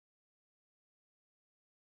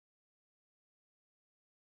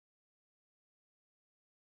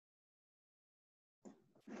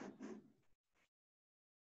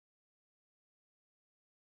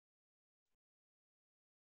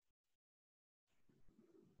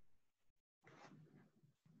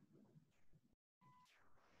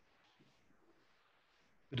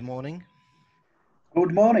Good morning.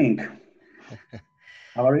 Good morning.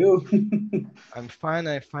 How are you? I'm fine.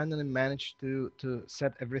 I finally managed to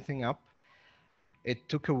set everything up. It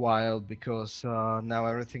took a while because now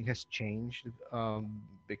everything has changed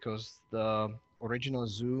because the original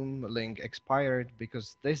Zoom link expired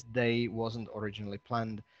because this day wasn't originally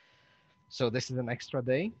planned. So this is an extra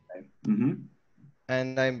day. Mhm.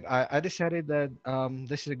 And I decided that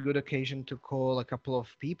this is a good occasion to call a couple of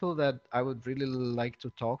people that I would really like to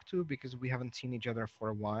talk to because we haven't seen each other for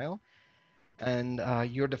a while. And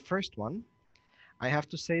you're the first one. I have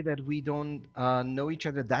to say that we don't know each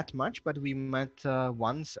other that much, but we met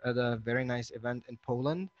once at a very nice event in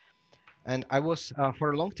Poland. And I was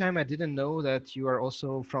for a long time I didn't know that you are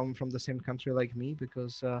also from the same country like me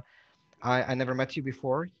because I never met you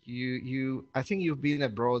before. You I think you've been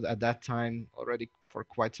abroad at that time already for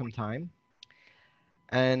quite some time.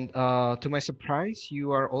 And to my surprise,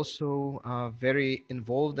 you are also very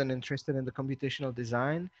involved and interested in the computational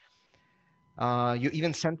design. You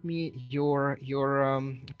even sent me your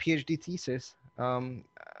PhD thesis.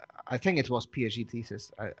 I think it was PhD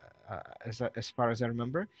thesis, as far as I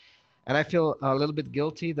remember. And I feel a little bit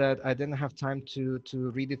guilty that I didn't have time to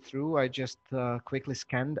read it through. I just quickly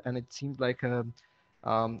scanned, and it seemed like a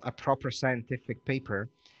proper scientific paper.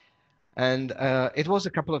 And it was a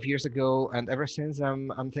couple of years ago, and ever since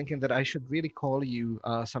I'm thinking that I should really call you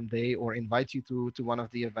someday or invite you to one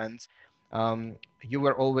of the events. You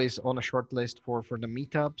were always on a short list for the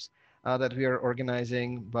meetups that we are organizing,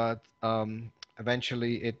 but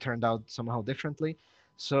eventually it turned out somehow differently.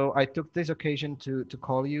 So I took this occasion to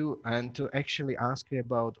call you and to actually ask you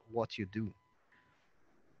about what you do.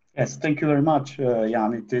 Yes, thank you very much,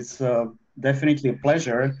 Jan. It is definitely a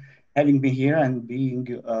pleasure having me here and being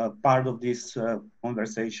part of this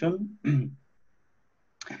conversation.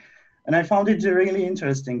 And I found it really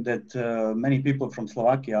interesting that many people from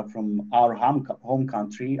Slovakia, from our home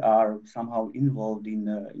country, are somehow involved in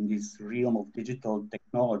this realm of digital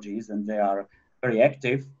technologies, and they are very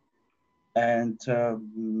active. And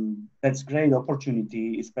that's great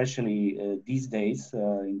opportunity, especially these days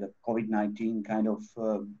in the COVID-19 kind of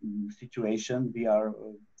situation we are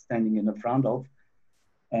standing in the front of.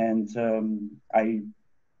 And I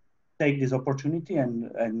take this opportunity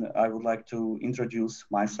and I would like to introduce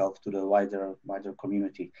myself to the wider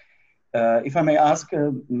community. If I may ask,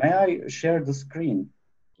 may I share the screen?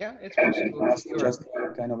 Yeah, it's possible. Sure. Just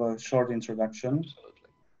kind of a short introduction. Absolutely.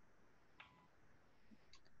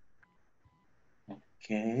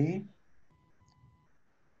 Okay.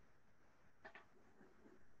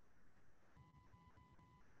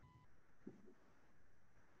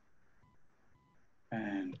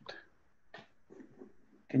 And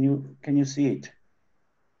can you see it?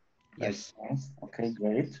 Right. Yes. Yes. Okay,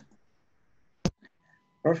 great.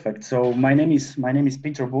 Perfect. So my name is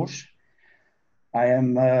Peter Bush. I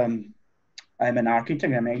am I'm an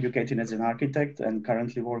architect. I'm educated as an architect and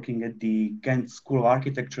currently working at the Kent School of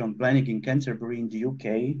Architecture and Planning in Canterbury in the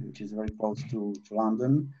UK, which is very close to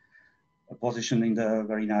London, positioned in the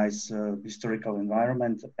very nice historical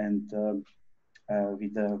environment and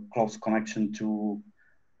with a close connection to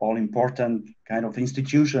all important kind of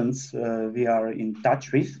institutions we are in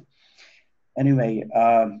touch with. Anyway,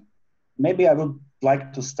 maybe I would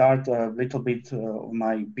like to start a little bit of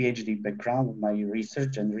my PhD background, my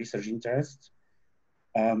research and research interests.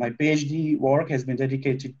 My PhD work has been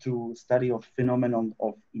dedicated to study of phenomenon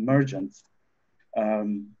of emergence,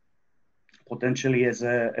 um, potentially as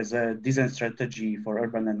a design strategy for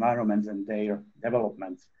urban environments and their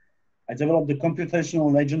development. I developed the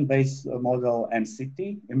computational agent-based model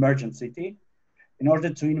MCT, Emergent City, in order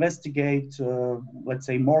to investigate, let's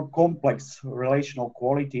say, more complex relational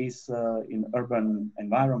qualities in urban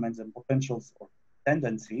environments and potentials or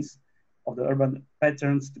tendencies of the urban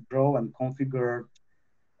patterns to grow and configure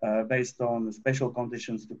based on special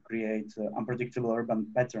conditions to create unpredictable urban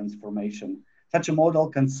patterns formation. Such a model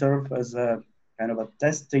can serve as a kind of a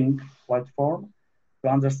testing platform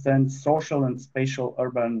to understand social and spatial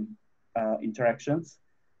urban interactions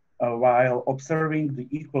while observing the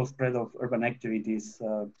equal spread of urban activities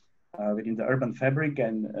within the urban fabric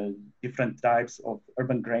and different types of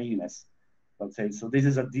urban graininess, let's say. So this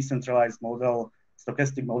is a decentralized model,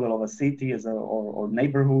 stochastic model of a city or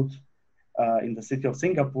neighborhood in the city of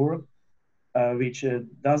Singapore, which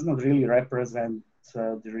does not really represent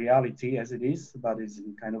the reality as it is, but is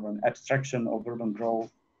kind of an abstraction of urban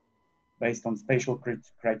growth based on spatial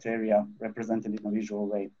criteria represented in a visual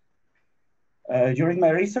way. During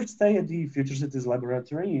my research stay at the Future Cities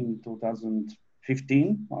Laboratory in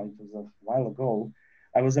 2015, well, it was a while ago,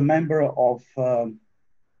 I was a member of an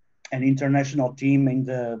international team in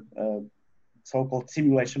the so-called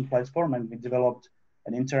simulation platform, and we developed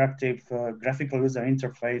an interactive graphical user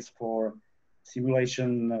interface for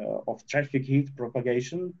simulation of traffic heat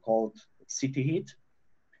propagation called city heat,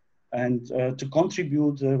 and to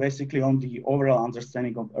contribute basically on the overall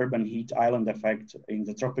understanding of urban heat island effect in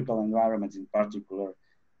the tropical environments in particular,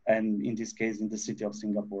 and in this case in the city of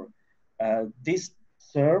Singapore. This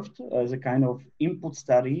served as a kind of input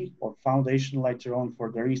study or foundation later on for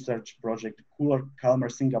the research project Cooler, Calmer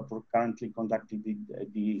Singapore, currently conducted at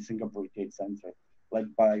the Singapore Gate Center, led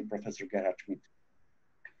by Professor Gerhard Schmidt.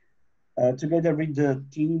 Together with the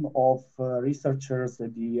team of researchers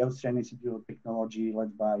at the Austrian Institute of Technology,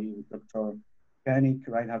 led by Dr. Koenig,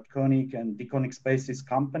 Reinhard Koenig, and Deconic Spaces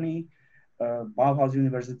Company, Bauhaus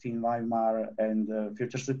University in Weimar, and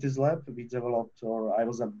Future Cities Lab, we developed, or I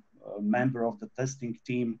was a member of the testing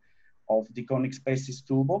team of Deconic Spaces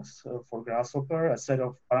Toolbox for Grasshopper, a set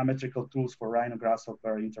of parametrical tools for Rhino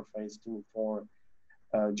Grasshopper interface tool for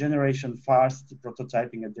generation, fast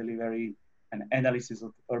prototyping and delivery, and analysis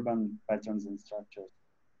of urban patterns and structures.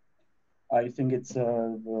 I think it's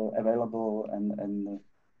available and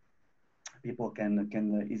people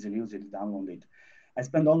can easily use it, download it. I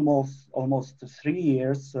spent almost 3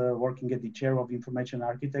 years working at the chair of information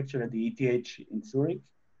architecture at the ETH in Zurich,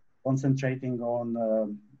 concentrating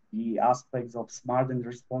on the aspects of smart and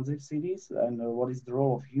responsive cities and what is the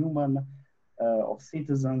role of human, of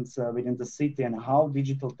citizens within the city, and how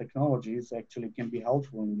digital technologies actually can be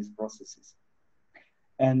helpful in these processes.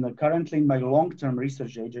 And currently in my long-term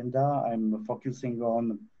research agenda, I'm focusing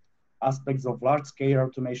on aspects of large-scale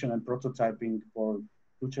automation and prototyping for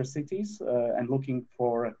future cities, and looking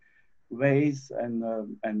for ways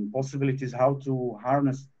and possibilities how to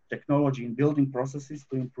harness technology in building processes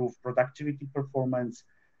to improve productivity performance,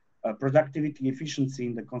 productivity efficiency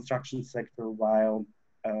in the construction sector, while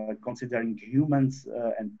considering humans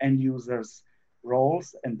and end users'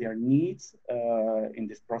 roles and their needs in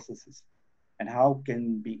these processes, and how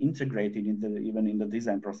can be integrated into even in the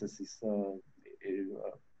design processes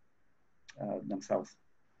themselves.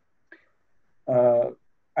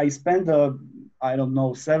 I spent, I don't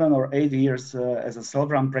know, 7 or 8 years as a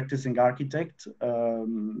self-run practicing architect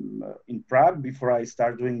in Prague before I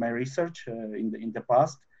started doing my research in the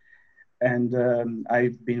past. And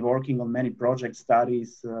I've been working on many project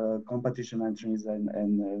studies, competition entries,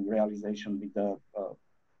 and realization with the,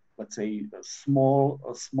 let's say, small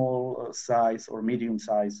size or medium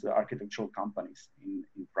size architectural companies in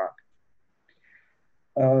Prague.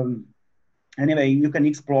 Anyway, you can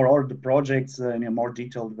explore all the projects in a more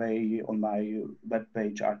detailed way on my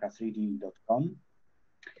webpage, arca3d.com.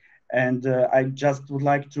 And I just would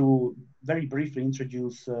like to very briefly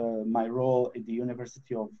introduce my role at the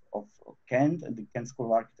University of Kent and the Kent School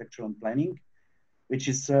of Architecture and Planning, which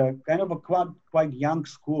is kind of a quite young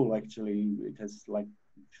school, actually. It has like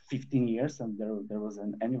 15 years, and there was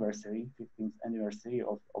an anniversary, 15th anniversary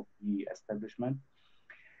of the establishment.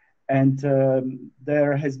 And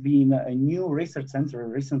there has been a new research center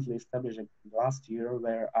recently established last year,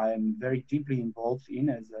 where I'm very deeply involved in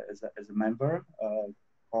as a member,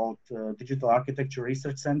 called Digital Architecture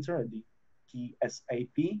Research Center at the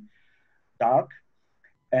TSAP, DARC.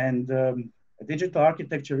 And Digital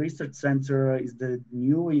Architecture Research Center is the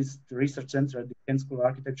newest research center at the Kent School of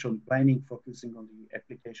Architecture and Planning, focusing on the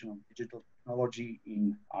application of digital technology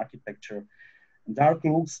in architecture. And DARC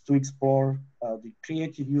looks to explore the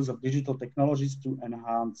creative use of digital technologies to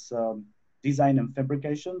enhance design and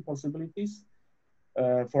fabrication possibilities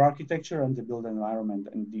for architecture and the built environment.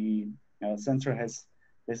 And the center has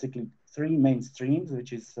basically 3 main streams,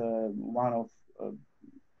 which is one of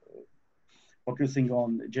focusing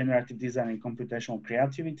on generative design and computational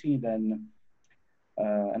creativity. Then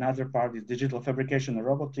another part is digital fabrication and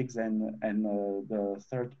robotics, and the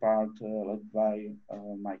third part led by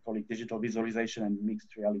my colleague, digital visualization and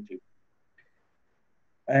mixed reality.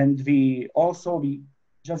 And we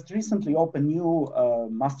just recently opened new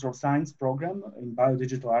Master of Science program in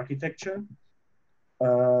biodigital architecture,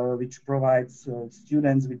 which provides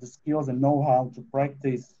students with the skills and know-how to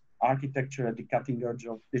practice architecture at the cutting edge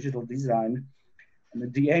of digital design.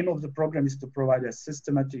 And the aim of the program is to provide a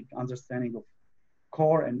systematic understanding of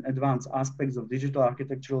core and advanced aspects of digital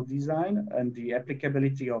architectural design and the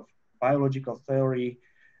applicability of biological theory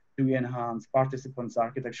to enhance participants'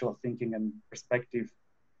 architectural thinking and perspective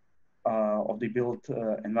of the built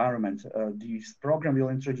environment. This program will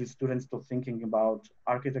introduce students to thinking about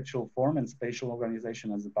architectural form and spatial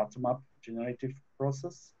organization as a bottom-up generative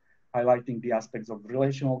process, highlighting the aspects of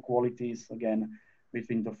relational qualities, again,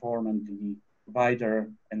 within the form and the wider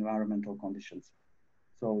environmental conditions.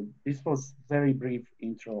 So this was very brief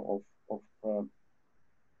intro of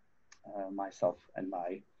myself and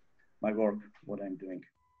my work, what I'm doing,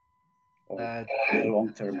 or That's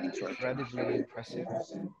long term and short term. incredibly impressive.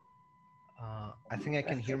 I think I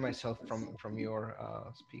can hear myself from your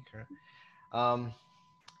speaker. Um,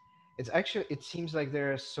 it's actually, it seems like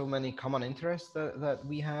there are so many common interests that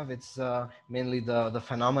we have. It's mainly the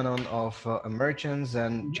phenomenon of emergence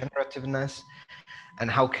and generativeness, and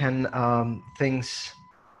how can things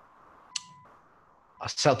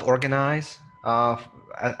self-organize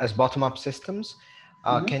as bottom-up systems.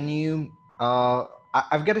 Mhm. Can you?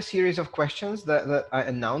 I've got a series of questions that I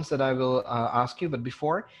announced that I will ask you. But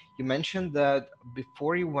before, you mentioned that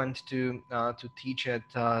before you went to teach at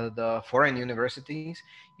the foreign universities,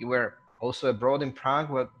 you were also abroad in Prague,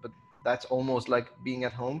 but that's almost like being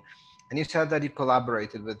at home. And you said that you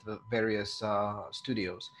collaborated with the various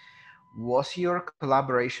studios. Was your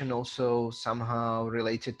collaboration also somehow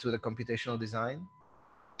related to the computational design?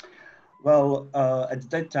 Well, at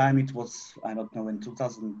that time it was, I don't know, in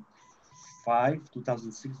 2005,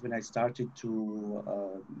 2006, when I started to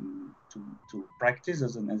practice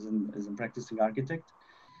as a practicing architect.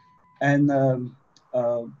 And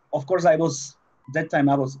of course, I was that time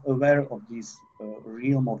I was aware of this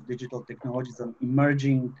realm of digital technologies, an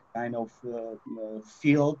emerging kind of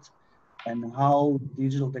field, and how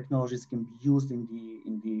digital technologies can be used in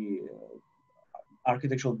the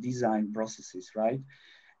architectural design processes, right?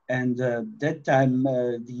 And that time,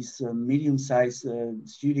 these medium-sized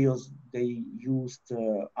studios, they used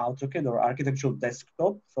AutoCAD or architectural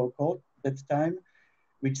desktop, so-called, that time,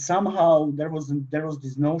 which somehow there was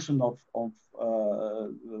this notion of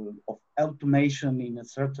automation in a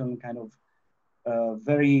certain kind of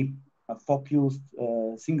very focused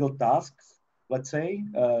single tasks, let's say,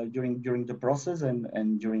 during the process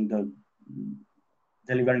and during the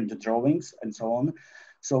delivering the drawings and so on.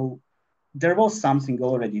 So there was something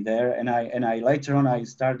already there, and I later on I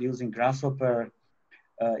started using Grasshopper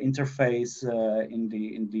interface in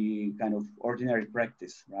the kind of ordinary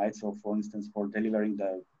practice, right? So for instance, for delivering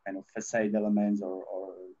the kind of facade elements or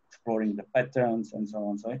exploring the patterns and so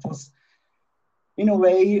on. So it was, in a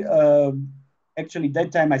way, actually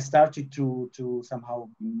that time I started to somehow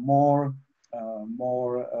be more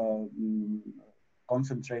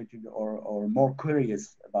concentrated or more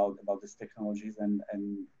curious about these technologies, and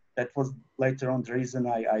that was later on the reason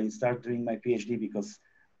I started doing my PhD, because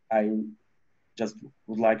I just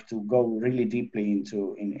would like to go really deeply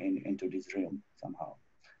into this realm somehow.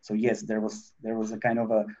 So yes, there was a kind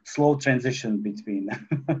of a slow transition between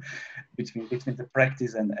between the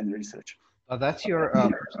practice and research. That's your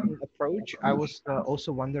personal approach. I was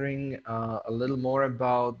also wondering a little more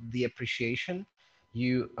about the appreciation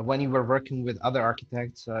you when you were working with other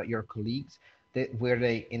architects, your colleagues. Were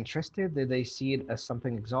they interested? Did they see it as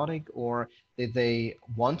something exotic, or did they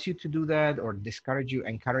want you to do that, or discourage you,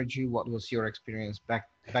 encourage you? What was your experience back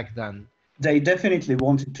then? They definitely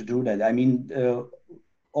wanted to do that. I mean,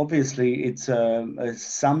 obviously, it's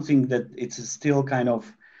something that it's still kind of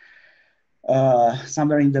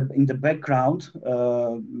somewhere in the background,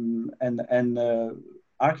 and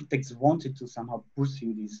architects wanted to somehow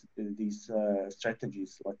pursue these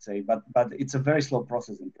strategies, let's say, but it's a very slow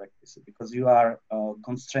process in practice, because you are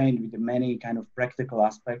constrained with many kind of practical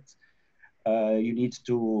aspects. You need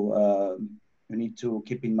to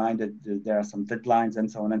keep in mind that there are some deadlines and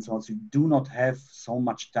so on and so on. So you do not have so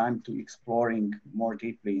much time to exploring more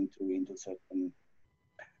deeply into certain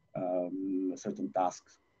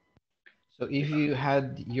tasks. So if you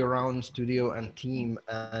had your own studio and team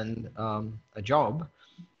and a job,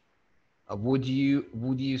 would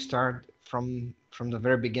you start from the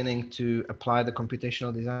very beginning to apply the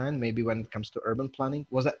computational design? Maybe when it comes to urban planning,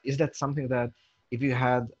 is that something that if you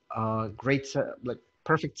had a great like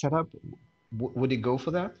perfect setup, would you go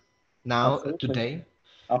for that now Absolutely, today?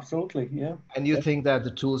 absolutely, yeah. And you think that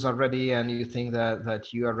the tools are ready, and you think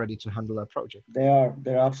that you are ready to handle a project? They're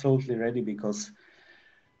absolutely ready, because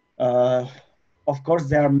uh, of course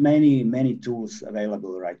there are many tools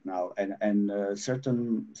available right now, and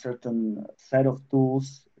certain set of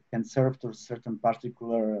tools can serve to certain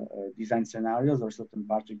particular design scenarios or certain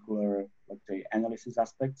particular, let's say, analysis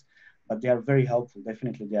aspects, but they are very helpful.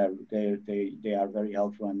 Definitely they are very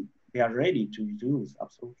helpful, and they are ready to use.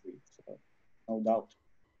 Absolutely, so, no doubt.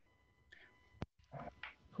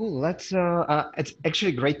 Cool. It's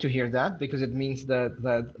actually great to hear that, because it means that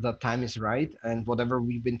the time is right, and whatever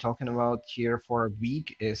we've been talking about here for a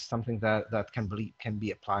week is something that can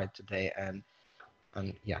be applied today. And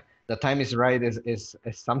yeah, the time is right is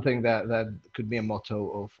something that could be a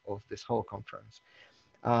motto of this whole conference.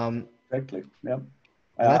 Um, Exactly, yeah.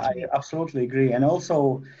 let I me. absolutely agree. And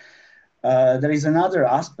also, There is another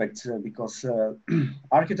aspect because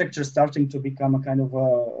architecture is starting to become a kind of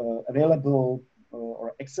available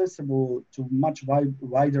or accessible to much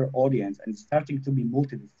wider audience and starting to be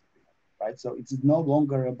multidisciplinary, right? So it's no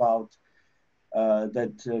longer about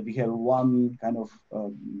that we have one kind of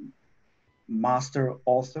master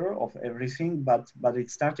author of everything, but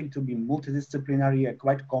it's starting to be multidisciplinary and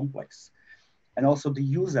quite complex. And also the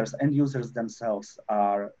end users themselves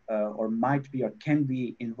are or might be or can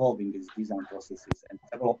be involved in these design processes and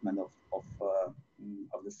development of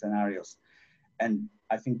the scenarios. And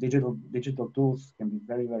I think digital tools can be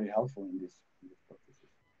very, very helpful in this processes.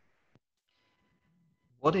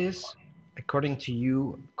 What is, according to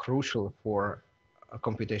you, crucial for a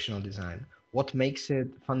computational design? What makes it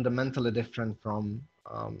fundamentally different from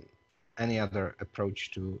any other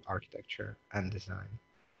approach to architecture and design?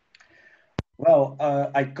 Well,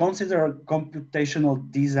 I consider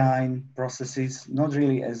computational design processes not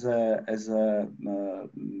really as a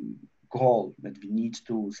goal that we need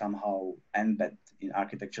to somehow embed in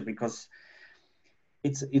architecture, because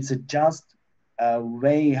it's a just a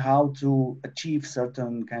way how to achieve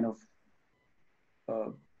certain kind of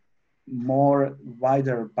more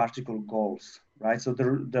wider particle goals, right? So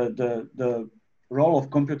the role of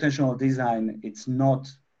computational design, it's not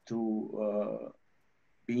to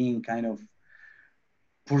being kind of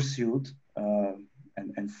pursued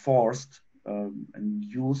and forced and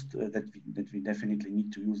used that we definitely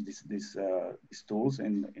need to use these tools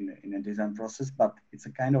in a design process, but it's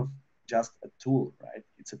a kind of just a tool, right?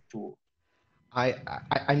 It's a tool.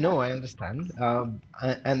 I know, I understand,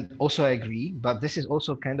 and also I agree, but this is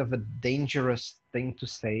also kind of a dangerous thing to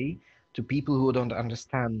say to people who don't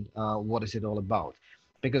understand what is it all about.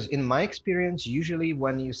 Because in my experience, usually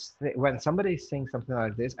when somebody is saying something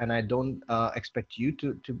like this, and I don't expect you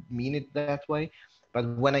to mean it that way, but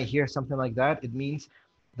when I hear something like that, it means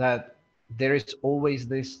that there is always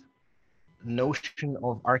this notion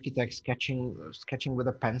of architects sketching with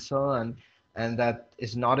a pencil, and that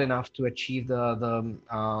is not enough to achieve the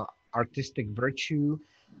artistic virtue,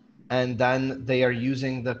 and then they are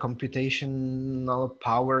using the computational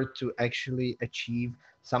power to actually achieve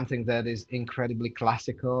something that is incredibly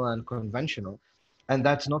classical and conventional. And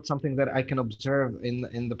that's not something that I can observe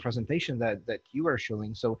in the presentation that you are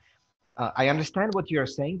showing. So I understand what you're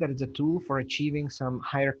saying, that it's a tool for achieving some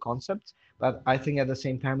higher concepts, but I think at the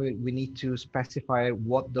same time we need to specify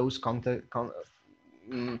what those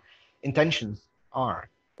intentions are,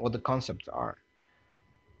 what the concepts are.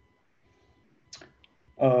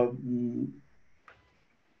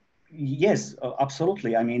 Yes,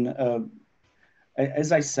 absolutely. I mean,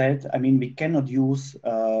 as I said, I mean, we cannot use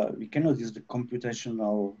the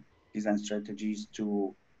computational design strategies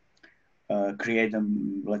to create a,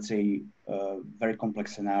 let's say, very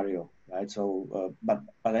complex scenario, right? So, but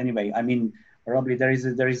anyway, I mean, probably there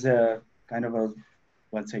is a kind of a,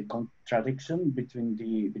 let's say, contradiction between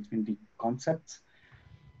the concepts,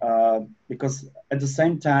 because at the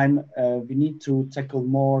same time we need to tackle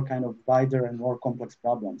more kind of wider and more complex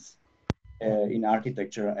problems in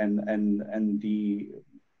architecture, and the,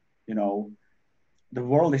 you know, the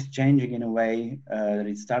world is changing in a way that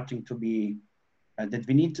it's starting to be that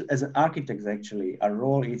we need to, as an architects, actually, our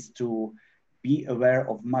role is to be aware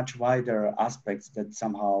of much wider aspects that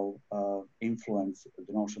somehow influence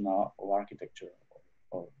the notion of architecture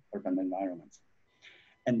or urban environments.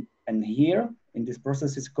 And here in this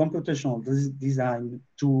process, is computational design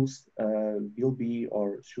tools will be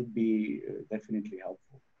or should be definitely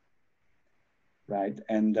helpful, right?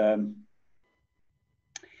 And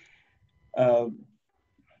uh,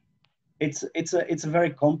 it's a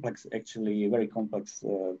very complex, actually, a very complex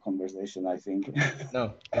conversation, I think.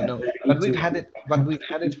 I know, but we've had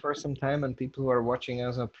it for some time, and people who are watching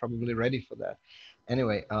us are probably ready for that.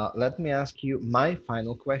 Anyway, let me ask you my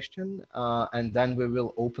final question, and then we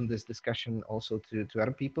will open this discussion also to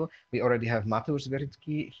other people. We already have Mateusz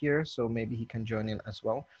Zwierzycki here, so maybe he can join in as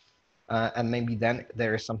well. And maybe then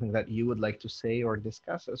there is something that you would like to say or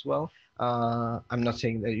discuss as well. I'm not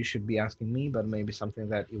saying that you should be asking me, but maybe something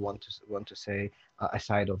that you want to say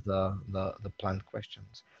aside of the planned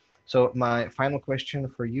questions. So my final question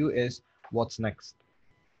for you is, what's next?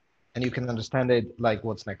 And you can understand it like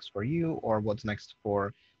what's next for you, or what's next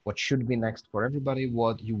for what should be next for everybody,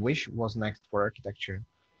 what you wish was next for architecture.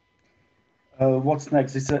 What's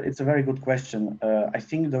next? It's a very good question. I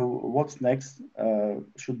think the what's next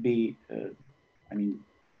should be, I mean,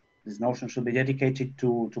 this notion should be dedicated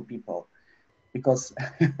to people, because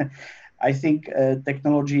I think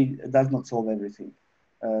technology does not solve everything.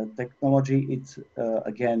 Technology, it's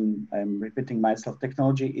again, I'm repeating myself.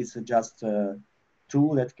 Technology is just a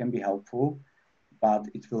tool that can be helpful, but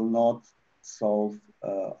it will not solve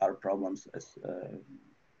our problems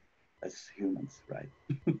as humans, right?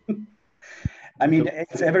 I mean,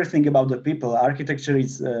 it's everything about the people. Architecture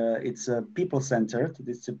is it's a people-centered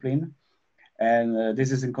discipline, and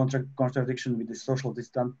this is in contradiction with the social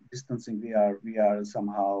distancing we are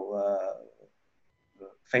somehow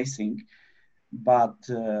facing. But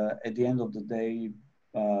at the end of the day,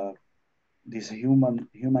 this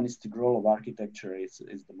humanistic role of architecture is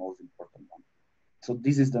the most important one. So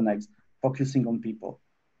this is the next, focusing on people,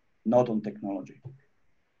 not on technology.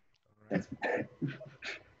 That's my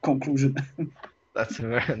conclusion. That's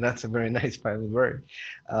a very nice final word.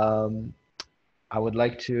 I would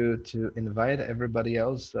like to invite everybody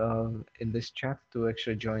else in this chat to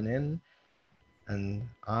actually join in and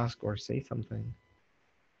ask or say something.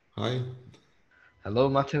 Hi. Hello,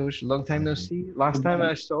 Mateusz. Long time no see. Last time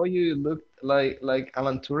I saw you, you looked like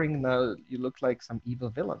Alan Turing. Now you look like some evil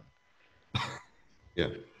villain. Yeah,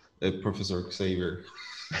 Professor Xavier.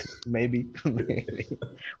 Maybe. Maybe.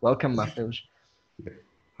 Welcome, Mateusz. Yeah.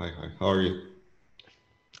 Hi. How are you?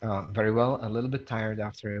 Very well. A little bit tired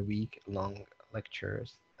after a week-long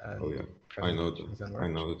lectures. And oh yeah, I know that. I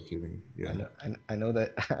know that feeling. Yeah. I know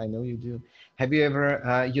that. I know you do. Have you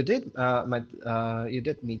ever? You did. You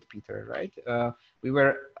did meet Peter, right? We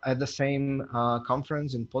were at the same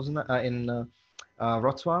conference in Poznan, in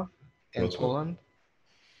Wrocław, in Poland,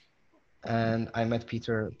 and I met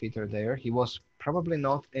Peter there. He was probably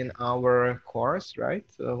not in our course, right?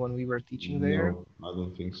 When we were teaching there. No, I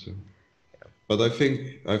don't think so. But I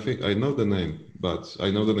think I know the name, but I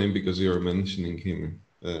know the name because you are mentioning him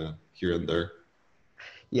here and there.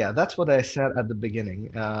 Yeah, that's what I said at the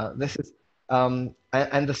beginning. This is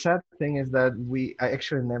and the sad thing is that I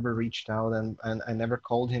actually never reached out and I never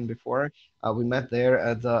called him before. We met there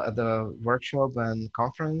at the workshop and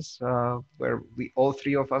conference where we all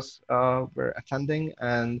three of us were attending,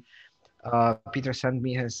 and Peter sent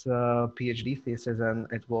me his PhD thesis, and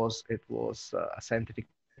it was a scientific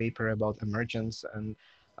paper about emergence and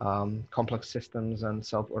complex systems and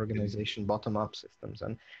self-organization, bottom-up systems,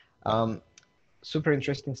 and super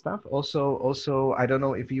interesting stuff. Also, I don't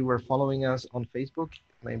know if you were following us on Facebook.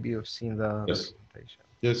 Maybe you've seen the presentation.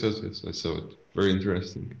 Yes, I saw it. Very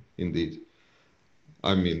interesting indeed.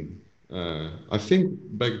 I mean, I think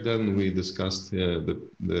back then we discussed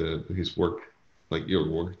his work, like your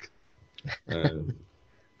work.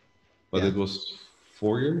 But it was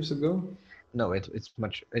 4 years ago? No, it's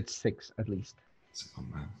 6 at least. Oh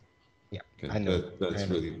man. Yeah, okay. I know. That's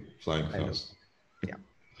really flying fast. Yeah,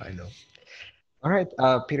 I know. All right,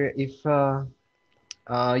 Peter, if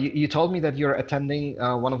you told me that you're attending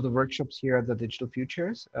one of the workshops here at the Digital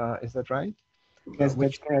Futures, is that right? Yes,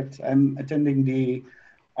 that's correct. I'm attending the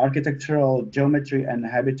Architectural Geometry and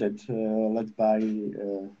Habitat led by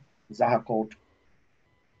Zaha Code.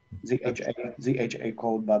 ZHA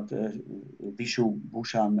Code, but Vishu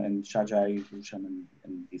Bhushan and Shajai Bhushan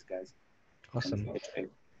and these guys. Awesome.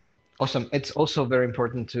 Awesome. It's also very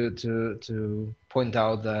important to point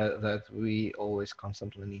out that we always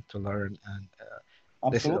constantly need to learn, and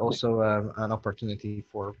this is also an opportunity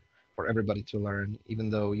for everybody to learn. Even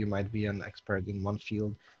though you might be an expert in one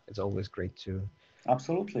field, it's always great to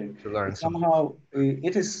learn. Somehow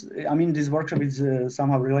it is. I mean, this workshop is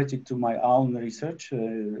somehow related to my own research,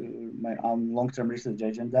 my own long-term research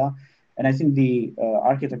agenda. And I think the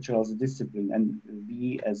architecture as a discipline, and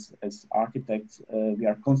we as architects, we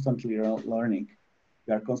are constantly learning.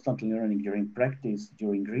 We are constantly learning during practice,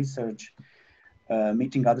 during research,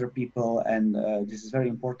 meeting other people. And this is very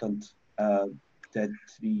important that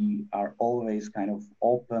we are always kind of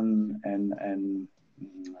open and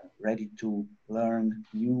ready to learn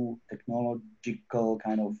new technological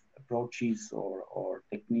kind of approaches or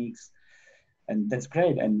techniques. And that's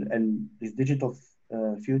great. And this digital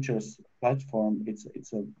futures platform,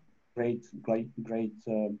 it's a great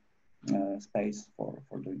space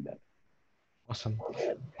for doing that.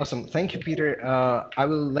 Awesome. Thank you, Peter. I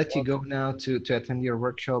will let you go now to attend your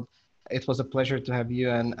workshop. It was a pleasure to have you,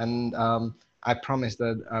 and I promise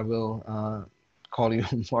that I will call you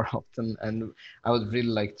more often, and I would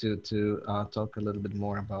really like to talk a little bit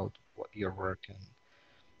more about your work. And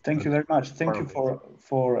thank you very much. Thank you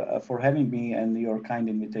for having me and your kind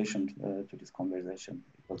invitation to this conversation.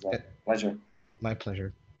 It was a pleasure. My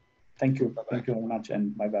pleasure. Thank you. Bye-bye. Thank you very much,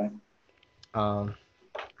 and bye-bye.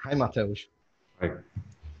 Hi, Mateusz. Hi.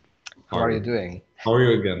 How are you doing? How are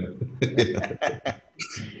you again?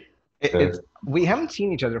 We haven't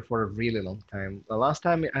seen each other for a really long time. The last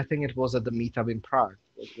time, I think it was at the meetup in Prague,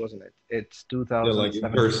 wasn't it? It's 2007. Yeah, like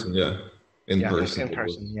in person, yeah. In person. In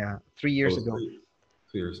person, yeah. 3 years ago.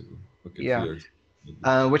 3 years ago. Okay, yeah. 3 years.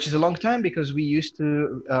 which is a long time because we used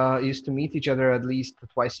to meet each other at least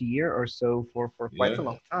twice a year or so for quite a Yeah,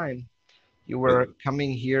 long time. You but were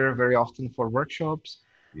coming here very often for workshops,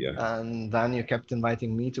 yeah, and then you kept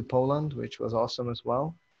inviting me to Poland, which was awesome as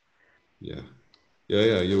well. yeah, yeah,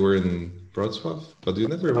 yeah. You were in Wrocław, but Oh,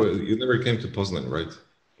 you never came to Poznan, right?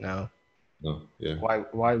 no, No, yeah.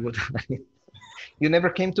 why would I? You never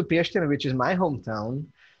came to Pieszczyn, which is my hometown.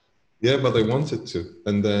 Yeah, but I wanted to.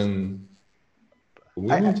 And then we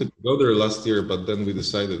I wanted to go there last year, but then we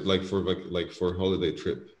decided like for holiday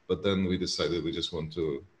trip. But then we decided we just want to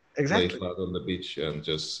lay exactly. flat on the beach and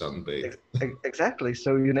just sunbathe. Exactly. So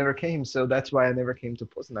you never came. So that's why I never came to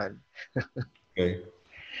Poznan. Okay.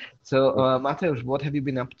 So, Mateusz, what have you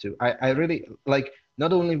been up to? I really like,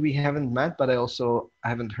 not only we haven't met, but I also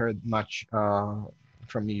haven't heard much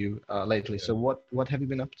from you lately. So Yeah. what have you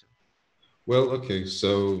been up to? Well, okay.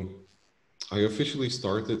 So I officially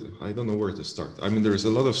started. I don't know where to start. I mean, there's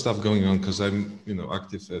a lot of stuff going on because I'm,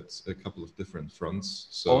 active at a couple of different fronts.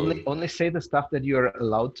 So Only say the stuff that you're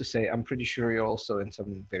allowed to say. I'm pretty sure you're also in some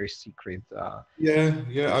very secret. yeah,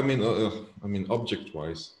 yeah. I mean,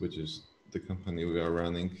 object-wise, which is the company we are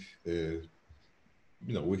running.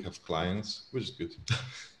 We have clients, which is good,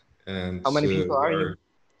 and How many people we are you? are.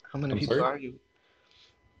 How many I'm people sorry. are you?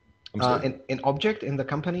 I'm sorry. In object in the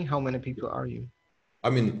company, how many people are you? I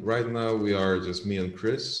mean, right now we are just me and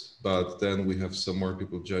Chris, but then we have some more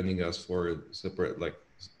people joining us for separate, like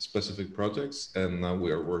specific projects, and now we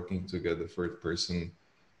are working to get a third person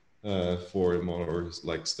for a more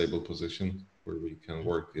like stable position where we can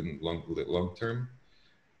work in long term.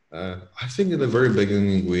 I think in the very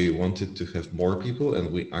beginning we wanted to have more people,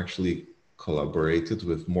 and we actually collaborated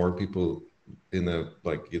with more people in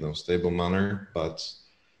a stable manner, but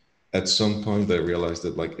at some point I realized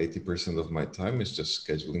that like 80% of my time is just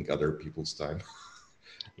scheduling other people's time.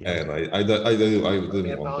 Yeah. And I Tell me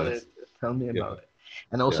didn't want about that. it. Tell me Yeah. about it.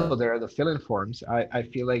 And Yeah. also there are the fill-in forms. I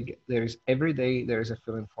feel like there's every day there's a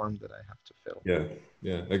fill-in form that I have to fill. Yeah.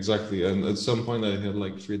 Yeah, exactly. And at some point I had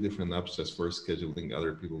like 3 different apps just for scheduling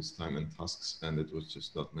other people's time and tasks. And it was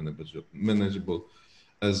just not manageable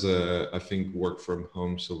as a, I think, work from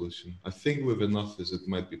home solution. I think with an office it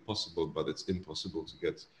might be possible, but it's impossible to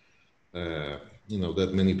get uh,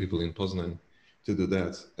 that many people in Poznan to do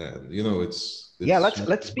that. And Yeah, it's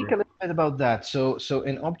let's speak a more, little bit about that. So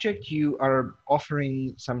in Object, you are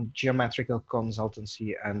offering some geometrical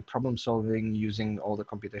consultancy and problem solving using all the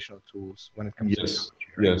computational tools when it comes to yes,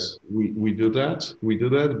 geometry, right? yes, we do that. We do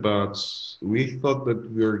that, but we thought that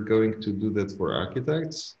we are going to do that for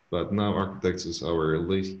architects, but now architects is our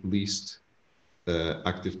least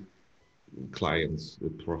active clients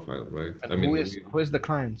profile, right? And I mean, we who is the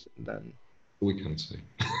client then? we can say.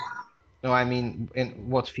 No, I mean in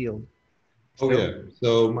what field? Oh Still? yeah,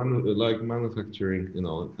 so like manufacturing,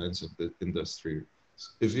 all kinds of the industry.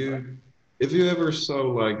 If you if you ever saw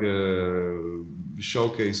like a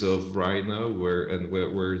showcase of Rhino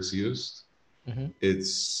where it's used, Hmm.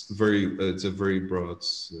 it's a very broad,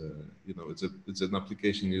 it's an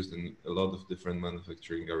application used in a lot of different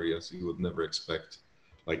manufacturing areas you would never expect,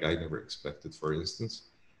 like I never expected, for instance,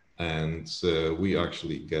 and we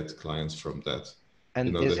actually get clients from that.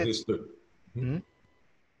 And The history. Mhm. mhm.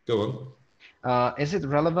 Go on. Is it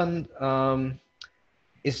relevant?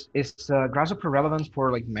 Is Grasshopper relevant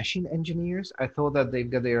for like machine engineers? I thought that they've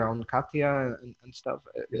got their own Katia and stuff.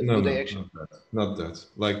 No, Do they no, actually? not that. Not that.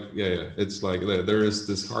 Like, yeah, yeah. It's like there is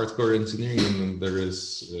this hardcore engineering, and then there is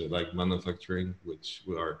like manufacturing, which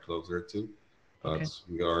we are closer to. But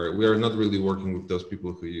Okay. we are not really working with those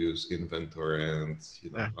people who use Inventor and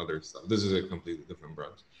Ah, other stuff. This is a completely different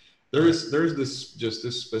branch. all right. There's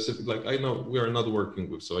this specific, like, I know we are not working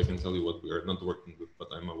with, so I can tell you what we are not working with, but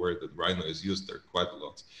I'm aware that Rhino is used there quite a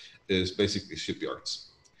lot. Is basically shipyards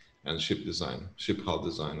and ship hull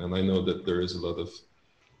design. And I know that there is a lot of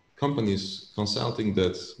companies consulting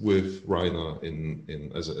that with Rhino in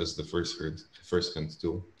as the first hand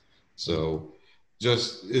tool. Mhm. So just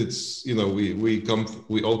it's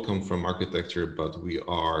we all come from architecture, but we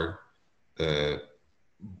are uh,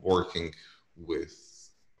 working with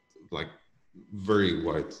like very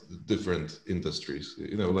wide different industries.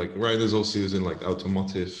 Like Rhino is also using like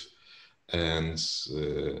automotive and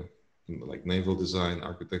like naval design,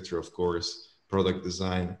 architecture, of course, product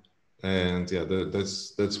design, and yeah,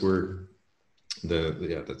 that's where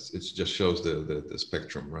yeah, that's it just shows the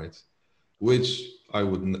spectrum, right? Which I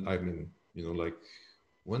mean, like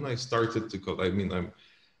when I started to code, I mean,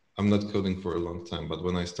 I'm not coding for a long time, but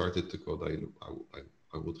when I started to code,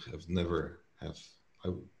 I would have never have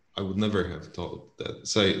I would never have thought that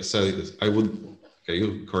say this. Okay,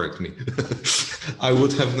 you correct me. I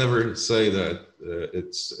would have never say that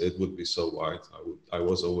it would be so wide. I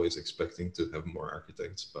was always expecting to have more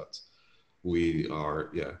architects, but we are,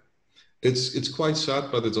 yeah. It's quite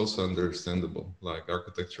sad, but it's also understandable. Like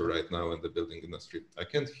architecture right now in the building industry, I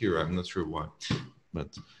can't hear. I'm not sure why,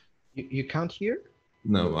 but You can't hear?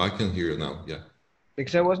 no, I can hear you now. Yeah,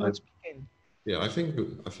 Because I was not speaking. yeah. I think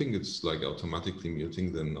it's like automatically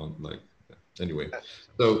muting, then not like. Yeah. Anyway, That's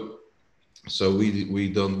so we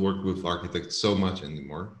don't work with architects so much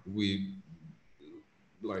anymore. We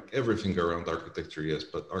like everything around architecture, yes,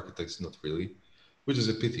 but architects not really, which is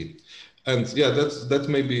a pity. And yeah, that's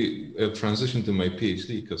maybe a transition to my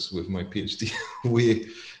PhD, because with my PhD,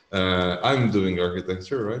 I'm doing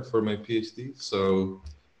architecture, right, for my PhD. So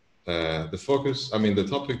the focus, I mean, the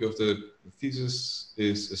topic of the thesis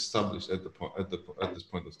is established at this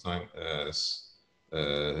point of time as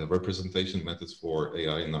representation methods for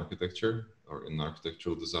AI in architecture or in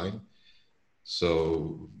architectural design.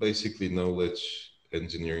 So basically, knowledge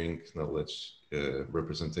engineering, knowledge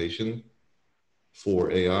representation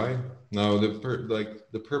for AI. Now, the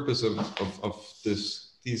purpose of this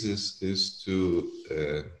thesis is to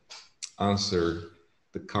answer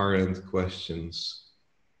the current questions,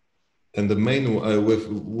 and the main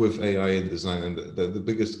with AI in design, and the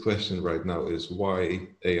biggest question right now is why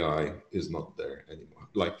AI is not there anymore,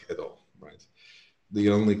 like at all, right? The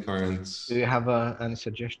only current Do you have any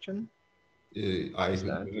suggestion? I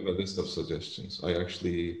have a list of suggestions. I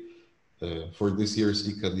actually for this year's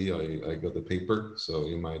École, I got a paper, so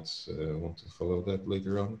you might want to follow that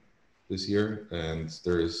later on this year. And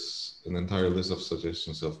there is an entire list of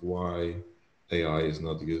suggestions of why AI is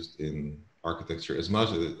not used in architecture as much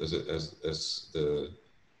as the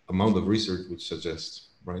amount of research would suggest,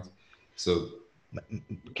 right? So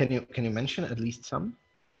Can you mention at least some?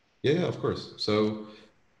 yeah, of course. So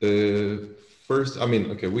first, I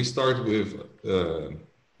mean, okay, we start with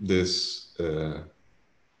this.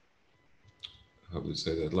 How do you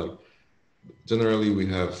say that? Like, generally, we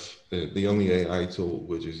have the only AI tool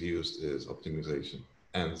which is used is optimization,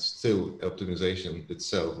 and still optimization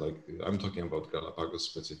itself. Like I'm talking about Galapagos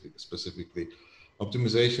specifically,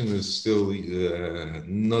 optimization is still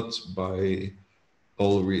not by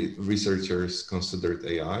all researchers considered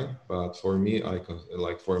AI, but for me,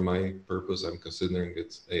 like for my purpose, I'm considering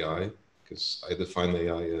it AI because I define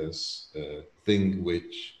AI as a thing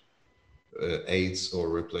which aids or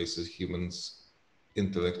replaces humans'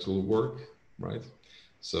 intellectual work, right?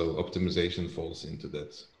 So optimization falls into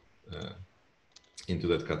that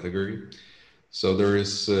category. So there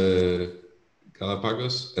is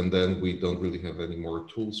Galapagos, and then we don't really have any more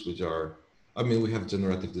tools which are. I mean, we have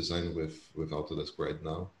generative design with Autodesk right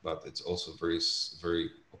now, but it's also very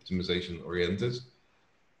optimization oriented,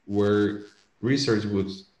 where research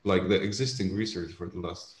would, like the existing research for the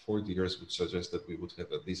last 40 years would suggest that we would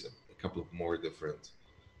have at least a couple of more different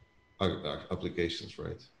applications,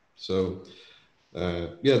 right? So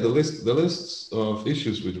yeah, the lists of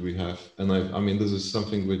issues which we have, and I mean, this is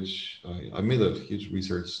something which I made a huge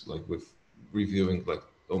research, like with reviewing like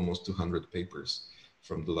almost 200 papers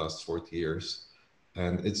from the last 40 years.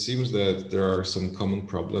 And it seems that there are some common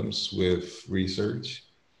problems with research.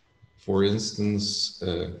 For instance,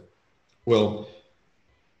 well,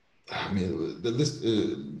 I mean, the list,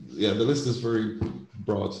 yeah, the list is very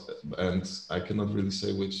broad, and I cannot really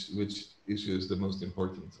say which issue is the most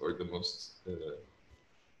important or the most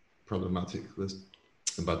problematic list.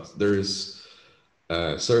 But there is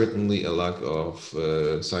certainly a lack of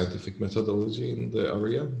scientific methodology in the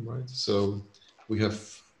area, right? So we have,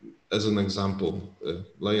 as an example,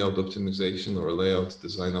 layout optimization or layout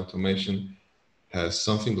design automation has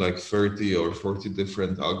something like 30 or 40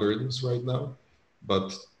 different algorithms right now,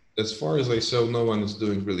 but as far as I saw, no one is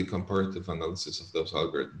doing really comparative analysis of those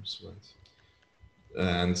algorithms, right?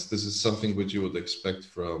 And this is something which you would expect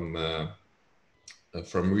from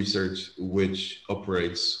research which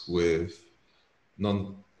operates with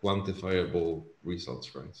non-quantifiable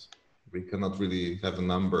results, right? We cannot really have a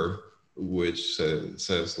number which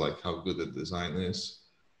says like how good a design is.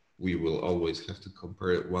 We will always have to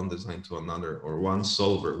compare one design to another, or one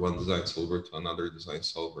design solver to another design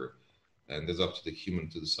solver. And it's up to the human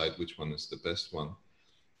to decide which one is the best one.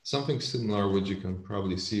 Something similar, which you can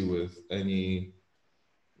probably see with any,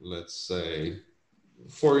 let's say,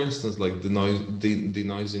 for instance, like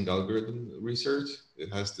denoising algorithm research,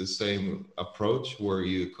 it has the same approach where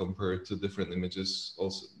you compare two different images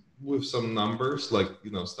also with some numbers, like,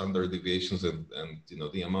 standard deviations and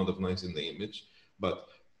the amount of noise in the image. But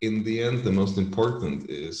in the end, the most important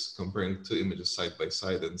is comparing two images side by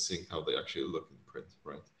side and seeing how they actually look in print,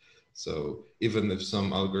 right? So even if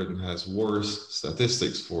some algorithm has worse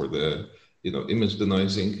statistics for the, image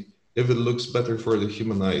denoising, if it looks better for the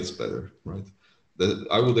human eye, it's better, right?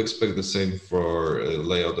 I would expect the same for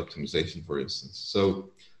layout optimization, for instance. So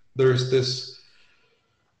there's this.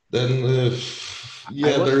 Then, I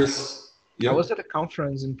yeah, was there's, I yeah. was at a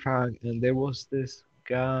conference in Prague, and there was this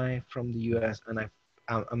guy from the US, and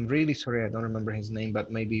I'm really sorry I don't remember his name,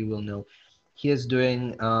 but maybe you will know. He is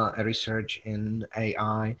doing a research in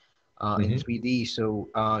AI in Hmm. 3D. So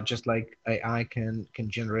just like AI can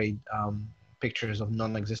generate pictures of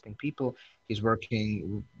non-existing people, he's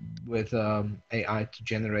working with AI to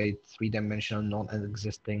generate three-dimensional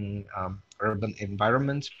non-existing urban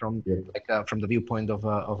environments from Yeah. from the viewpoint of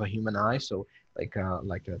a human eye. So like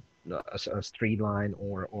a straight line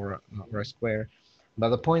or a square. But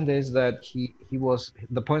the point is that he was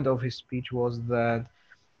the point of his speech was that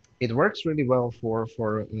it works really well for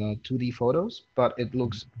 2D photos, but it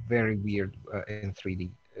looks very weird in 3D.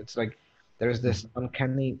 It's like there's this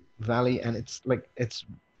uncanny valley, and it's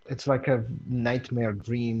like a nightmare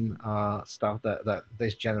dream stuff that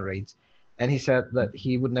this generates. And he said that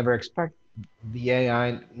he would never expect the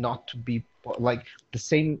AI not to be like the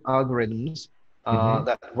same algorithms Hmm.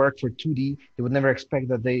 that work for 2D. He would never expect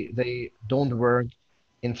that they don't work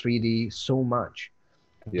in 3D so much.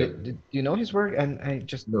 Yeah. Did you know his work? And I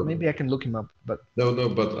just No. maybe I can look him up. But No,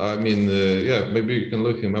 but I mean, yeah, maybe you can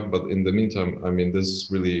look him up. But in the meantime, I mean, this is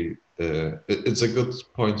really, it's a good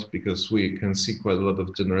point because we can see quite a lot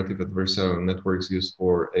of generative adversarial networks used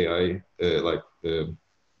for AI, like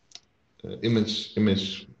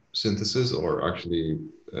image synthesis, or actually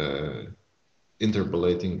uh,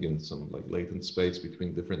 interpolating in some like latent space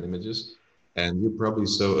between different images. And you probably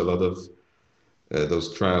saw a lot of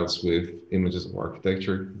those trials with images of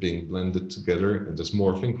architecture being blended together and just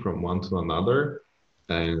morphing from one to another.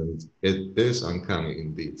 And it is uncanny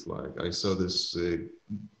indeed. Like I saw this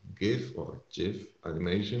GIF or GIF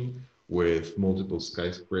animation with multiple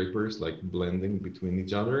skyscrapers like blending between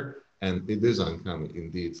each other. And it is uncanny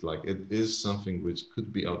indeed. Like it is something which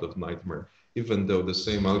could be out of nightmare, even though the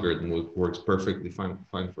same algorithm works perfectly fine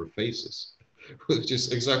for faces, which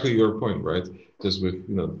is exactly your point, right? Just with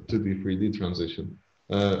 2D 3D transition.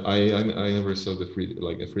 I never saw the free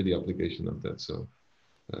like a 3D application of that. So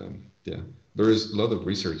yeah, there is a lot of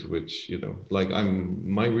research which like I'm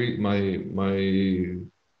my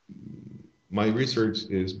research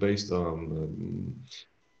is based on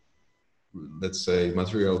let's say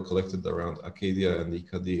material collected around Acadia and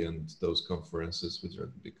EKD and those conferences, which are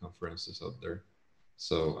the big conferences out there.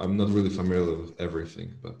 So I'm not really familiar with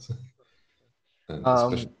everything, but and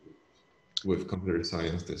um, especially with computer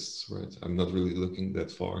scientists, right? I'm not really looking that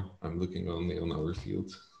far. I'm looking only on our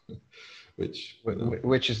field, which,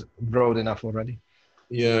 which is broad enough already.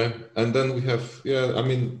 yeah. And then we have, yeah, I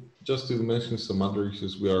mean, just to mention some other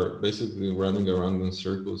issues, we are basically running around in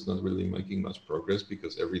circles, not really making much progress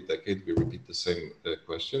because every decade we repeat the same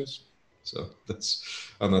questions. So that's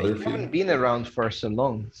another You theme. haven't been around for so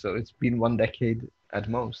long, so it's been 1 decade at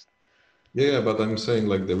most. Yeah, but I'm saying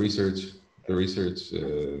like the research,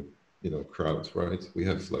 crowd, right? We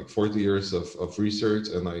have like 40 years of research,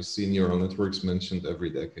 and I see neural networks mentioned every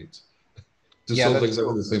decade to Yeah, solve that's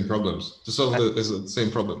exactly true. the same problems. To solve And, the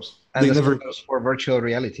same problems. and They the never. same goes for virtual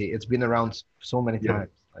reality. It's been around so many Yeah.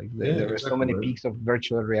 times. Like Yeah, there were so exactly, many right. peaks of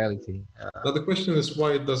virtual reality. Now the question is why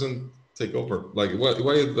it doesn't take over. Like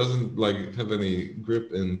why it doesn't like have any grip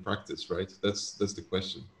in practice, right? That's the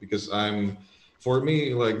question. Because for me,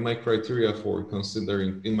 like my criteria for considering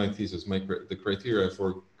in my thesis, the criteria for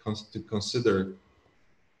to consider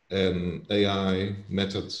an AI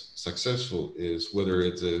method successful is whether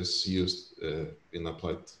it is used in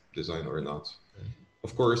applied design or not.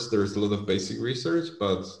 Of course, there's a lot of basic research,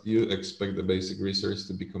 but you expect the basic research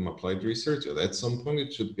to become applied research, and at some point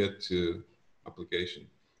it should get to application,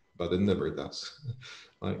 but it never does.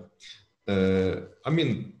 Like, I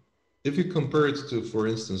mean, if you compare it to, for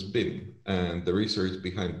instance, BIM and the research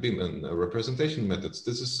behind BIM and representation methods,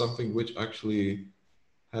 this is something which actually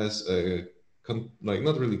has a like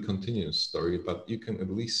not really continuous story, but you can at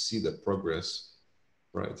least see the progress,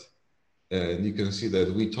 right? And you can see that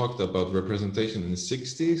we talked about representation in the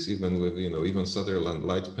 60s, even with even Sutherland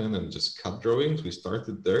light pen and just cut drawings. We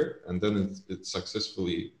started there, and then it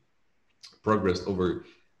successfully progressed over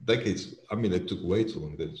decades. I mean, it took way too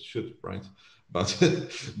long. That it should, right? But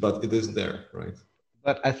but it is there, right?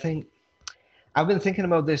 But I think I've been thinking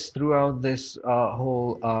about this throughout this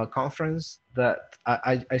whole conference that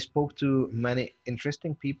I spoke to many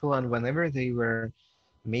interesting people, and whenever they were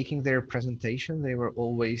making their presentation, they were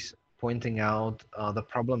always pointing out the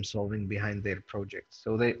problem solving behind their projects.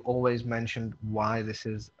 So they always mentioned why this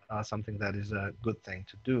is something that is a good thing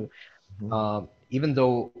to do. Even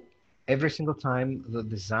though every single time the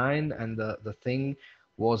design and the thing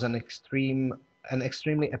was an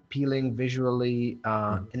extremely appealing, visually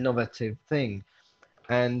innovative thing.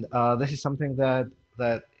 And this is something that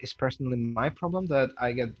is personally my problem, that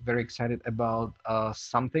I get very excited about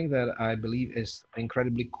something that I believe is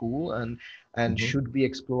incredibly cool and should be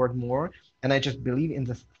explored more. And I just believe in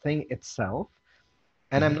the thing itself.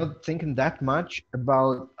 And I'm not thinking that much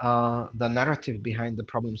about the narrative behind the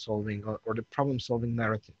problem solving, or the problem solving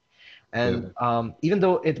narrative. And even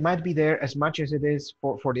though it might be there as much as it is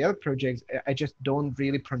for the other projects, I just don't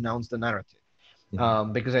really pronounce the narrative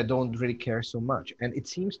because I don't really care so much. And it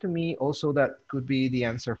seems to me also that could be the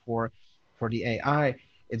answer for the AI.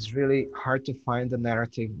 It's really hard to find the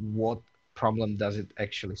narrative. What problem does it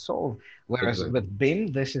actually solve? Whereas Exactly. with BIM,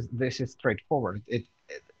 this is straightforward.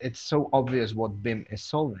 It's so obvious what BIM is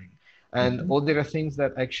solving, and all the other things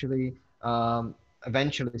that actually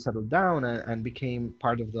eventually settled down and became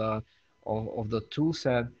part of the tool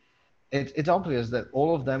set. It's obvious that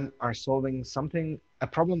all of them are solving a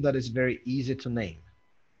problem that is very easy to name.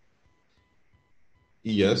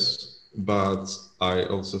 Yes, but I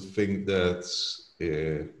also think that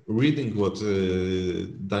reading what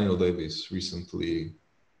Daniel Davis recently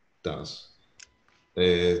does,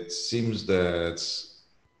 it seems that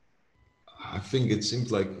I think it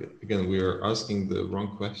seems like, again, we are asking the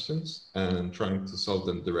wrong questions and trying to solve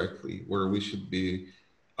them directly, where we should be,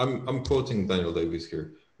 I'm quoting Daniel Davis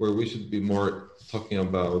here, where we should be more talking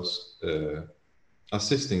about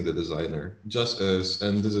assisting the designer, just as,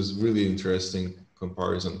 and this is really interesting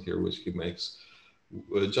comparison here, which he makes,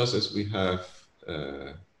 just as we have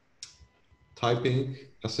typing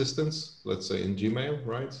assistants, let's say in Gmail,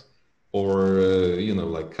 right? Or, you know,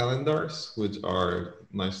 like calendars, which are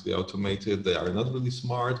nicely automated. They are not really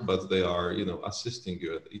smart, but they are, you know, assisting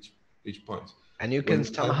you at each point. And you can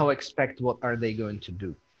somehow expect what are they going to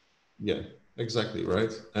do. Yeah, exactly,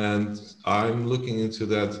 right. And I'm looking into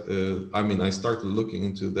that. I mean, I started looking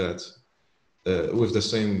into that with the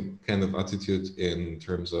same kind of attitude in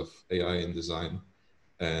terms of AI in design.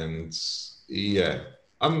 And yeah,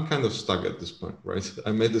 I'm kind of stuck at this point, right?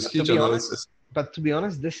 I made this huge analysis. But to be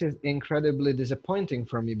honest, this is incredibly disappointing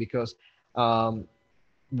for me, because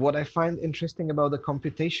what I find interesting about the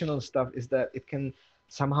computational stuff is that it can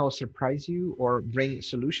somehow surprise you or bring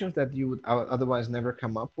solutions that you would otherwise never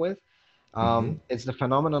come up with. It's the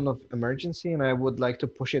phenomenon of emergency, and I would like to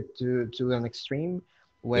push it to an extreme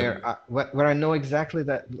where where I know exactly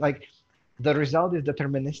that, like, the result is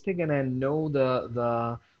deterministic, and I know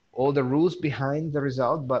the all the rules behind the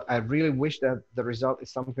result, but I really wish that the result is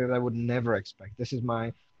something that I would never expect. This is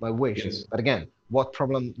my wish. Yes. But again, what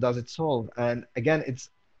problem does it solve? And again, it's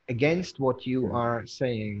against what you are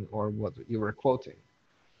saying or what you were quoting.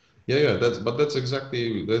 Yeah, that's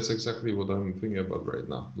exactly what I'm thinking about right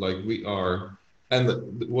now. Like we are, and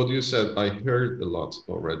what you said, I heard a lot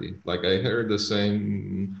already. Like I heard the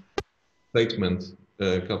same statement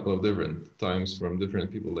a couple of different times from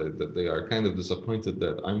different people that they are kind of disappointed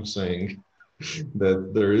that I'm saying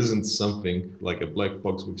that there isn't something like a black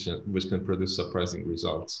box which can produce surprising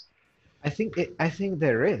results. I think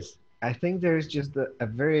there is. I think there is just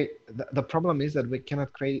the problem is that we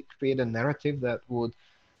cannot create a narrative that would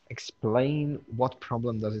explain what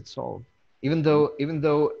problem does it solve. Even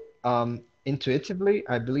though intuitively,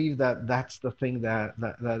 I believe that that's the thing that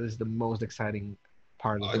is the most exciting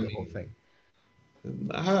part of I the whole mean, thing.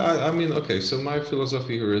 I mean, okay, so my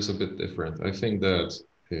philosophy here is a bit different. I think that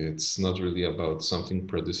it's not really about something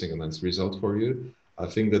producing a nice result for you. I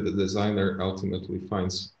think that the designer ultimately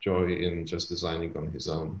finds joy in just designing on his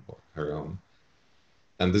own or her own.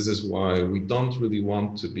 And this is why we don't really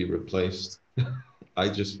want to be replaced. I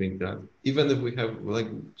just think that even if we have like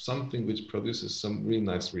something which produces some really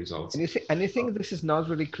nice results. And you think this is not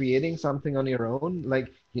really creating something on your own? Like,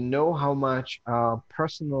 you know how much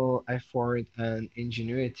personal effort and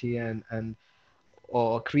ingenuity and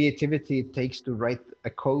or creativity it takes to write a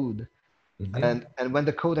code. And when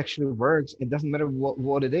the code actually works, it doesn't matter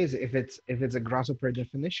what it is, if it's a grasshopper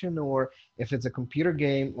definition, or if it's a computer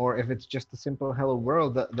game, or if it's just a simple hello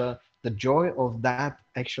world. The joy of that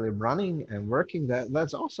actually running and working,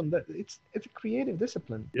 that's awesome. That it's a creative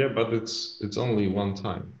discipline. Yeah, but it's only one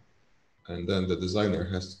time. And then the designer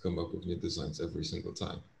has to come up with new designs every single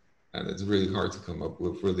time. And it's really hard to come up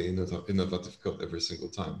with really innovative code every single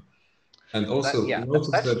time. And also notice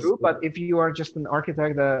That's that, true. But if you are just an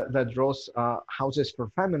architect that draws houses for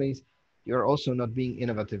families, you're also not being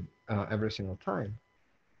innovative every single time.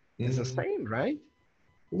 It's the mm, same, right?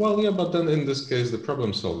 Well, yeah, but then in this case, the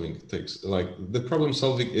problem solving takes, like, the problem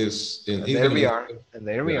solving is in And even there we if, are. And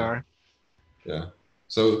there we yeah, are. yeah.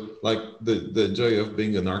 So like the joy of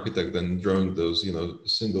being an architect and drawing those, you know,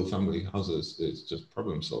 single family houses is just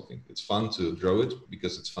problem solving. It's fun to draw it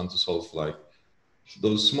because it's fun to solve like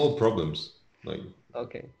those small problems. Like,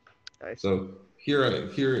 Okay, I see. so here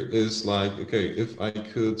is like, okay, if I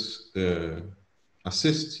could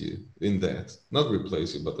assist you in that, not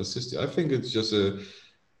replace you, but assist you. I think it's just a,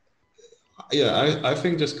 yeah, I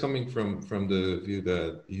think just coming from the view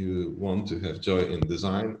that you want to have joy in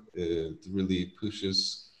design, it really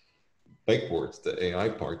pushes backwards the AI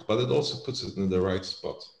part, but it also puts it in the right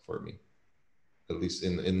spot for me, at least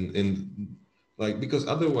in like, because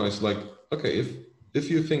otherwise, like, okay, if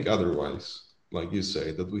you think otherwise, like you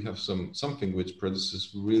say that we have something which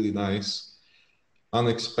produces really nice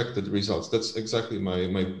unexpected results. That's exactly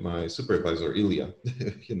my supervisor Ilya.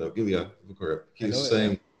 You know, Ilya Vukorev. I He's know it.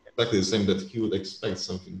 saying exactly the same, that he would expect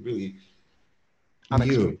something really new.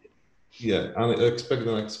 Unexpected. Yeah,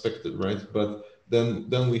 unexpected, right? But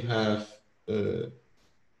then we have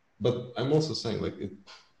but I'm also saying, like,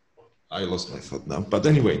 I lost my thought now. But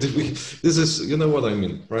anyway, this is, you know what I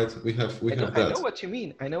mean, right? We have I know that. what you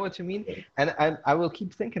mean. I know what you mean. And I will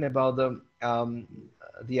keep thinking about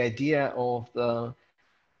the idea of the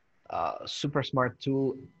super smart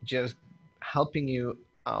tool just helping you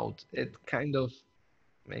out. It kind of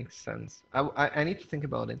makes sense. I need to think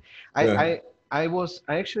about it. I Yeah. I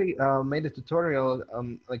I actually made a tutorial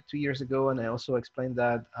like 2 years ago, and I also explained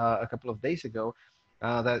that a couple of days ago,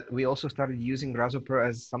 that we also started using Grasshopper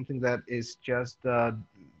as something that is just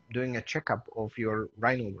doing a checkup of your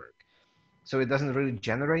Rhino work. So it doesn't really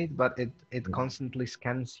generate, but it constantly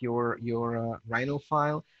scans your Rhino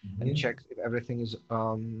file and Mhm. checks if everything is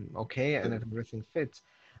okay and if everything fits.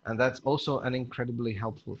 And that's also an incredibly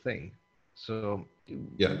helpful thing. So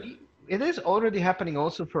Yeah. it is already happening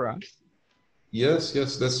also for us. Yes,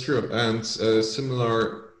 that's true. And a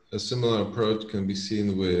similar approach can be seen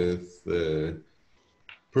with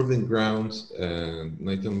Proving Ground, and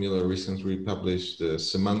Nathan Müller recently published the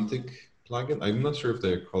semantic plugin. I'm not sure if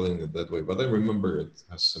they're calling it that way, but I remember it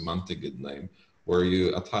has semantic in name, where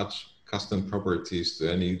you attach custom properties to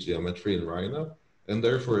any geometry in Rhino, and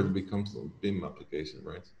therefore it becomes a BIM application,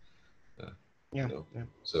 right? Uh, Yeah, you know, yeah.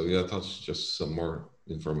 so you attach just some more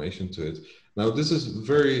information to it. Now, this is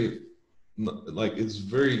very, like, it's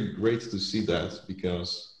very great to see that, because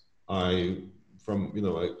I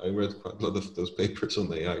read quite a lot of those papers on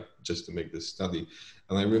AI just to make this study.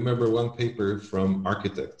 And I remember one paper from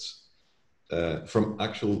architects, from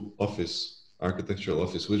actual office, architectural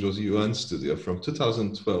office, which was UN Studio from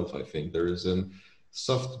 2012, I think. There is a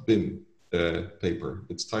soft BIM paper.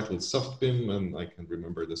 It's titled Soft BIM, and I can't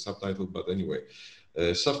remember the subtitle, but anyway,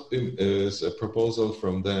 Soft BIM is a proposal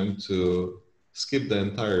from them to skip the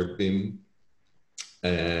entire BIM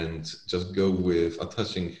and just go with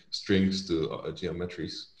attaching strings to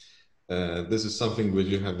geometries. This is something which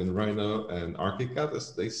you have in Rhino and ArchiCAD,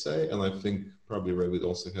 as they say, and I think probably Revit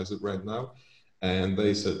also has it right now. And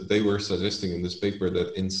they said they were suggesting in this paper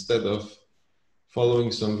that instead of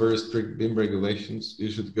following some very strict BIM regulations, you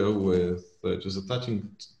should go with just attaching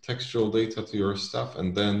textual data to your stuff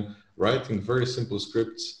and then writing very simple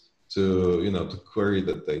scripts to to query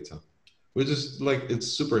that data, which is like, it's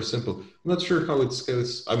super simple. I'm not sure how it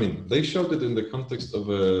scales. I mean, they showed it in the context of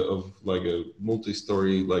like a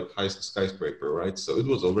multi-story, like, high skyscraper, right? So it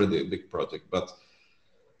was already a big project, but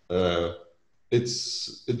uh,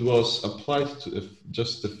 it was applied to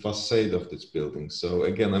just the facade of this building. So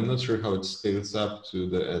again, I'm not sure how it scales up to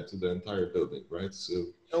the entire building, right? So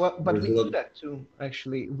Well, but there's we a do lot. that too.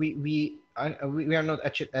 Actually, we are not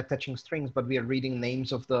attaching strings, but we are reading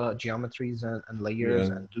names of the geometries and layers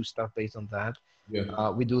Yeah, and do stuff based on that. yeah,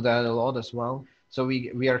 We do that a lot as well. So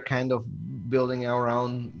we are kind of building our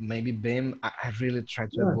own maybe BIM. I really try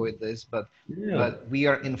to yeah, avoid this, yeah, but we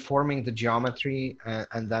are informing the geometry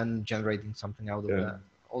and then generating something out of yeah. that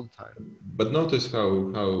all the time. But notice how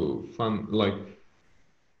fun, like,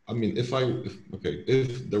 I mean, if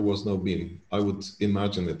there was no beam, I would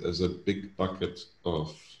imagine it as a big bucket of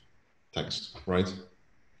text, right?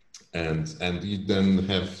 And you then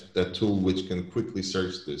have that tool which can quickly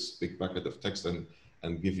search this big bucket of text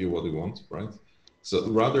and give you what you want, right? So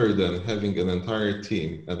rather than having an entire team,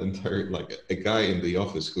 an entire, like, a guy in the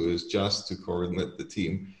office who is just to coordinate the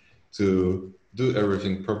team, to do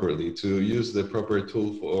everything properly, to use the proper tool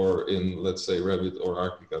for, in, let's say, Revit or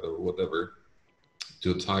ArchiCAD or whatever,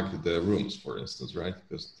 to tag the rooms, for instance, right?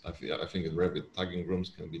 Because I think in Revit, tagging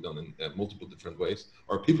rooms can be done in multiple different ways,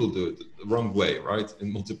 or people do it the wrong way, right?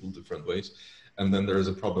 In multiple different ways. And then there is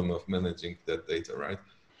a problem of managing that data, right?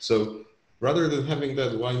 So rather than having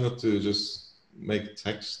that, why not to just make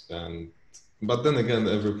text? But then again,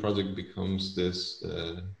 every project becomes this.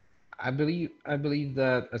 I believe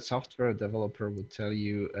that a software developer would tell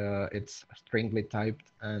you it's stringly typed,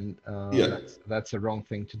 and Yeah, that's a wrong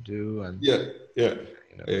thing to do. And yeah, yeah.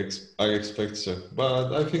 you know, I expect so,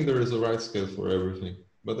 but I think there is a right scale for everything.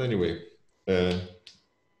 But anyway, uh,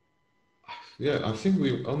 yeah, I think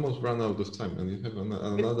we almost ran out of time, and you have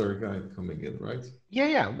another guy coming in, right?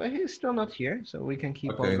 yeah, but he's still not here, so we can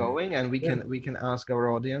keep on Okay. going, and we Yeah. can ask our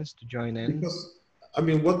audience to join in. Because I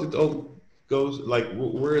mean, what it all goes like,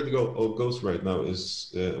 where it all goes right now is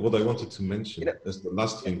what I wanted to mention as the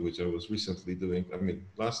last thing which I was recently doing. I mean,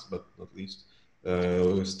 last but not least,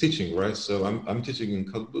 was teaching, right? So I'm teaching in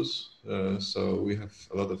Cottbus. So we have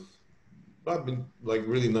a lot of, I mean, like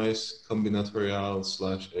really nice combinatorial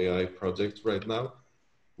 / AI projects right now,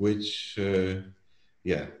 which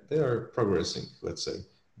yeah, they are progressing, let's say.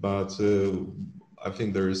 But I think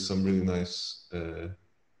there is some really nice.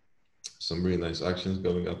 Some really nice actions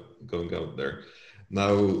going out there.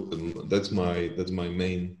 Now that's my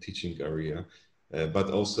main teaching area, but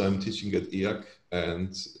also I'm teaching at IAC,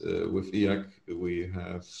 and with IAC we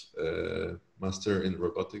have Master in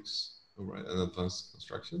Robotics, right, and Advanced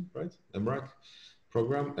Construction, right, MRAC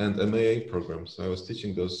program and MAA program. So I was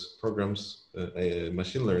teaching those programs,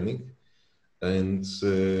 machine learning. And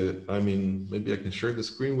I mean, maybe I can share the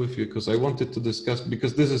screen with you because I wanted to discuss,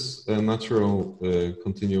 because this is a natural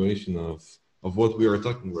continuation of what we are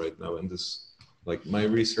talking right now, and this, like my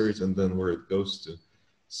research and then where it goes to.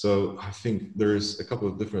 So I think there's a couple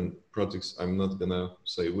of different projects. I'm not gonna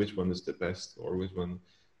say which one is the best or which one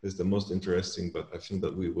is the most interesting, but I think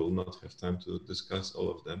that we will not have time to discuss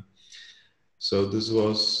all of them. So this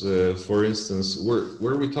was, for instance,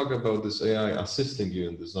 where we talk about this AI assisting you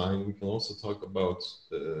in design, we can also talk about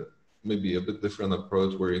maybe a bit different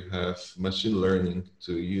approach where you have machine learning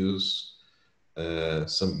to use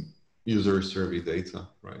some user survey data,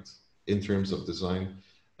 right, in terms of design.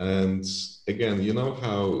 And again, you know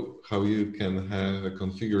how you can have a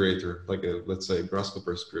configurator, like a, let's say,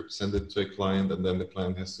 Grasshopper script, send it to a client, and then the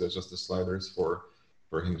client has to adjust the sliders for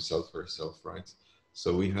himself or herself, right?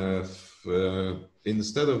 So we have,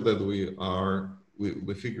 instead of that,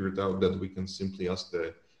 we figured out that we can simply ask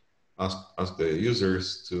the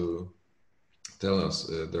users to tell us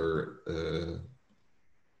their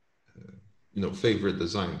favorite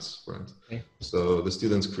designs, right? Okay. So the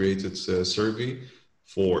students created a survey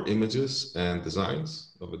for images and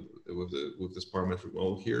designs of it with this parametric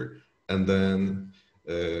model here, and then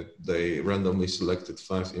they randomly selected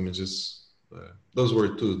 5 images. Those were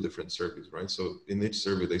 2 different surveys, right? So in each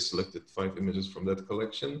survey, they selected 5 images from that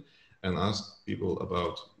collection and asked people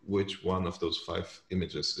about which one of those 5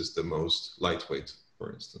 images is the most lightweight,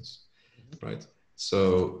 for instance, right?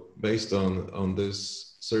 So based on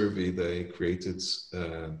this survey, they created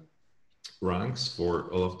ranks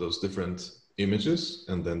for all of those different images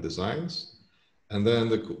and then designs. And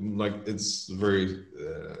then it's very,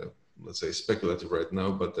 let's say, speculative right now,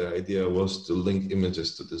 but the idea was to link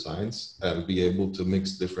images to designs and be able to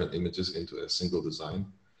mix different images into a single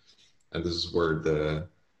design. And this is where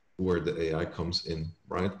the AI comes in,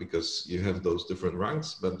 right? Because you have those different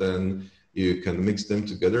ranks, but then you can mix them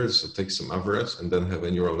together. So take some average and then have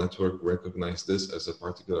a neural network recognize this as a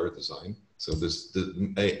particular design. So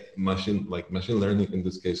machine learning in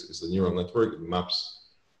this case is a neural network. It maps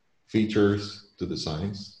features to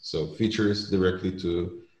designs. So features directly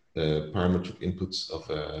to parametric inputs of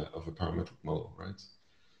a parametric model, right?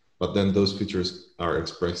 But then those features are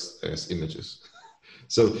expressed as images.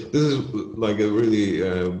 So this is like a really,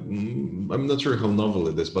 I'm not sure how novel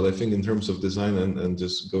it is, but I think in terms of design and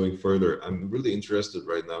just going further, I'm really interested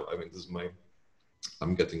right now. I mean,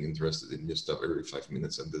 I'm getting interested in new stuff every 5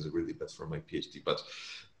 minutes, and this is really bad for my PhD. But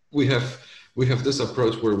we have this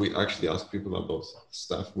approach where we actually ask people about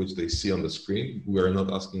stuff which they see on the screen. We are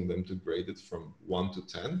not asking them to grade it from 1 to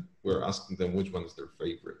 10. We're asking them which one is their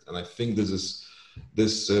favorite. And I think this is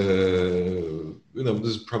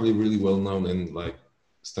probably really well known in like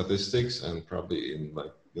statistics and probably in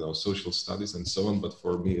like social studies and so on. But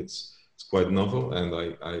for me, it's quite novel, and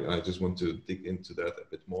I just want to dig into that a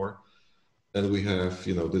bit more. And we have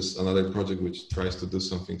this another project which tries to do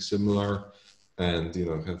something similar, and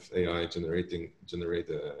have AI generate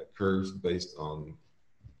a curve based on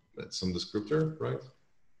some descriptor, right?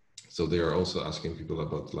 So they are also asking people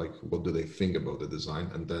about like what do they think about the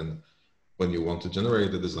design, and then when you want to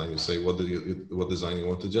generate the design, you say what design you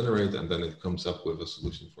want to generate, and then it comes up with a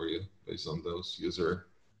solution for you based on those user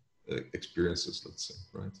experiences, let's say,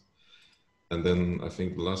 right? and then I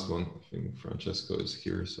think the last one, I think Francesco is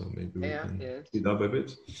here, so maybe we can speed up a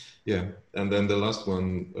bit. Yeah, and then the last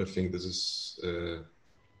one, I think this is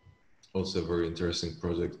also a very interesting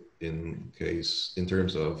project in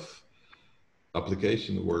terms of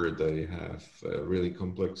application where they have a really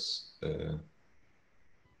complex, how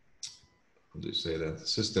do you say that,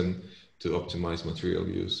 system to optimize material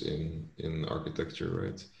use in architecture,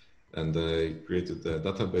 right? And they created a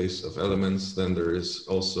database of elements. Then there is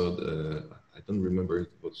also the, I don't remember,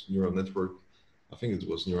 it was neural network. I think it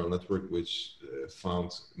was neural network which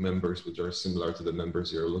found members which are similar to the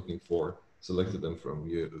members you're looking for, selected them from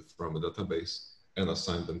a database, and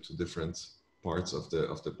assigned them to different parts of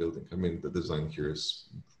the building. I mean, the design here is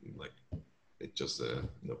like it's just a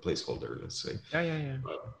placeholder, let's say. Yeah.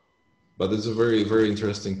 But it's a very, very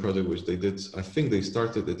interesting project which they did. I think they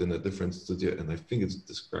started it in a different studio, and I think it's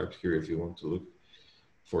described here if you want to look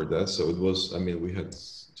for that. So it was, I mean, we had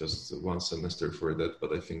just one semester for that,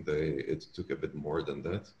 but I think it took a bit more than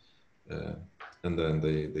that. And then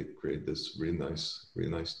they create this really nice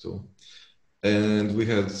tool. And we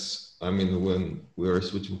had, I mean, when we were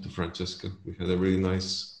switching to Francesco, we had a really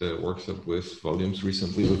nice workshop with volumes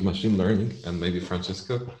recently with machine learning, and maybe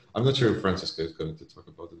Francesco. I'm not sure if Francesco is going to talk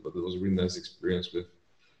about it, but it was a really nice experience with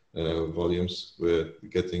volumes, with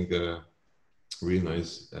getting a really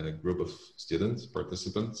nice group of students,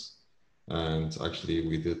 participants. And actually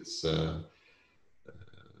we did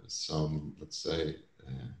some, let's say,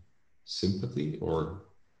 sympathy or,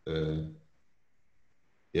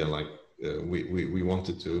 yeah, like, we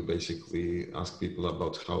wanted to basically ask people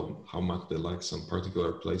about how much they like some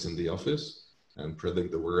particular place in the office and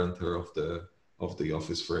predict the wear and tear of the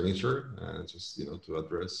office furniture, and just to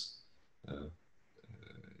address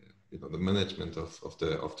the management of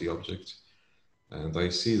the object. And I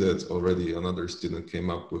see that already another student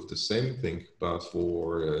came up with the same thing, but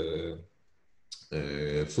for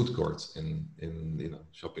food courts in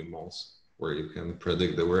shopping malls, where you can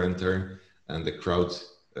predict the wear and tear and the crowd's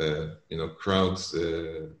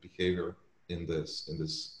behavior in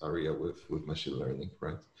this area with machine learning,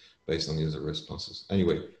 right, based on user responses.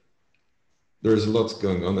 Anyway, there's a lot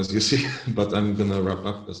going on, as you see, but I'm gonna wrap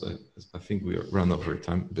up as I think we run over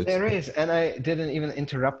time a bit. There is, and I didn't even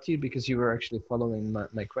interrupt you because you were actually following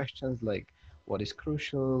my questions, like what is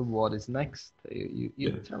crucial, what is next. You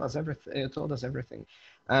tell us everything. You told us everything.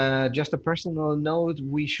 Just a personal note: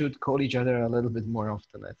 we should call each other a little bit more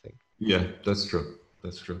often, I think. Yeah, that's true.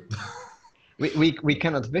 That's true. we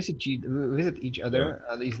cannot visit each other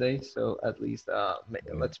these days, so at least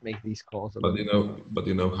let's make these calls. But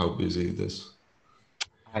you know how busy it is.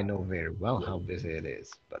 I know very well how busy it is,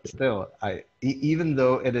 but still, even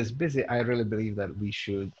though it is busy, I really believe that we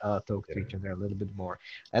should talk to each other a little bit more.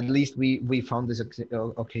 At least we found this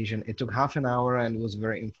occasion. It took half an hour and was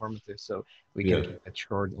very informative, so we can keep it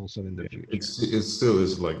short also in the future. It still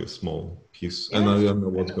is like a small piece, and I don't know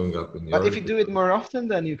what's going up in the But if you do it more often,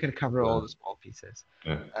 then you can cover all the small pieces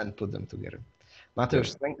and put them together.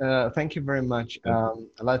 Mateusz, thank you very much.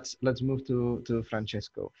 Let's move to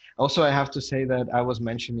Francesco. Also, I have to say that I was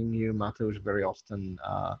mentioning you, Mateusz, very often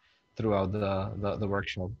throughout the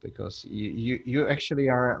workshop, because you actually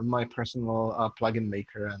are my personal plugin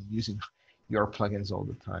maker and using your plugins all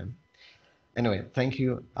the time. Anyway, thank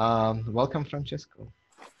you. Welcome, Francesco.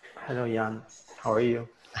 Hello, Jan. How are you?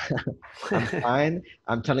 I'm fine.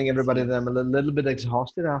 I'm telling everybody that I'm a little bit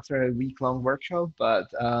exhausted after a week-long workshop, but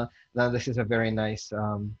now this is a very nice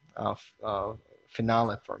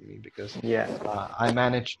finale for me, because I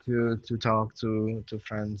managed to talk to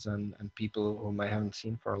friends and people whom I haven't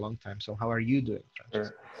seen for a long time. So how are you doing,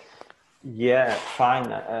 Francesco? Yeah,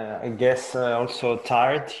 fine. I guess also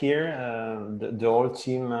tired here. The whole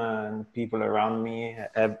team and people around me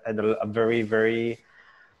have had a very, very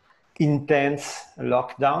intense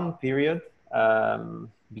lockdown period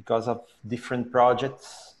because of different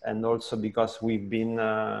projects, and also because we've been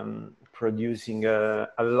producing a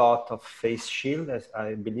lot of face shield, as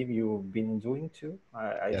I believe you've been doing too.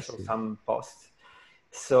 I saw some posts.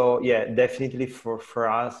 So yeah, definitely for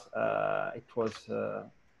us, it was,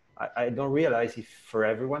 I don't realize if for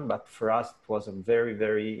everyone, but for us, it was a very,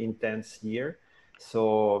 very intense year.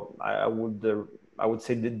 So I would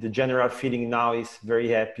say the general feeling now is very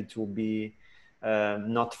happy to be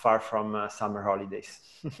not far from summer holidays.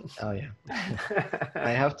 Oh yeah.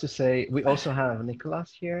 I have to say, we also have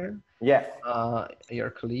Nicolas here. Yeah.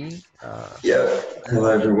 Your colleague.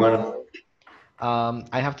 Hello everyone.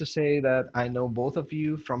 I have to say that I know both of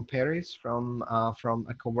you from Paris, from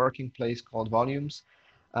a co-working place called Volumes,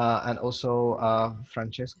 and also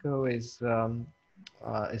Francesco is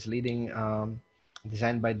leading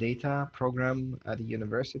Design by Data program at the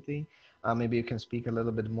university. maybe you can speak a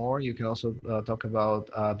little bit more. You can also talk about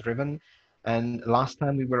Driven. And last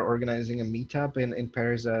time we were organizing a meetup in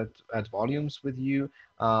Paris at Volumes with you.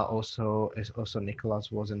 Also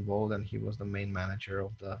Nicolas was involved, and he was the main manager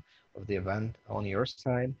of the event on your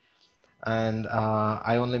side. And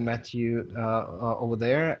I only met you over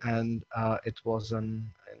there, and um, it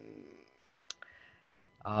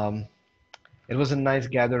was a nice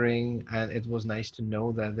gathering, and it was nice to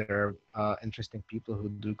know that there are interesting people who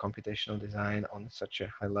do computational design on such a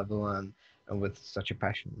high level and with such a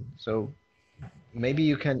passion. So maybe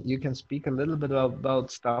you can speak a little bit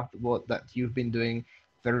about stuff that you've been doing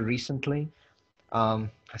very recently.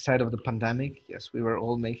 Aside of the pandemic, yes, we were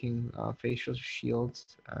all making facial shields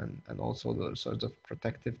and also those sorts of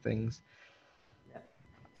protective things.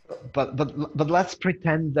 But let's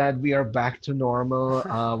pretend that we are back to normal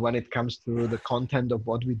when it comes to the content of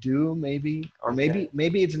what we do, maybe, or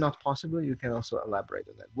maybe it's not possible. You can also elaborate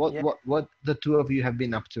on that. What the two of you have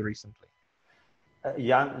been up to recently?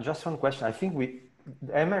 Jan, just one question. I think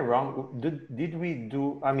am I wrong? Did we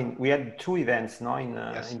do? I mean, we had two events, no,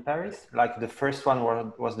 in Paris. Like the first one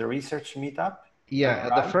was the research meetup. Yeah,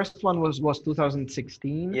 right? The first one was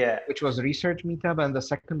 2016, which was research meetup, and the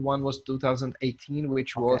second one was 2018,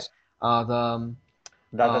 which was the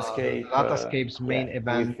Datascape's main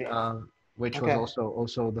event, which was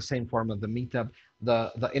also the same format, the meetup,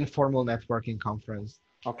 the informal networking conference.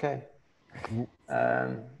 Okay.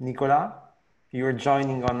 Nicolas, you're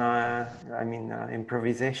joining on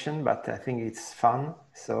improvisation, but I think it's fun.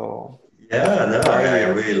 So yeah, no, I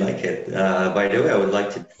really like it. By the way, I would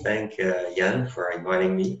like to thank Jan for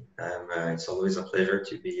inviting me. It's always a pleasure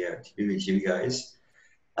to be with you guys.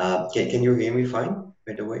 Can you hear me fine,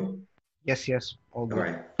 by the way? Yes, all good. All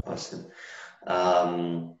right, awesome.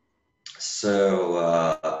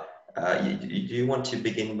 Do you want to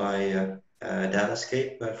begin by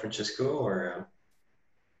Datascape, Francesco, or?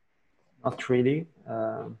 Not really.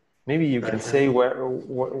 Maybe you can say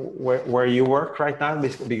where you work right now,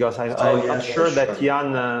 because I'm not sure that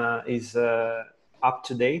Jan is up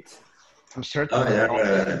to date. I'm certain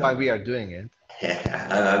that's why we are doing it.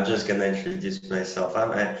 Yeah, I'm just gonna introduce myself.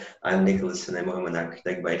 I'm Nicolas, and I'm an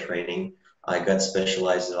architect by training. I got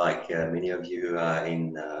specialized, like many of you,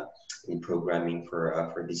 in programming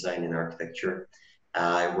for design and architecture.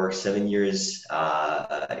 I worked 7 years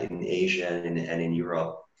in Asia and in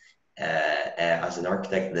Europe. As an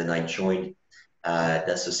architect, then I joined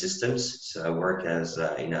Dassault Systems. So I work as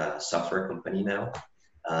in a software company now.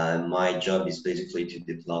 My job is basically to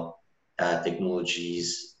develop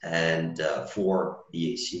technologies and for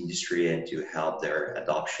the AC industry, and to help their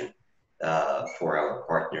adoption for our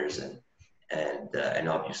partners and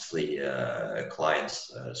obviously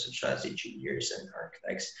clients such as engineers and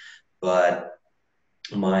architects. But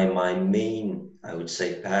my main, I would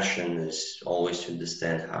say, passion is always to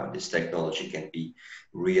understand how this technology can be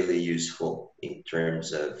really useful in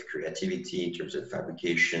terms of creativity, in terms of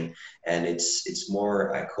fabrication, and it's more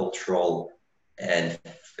a cultural and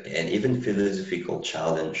even philosophical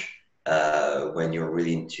challenge when you're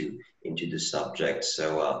really into the subject.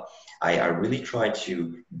 So I really try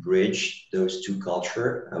to bridge those two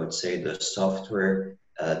culture. I would say the software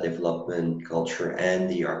development culture and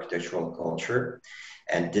the architectural culture.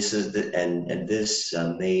 And this is this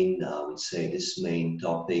main, I would say, this main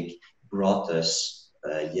topic brought us,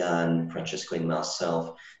 Jan, Francesco, and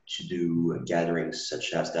myself, to do gatherings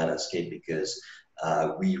such as Datascape, because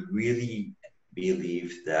we really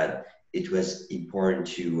believe that it was important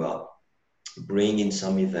to bring in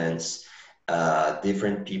some events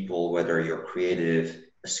different people, whether you're creative,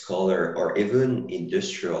 a scholar, or even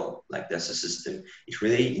industrial, like that's a system. It's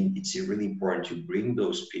really important to bring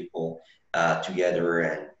those people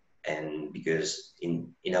together, and because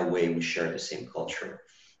in a way we share the same culture.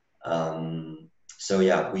 So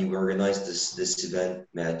yeah, we organized this event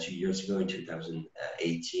 2 years ago in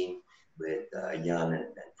 2018 with Jan and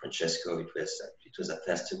Francesco. It was a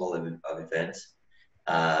festival of events.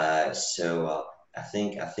 So I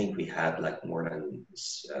think we had like more than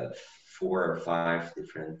 4 or 5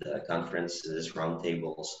 different conferences,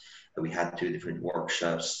 roundtables. We had 2 different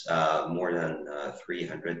workshops, more than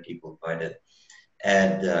 300 people invited,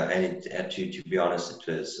 and to be honest, it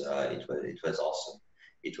was awesome.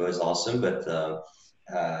 It was awesome,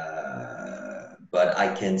 but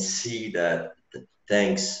I can see that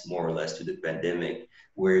thanks more or less to the pandemic,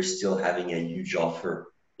 we're still having a huge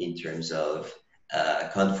offer in terms of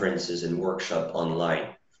conferences and workshop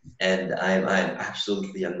online, and I'm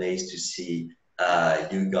absolutely amazed to see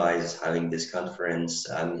you guys having this conference.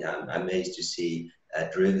 I'm amazed to see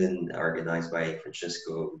Driven organized by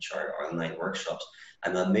Francesco, which are online workshops.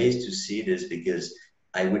 I'm amazed to see this because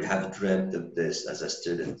I would have dreamt of this as a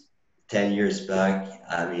student. 10 years back,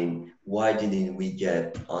 I mean, why didn't we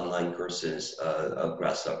get online courses of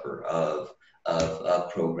Grasshopper, of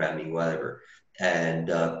programming, whatever?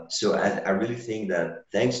 And so I really think that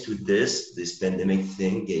thanks to this pandemic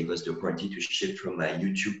thing gave us the opportunity to shift from a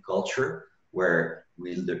YouTube culture where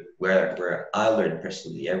where I learned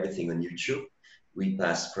personally everything on YouTube. We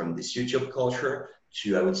passed from this YouTube culture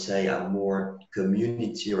to, I would say, a more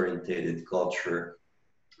community-oriented culture,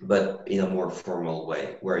 but in a more formal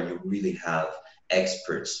way, where you really have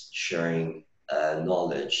experts sharing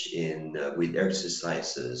knowledge in with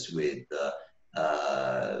exercises, with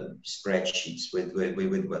spreadsheets,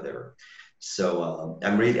 with whatever. So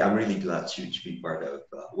I'm really glad to be part of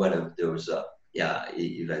one of those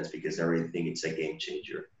events, because I really think it's a game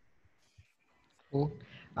changer. Cool.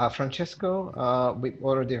 Francesco, we've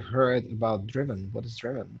already heard about Driven. What is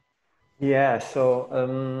Driven? Yeah, so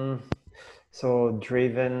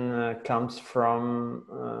Driven comes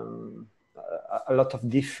from a lot of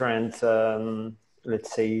different,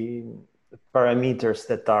 let's say, parameters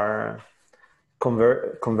that are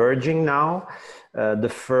converging now. The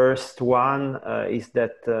first one is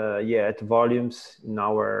that, at volumes in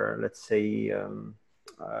our, let's say,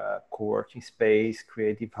 co-working space,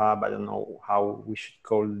 creative hub, I don't know how we should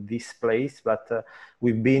call this place, but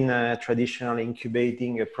we've been traditionally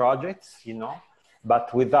incubating projects,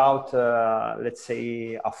 but without, let's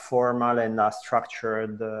say, a formal and a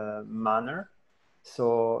structured manner.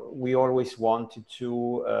 So we always wanted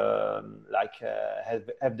to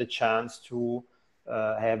have the chance to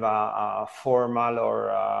have a formal or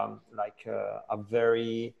a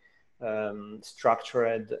very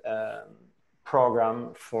structured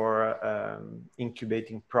program for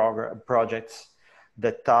incubating projects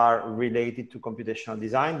that are related to computational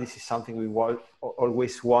design. This is something we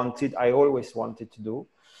always wanted. I always wanted to do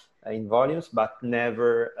in volumes, but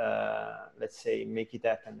never, let's say, make it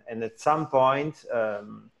happen. And at some point,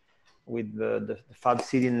 with the Fab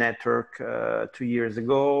City network 2 years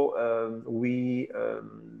ago, we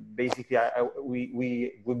basically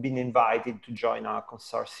we've been invited to join a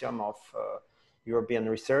consortium of European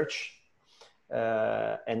research.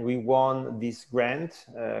 And we won this grant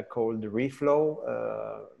called Reflow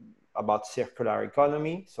about circular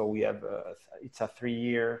economy. So we have it's a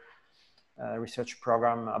 3-year research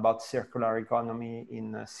program about circular economy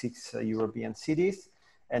in 6 European cities.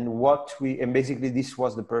 And basically this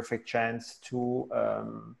was the perfect chance to,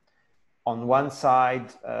 on one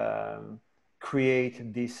side,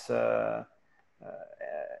 create this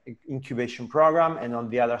incubation program, and on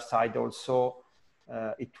the other side also,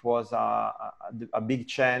 it was a big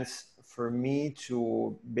chance for me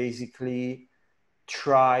to basically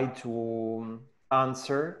try to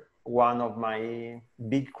answer one of my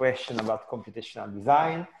big questions about computational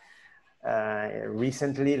design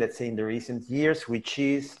recently, let's say in the recent years, which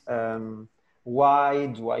is why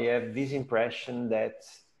do I have this impression that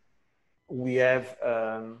we have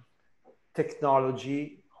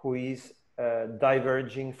technology who is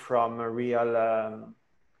diverging from real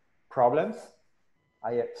problems?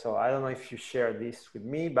 So I don't know if you share this with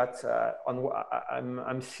me, but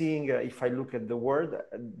I'm seeing, if I look at the world,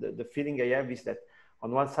 the feeling I have is that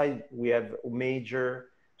on one side, we have major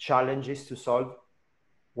challenges to solve,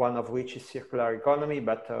 one of which is circular economy,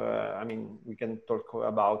 but I mean, we can talk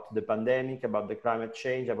about the pandemic, about the climate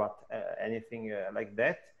change, about anything like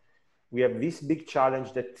that. We have this big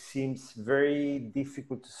challenge that seems very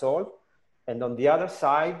difficult to solve. And on the other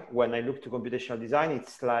side, when I look to computational design,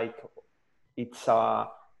 it's like, it's a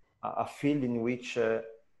field in which,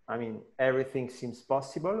 I mean, everything seems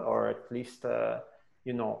possible, or at least,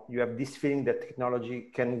 you have this feeling that technology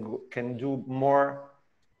can do more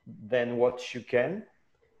than what you can.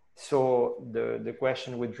 So the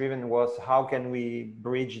question with Driven was, how can we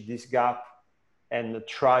bridge this gap and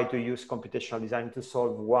try to use computational design to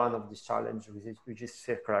solve one of these challenges, which is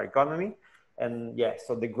circular economy? And yeah,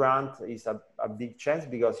 so the grant is a big chance,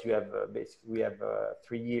 because you have we have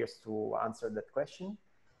 3 years to answer that question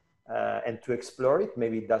and to explore it.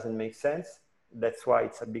 Maybe it doesn't make sense. That's why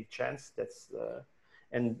it's a big chance. That's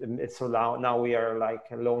and so now we are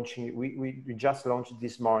like launching. We just launched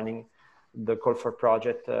this morning the call for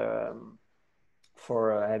project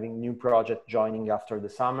for having new project joining after the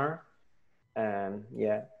summer.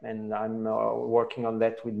 Yeah, and I'm working on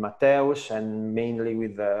that with Mateusz, and mainly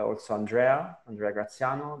with also Andrea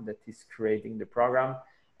Graziano, that is creating the program.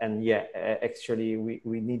 And yeah, actually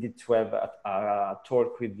we needed to have a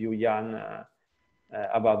talk with you, Jan,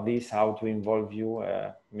 about this, how to involve you.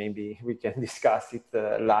 Maybe we can discuss it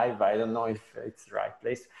live. I don't know if it's the right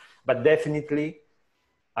place, but definitely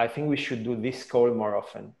I think we should do this call more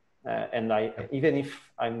often. And even if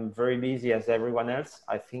I'm very busy as everyone else,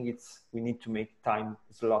 I think we need to make time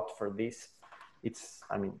slot for this. It's,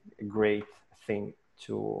 I mean, a great thing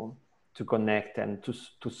to connect and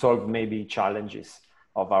to solve maybe challenges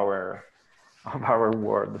of our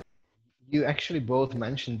world. You actually both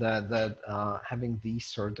mentioned that having these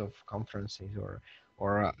sort of conferences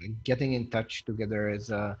or getting in touch together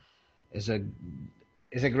is a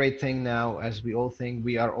great thing now. As we all think,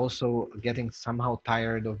 we are also getting somehow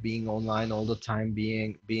tired of being online all the time,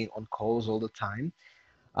 being on calls all the time.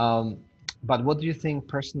 But what do you think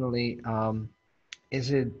personally?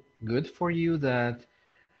 Is it good for you that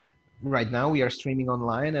right now we are streaming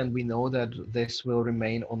online and we know that this will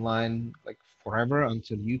remain online like forever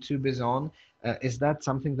until YouTube is on? Is that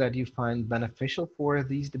something that you find beneficial for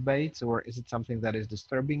these debates, or is it something that is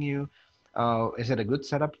disturbing you? Is it a good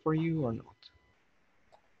setup for you or not?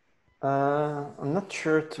 I'm not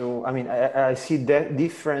sure I mean, I see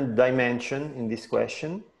different dimension in this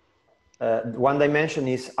question. One dimension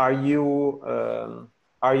is, are you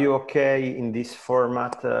okay in this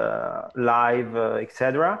format, live,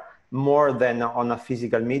 etc., more than on a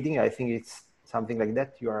physical meeting? I think it's something like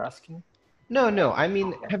that you are asking. No. I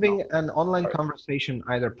mean, having an online conversation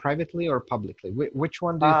either privately or publicly. Which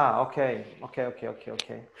one do you think? Okay.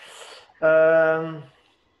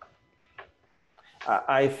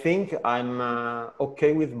 I think I'm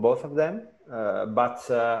okay with both of them, but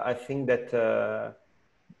I think that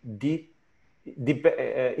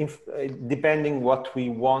depending what we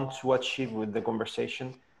want to achieve with the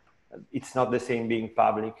conversation, it's not the same being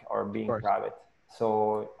public or being private.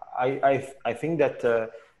 So I think that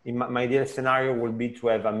in my ideal scenario would be to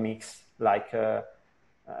have a mix. Like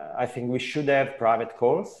I think we should have private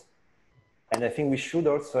calls, and I think we should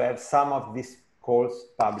also have some of these calls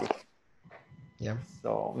public. Yeah.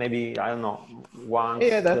 So maybe, I don't know,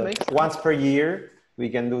 once per year we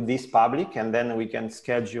can do this public, and then we can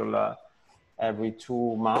schedule every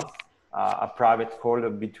 2 months a private call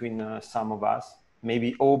between some of us,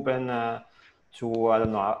 maybe open to, I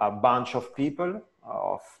don't know, a bunch of people,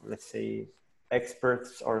 of, let's say,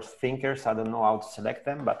 experts or thinkers. I don't know how to select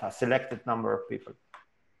them, but a selected number of people.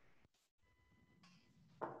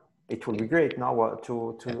 It will be great now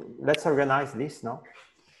let's organize this now.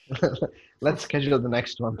 Let's schedule the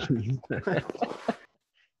next one, please.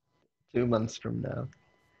 2 months from now.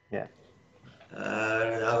 Yeah.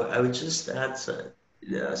 I would just add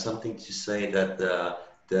something to say that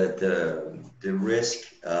the risk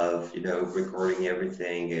of recording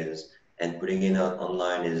everything and putting it out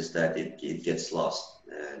online is that it gets lost,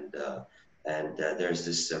 and there's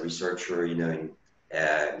this researcher in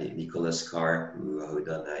Nicolas who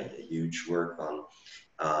done a huge work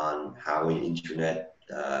on how the internet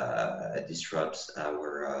disrupts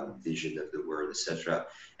our vision of the world, etc.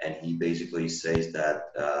 And he basically says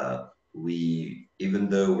that even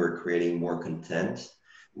though we're creating more content,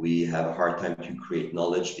 we have a hard time to create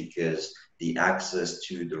knowledge because the access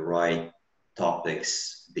to the right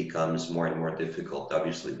topics becomes more and more difficult,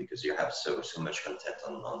 obviously, because you have so much content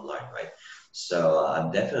online, right? So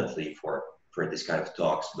I'm definitely for this kind of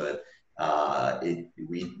talks, but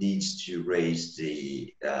we need to raise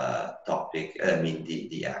the topic,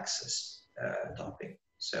 the access topic.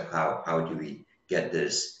 So how do we get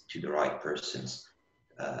this to the right persons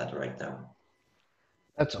at the right time?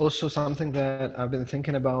 That's also something that I've been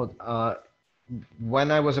thinking about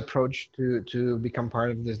when I was approached to become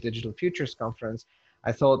part of this Digital Futures conference.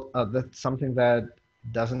 I thought that's something that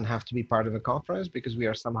doesn't have to be part of a conference because we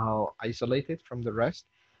are somehow isolated from the rest.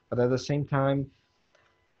 But at the same time,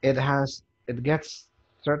 it gets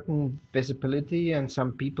certain visibility, and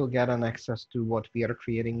some people get an access to what we are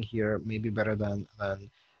creating here, maybe better than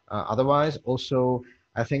otherwise. Also,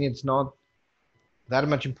 I think it's not that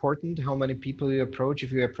much important how many people you approach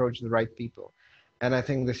if you approach the right people. And I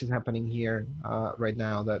think this is happening here right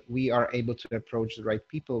now, that we are able to approach the right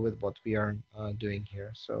people with what we are doing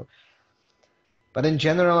here. So, but in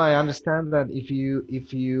general, I understand that if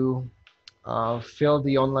you fill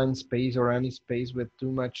the online space or any space with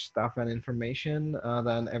too much stuff and information,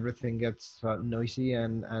 then everything gets noisy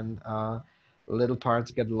and little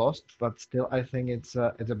parts get lost. But still, I think it's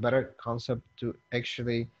a better concept to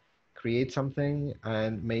actually create something,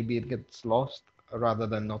 and maybe it gets lost rather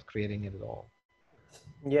than not creating it at all.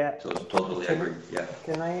 Yeah, totally agree. Yeah.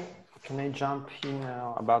 Can I jump in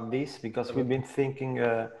about this, because we've been thinking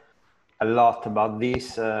a lot about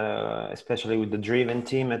this, especially with the Driven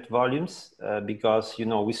team at Volumes, because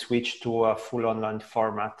we switched to a full online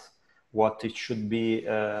format. What it should be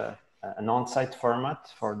an on-site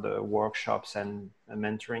format for the workshops and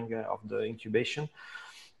mentoring of the incubation.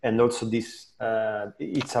 and also this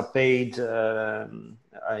it's a paid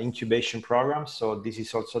incubation program. So this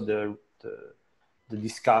is also the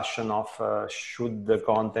discussion of should the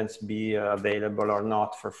contents be available or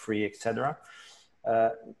not for free, etc.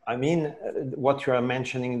 I mean, what you are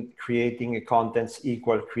mentioning, creating a contents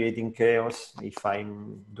equal creating chaos, if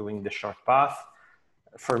I'm doing the short path,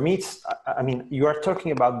 for me, it's, I mean, you are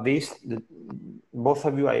talking about this, both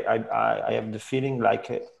of you, I have the feeling like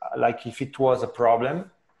if it was a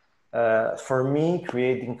problem. For me,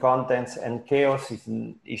 creating contents and chaos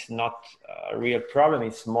is not a real problem.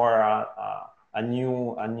 It's more a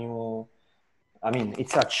new, I mean,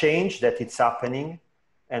 it's a change that it's happening.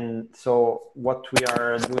 And so what we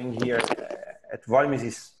are doing here at Volumes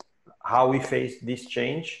is how we face this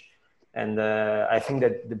change. And I think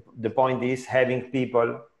that the point is having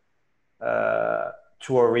people to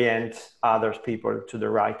orient other people to the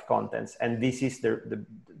right contents. And this is the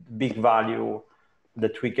big value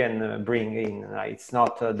that we can bring in. It's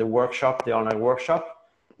not the workshop, the online workshop.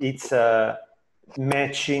 It's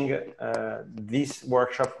matching this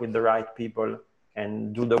workshop with the right people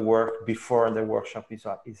and do the work before the workshop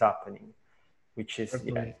is happening, which is,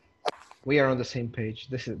 yeah. We are on the same page.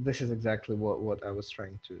 This is exactly what I was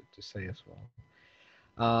trying to say as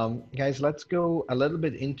well. Guys, let's go a little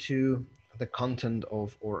bit into the content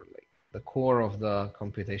of, or like the core of the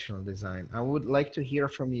computational design. I would like to hear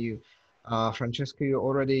from you. Francesco, you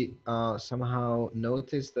already somehow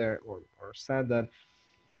noticed there or said that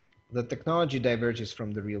the technology diverges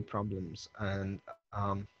from the real problems. And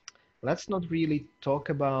let's not really talk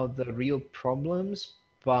about the real problems,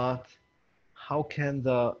 but how can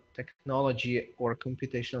the technology or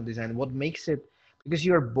computational design, what makes it, because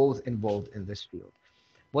you're both involved in this field,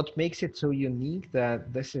 what makes it so unique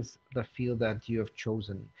that this is the field that you have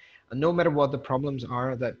chosen? And no matter what the problems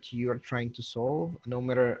are that you are trying to solve, no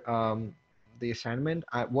matter the assignment,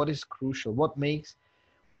 what is crucial? What makes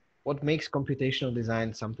computational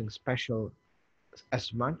design something special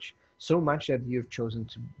so much that you've chosen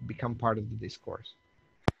to become part of the discourse?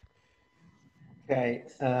 Okay.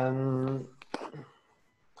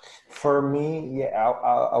 For me, yeah,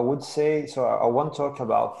 I would say, so I won't talk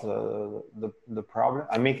about the problem.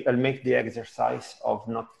 I'll make the exercise of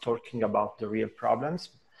not talking about the real problems,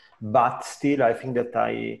 but still I think that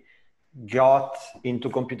I got into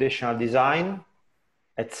computational design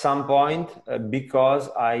at some point because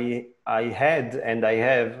I had and I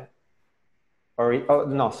have,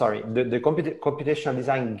 the computational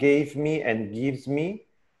design gave me and gives me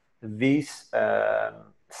this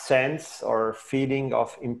sense or feeling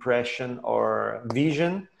of impression or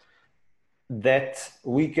vision that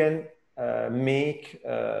we can make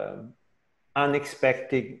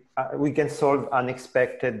unexpected, we can solve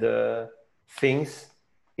unexpected things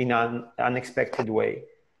in an unexpected way.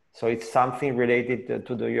 So it's something related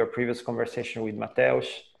to your previous conversation with Mateusz.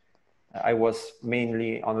 I was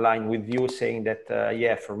mainly online with you saying that,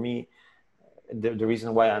 yeah, for me, the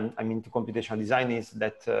reason why I'm into computational design is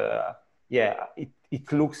that, yeah,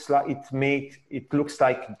 it looks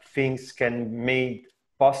like things can be made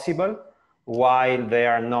possible while they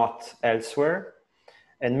are not elsewhere.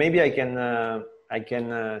 And maybe I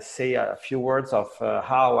can say a few words of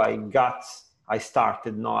how I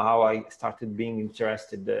started being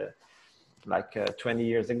interested like 20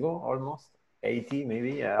 years ago, almost 80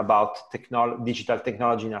 maybe, about digital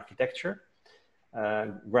technology in architecture.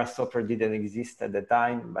 Grasshopper didn't exist at the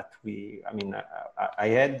time, but I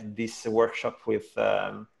had this workshop with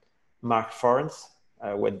Mark Forens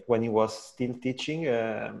when he was still teaching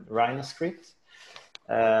RhinoScript.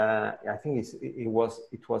 I think it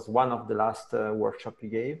was one of the last workshop he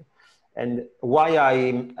gave. And why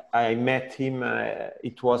I met him,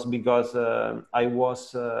 it was because I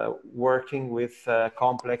was working with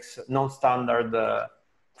complex, non-standard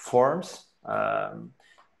forms.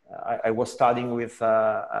 I was studying with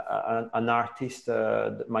an artist,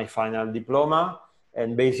 my final diploma,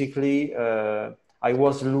 and basically I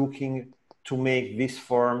was looking to make these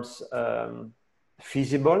forms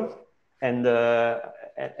feasible, and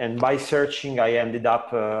by searching I ended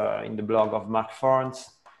up in the blog of Mark Forens.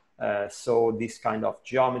 So this kind of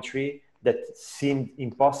geometry that seemed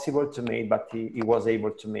impossible to make, but he was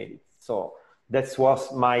able to make it. So that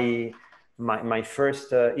was my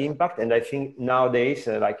first impact. And I think nowadays,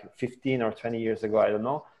 like 15 or 20 years ago, I don't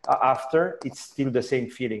know, after, it's still the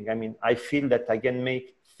same feeling. I mean, I feel that I can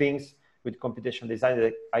make things with computational design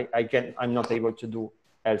that I'm not able to do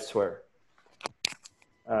elsewhere.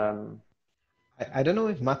 I don't know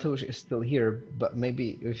if Mateusz is still here, but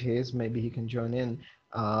maybe if he is, maybe he can join in.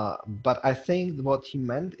 But I think what he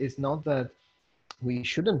meant is not that we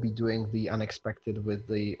shouldn't be doing the unexpected with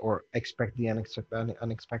the, or expect the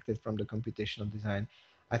unexpected from the computational design.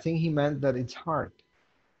 I think he meant that it's hard,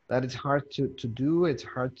 that it's hard to do, it's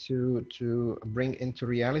hard to bring into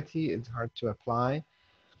reality, it's hard to apply.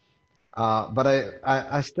 But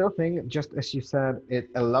I still think, just as you said, it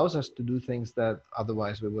allows us to do things that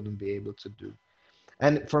otherwise we wouldn't be able to do.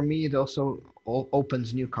 And for me, it also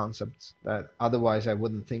opens new concepts that otherwise I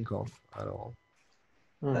wouldn't think of at all.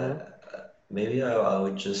 Mm-hmm. Maybe I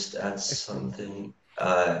would just add Yes, something.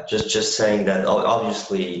 Just saying that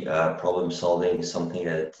obviously problem solving is something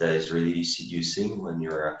that is really seducing when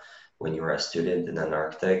you're a student and an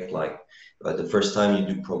architect. Like the first time you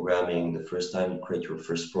do programming, the first time you create your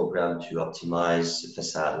first program to optimize a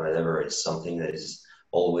facade, whatever, it's something that is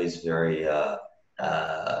always very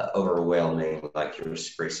overwhelming. Like you're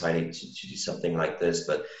super excited to do something like this.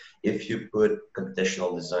 But if you put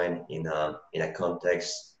computational design in a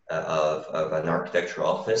context of an architecture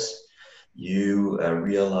office, you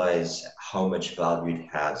realize how much value it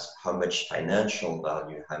has, how much financial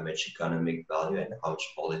value, how much economic value, and how much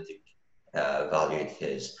political value it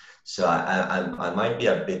is. So I might be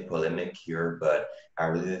a bit polemic here, but I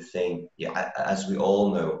really think, yeah, as we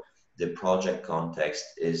all know, the project context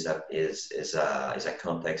is a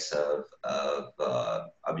context of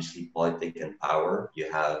obviously politics and power.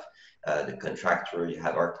 You have the contractor, you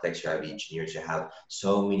have architects, you have engineers, you have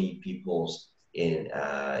so many people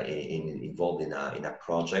involved in a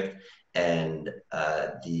project, and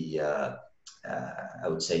I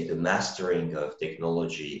would say the mastering of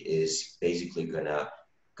technology is basically gonna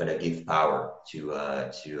give power to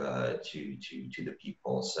the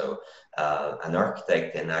people. So an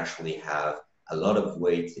architect can actually have a lot of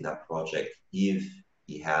weight in a project if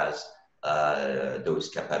he has those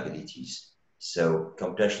capabilities. So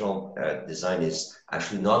computational design is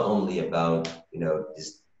actually not only about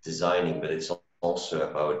designing, but it's also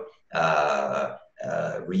about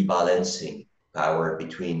rebalancing power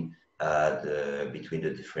between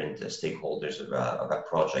the different stakeholders of a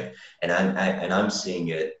project. And I'm seeing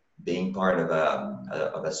it being part of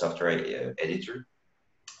a software editor.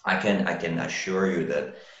 I can assure you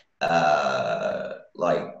that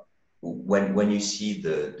like when you see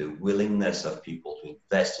the willingness of people to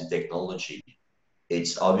invest in technology,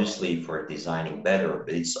 it's obviously for designing better,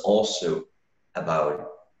 but it's also about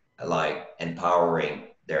like empowering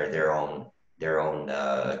their own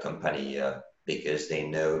company because they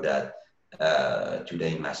know that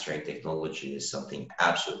today mastering technology is something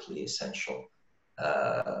absolutely essential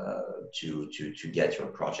to get your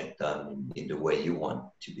project done in the way you want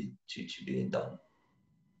to be done.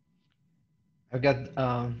 I've got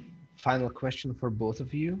final question for both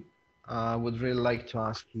of you. I would really like to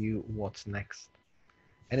ask you what's next.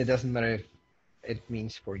 And it doesn't matter if it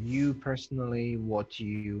means for you personally, what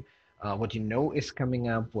you know is coming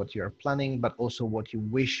up, what you're planning, but also what you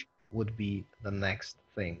wish would be the next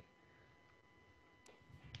thing.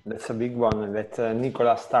 That's a big one. Let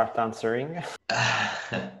Nicolas start answering.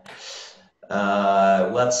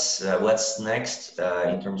 What's next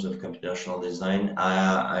in terms of computational design?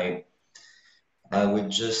 I would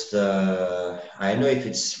just I know if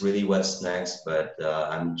it's really what's next, but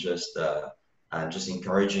I'm just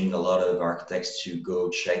encouraging a lot of architects to go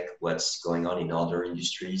check what's going on in other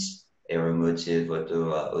industries, aeromotive,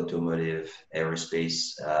 automotive,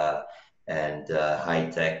 aerospace, and high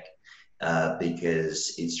tech,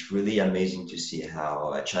 because it's really amazing to see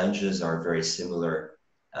how challenges are very similar.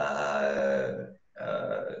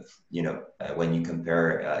 When you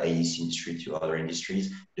compare AEC industry to other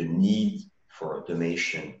industries, the need for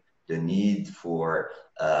automation, the need for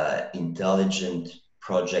intelligent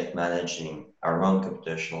project managing around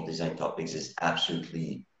computational design topics is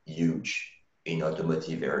absolutely huge in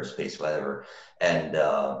automotive, aerospace, whatever. And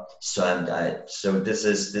so this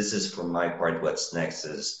is for my part. What's next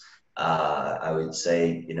is I would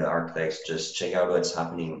say architects just check out what's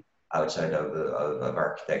happening outside of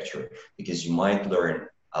architecture, because you might learn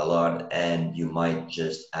a lot and you might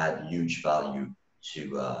just add huge value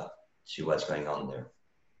to what's going on there.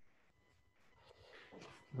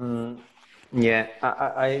 Yeah,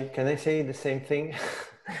 can I say the same thing?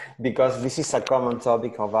 Because this is a common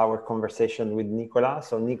topic of our conversation with Nicolas.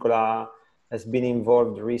 So Nicolas has been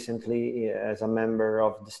involved recently as a member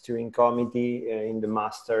of the steering committee in the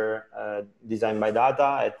master Design by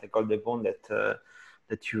Data at École de Ponts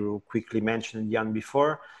that you quickly mentioned, Jan,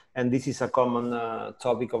 before. And this is a common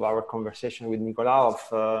topic of our conversation with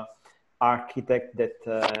Nicolas of architects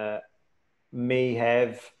that may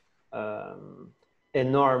have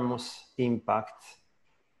enormous impact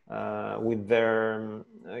with their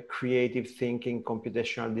creative thinking,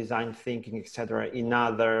 computational design thinking, etc., in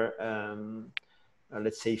other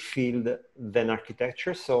let's say, field than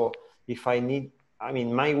architecture. So if I need, I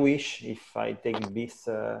mean, my wish, if I take this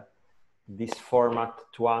format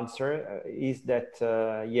to answer, is that,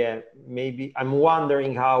 yeah, maybe I'm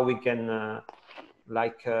wondering how we can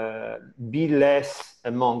be less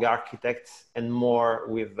among architects and more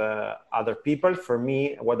with other people. For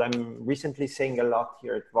me, what I'm recently saying a lot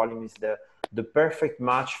here at Volume is the perfect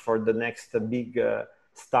match for the next big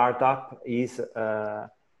startup is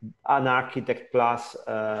an architect plus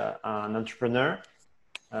an entrepreneur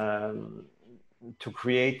to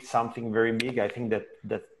create something very big. I think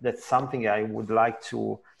that's something I would like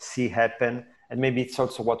to see happen. And maybe it's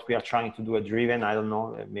also what we are trying to do at Driven. I don't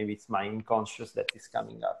know, maybe it's my unconscious that is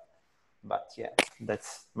coming up. But yeah,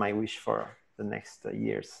 that's my wish for the next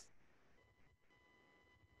years.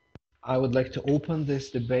 I would like to open this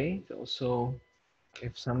debate. Also,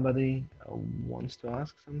 if somebody wants to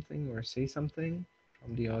ask something or say something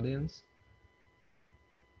from the audience.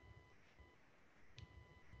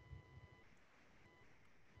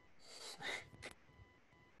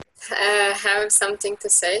 Have something to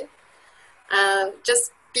say.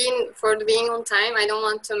 Just being on time. I don't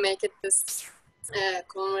want to make it this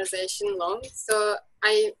conversation long. So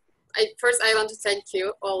first I want to thank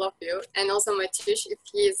you, all of you, and also Mateusz if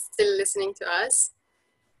he is still listening to us.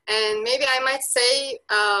 And maybe I might say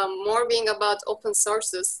more being about open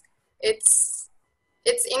sources. It's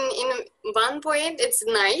in one point it's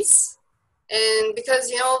nice, and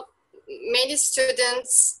because many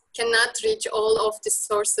students cannot reach all of the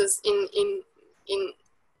sources in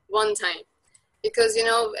one time, because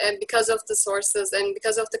because of the sources and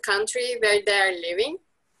because of the country where they are living.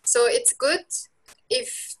 So it's good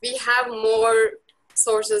if we have more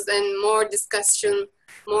sources and more discussion,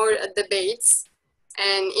 more debates,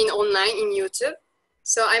 and in online in YouTube.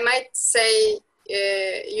 So I might say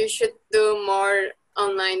you should do more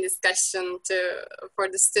online discussion for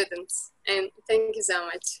the students. And thank you so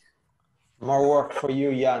much. More work for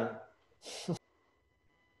you, Jan.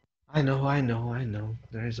 I know.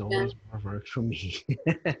 There is always more work for me.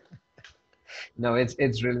 No,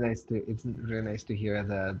 it's really nice to hear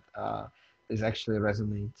that this actually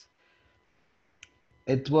resonates.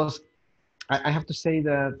 It was. I have to say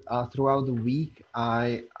that throughout the week,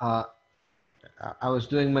 I was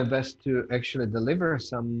doing my best to actually deliver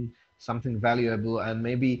something valuable, and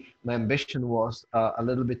maybe my ambition was a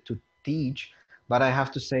little bit to teach. But I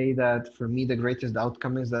have to say that for me, the greatest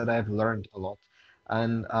outcome is that I've learned a lot.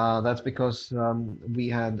 And that's because we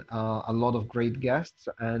had a lot of great guests,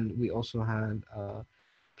 and we also had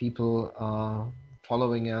people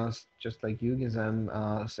following us, just like you, Gizem,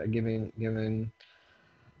 giving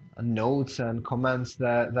notes and comments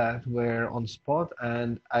that were on spot.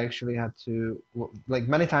 And I actually had to, like,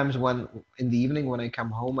 many times when in the evening when I come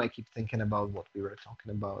home, I keep thinking about what we were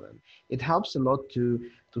talking about, and it helps a lot to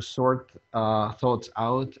sort thoughts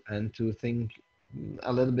out and to think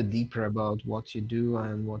a little bit deeper about what you do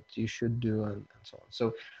and what you should do, and so on.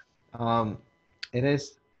 So it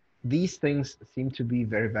is, these things seem to be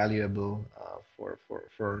very valuable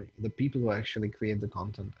for the people who actually create the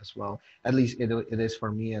content as well. At least it is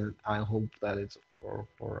for me, and I hope that it's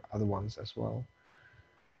for other ones as well.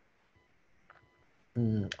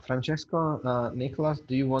 Francesco, Nicolas,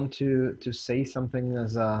 do you want to say something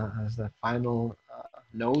as a final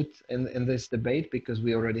note in this debate, because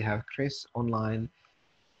we already have Chris online?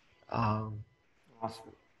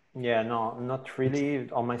 Awesome. Yeah, no, not really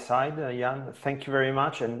on my side, Jan. Thank you very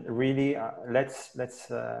much, and really, let's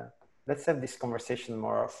have this conversation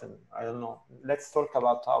more often. I don't know. Let's talk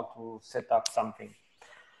about how to set up something.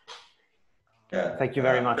 Yeah. Thank you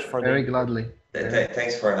very much for very gladly.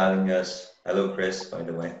 Thanks for having us. Hello, Chris, by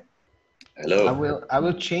the way. Hello. I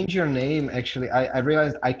will change your name. Actually, I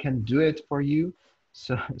realized I can do it for you.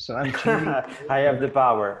 So I'm changing. I have the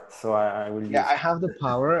power, so I will use. Yeah, I have the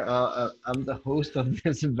power. I'm the host of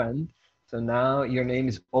this event. So now your name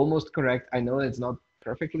is almost correct. I know it's not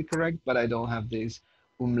perfectly correct, but I don't have this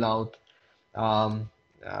umlaut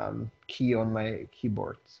key on my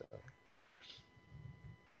keyboard. So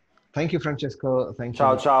thank you, Francesco. Thank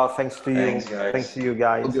you. Ciao. Thanks to you. Thanks, guys. Thanks to you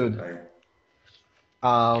guys. All good.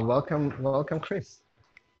 Welcome, Chris.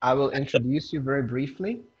 I will introduce you very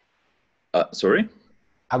briefly. Sorry?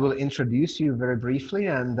 I will introduce you very briefly,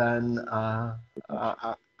 and then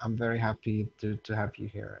I'm very happy to have you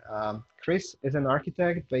here. Chris is an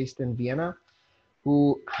architect based in Vienna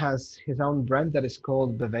who has his own brand that is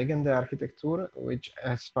called Bewegende Architektur, which,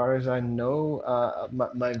 as far as I know,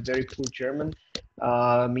 my very cool German,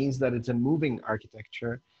 means that it's a moving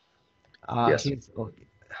architecture. Yes.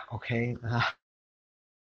 Okay.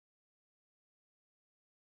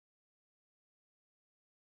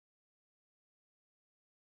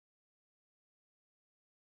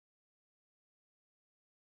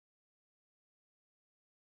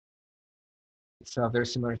 it's very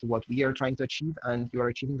similar to what we are trying to achieve, and you are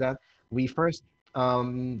achieving that. We first,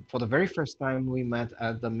 for the very first time, we met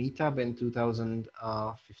at the meetup in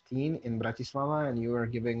 2015 in Bratislava, and you were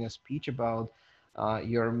giving a speech about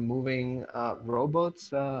your moving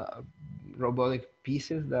robots, robotic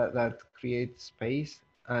pieces that create space.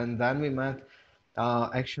 And then we met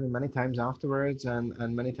actually many times afterwards,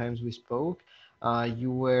 and many times we spoke.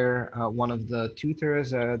 You were one of the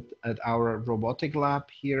tutors at our robotic lab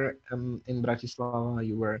here in Bratislava.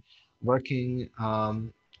 You were working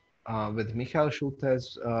with Michael Schultes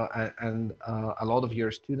and a lot of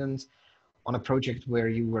your students on a project where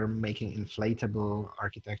you were making inflatable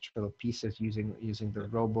architectural pieces using the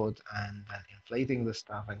robot and then inflating the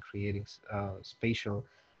stuff and creating spatial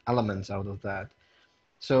elements out of that.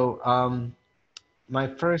 So my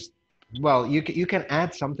first, well, you can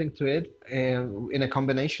add something to it in a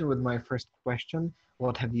combination with my first question.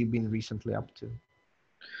 What have you been recently up to?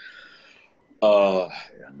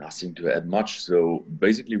 Nothing to add much. So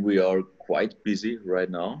basically, we are quite busy right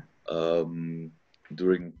now.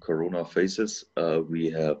 During Corona phases, we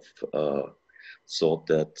have thought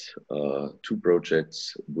that 2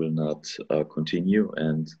 projects will not continue,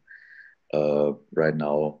 and right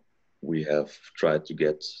now we have tried to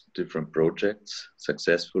get different projects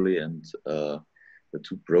successfully, and the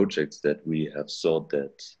 2 projects that we have thought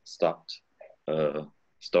that stopped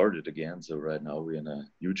started again. So right now we're in a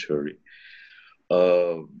huge hurry.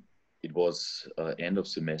 It was end of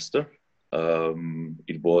semester.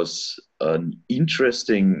 It was an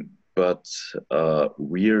interesting but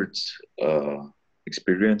weird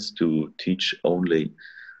experience to teach only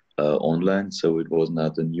online. So it was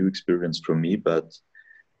not a new experience for me, but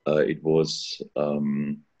it was a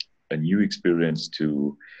new experience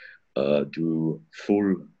to do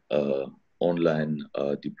full online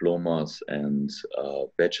diplomas and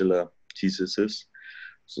bachelor theses.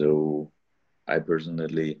 So I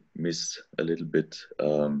personally miss a little bit,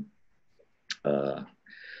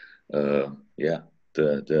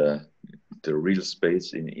 the real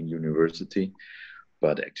space in university.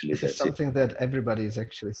 But actually, this is something that everybody is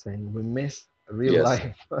actually saying. We miss real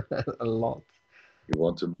life a lot. You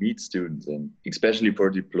want to meet students, and especially for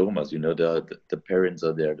diplomas, you know, the parents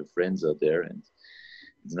are there, the friends are there, and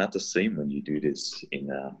it's not the same when you do this in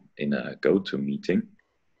a go-to meeting.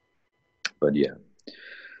 But yeah.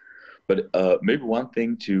 But maybe one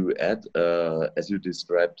thing to add, as you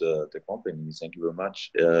described the company, thank you very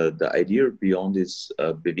much. The idea beyond this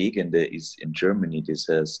Bewegende is in Germany, this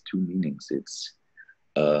has 2 meanings. It's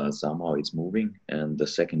somehow it's moving, and the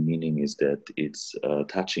second meaning is that it's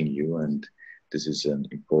touching you, and this is an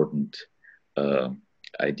important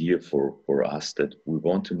idea for us that we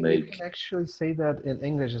want to make. You can actually say that in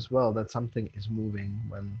English as well, that something is moving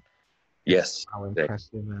when yes, how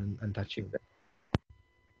impressive and touching.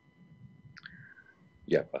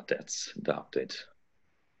 Yeah, but that's the update.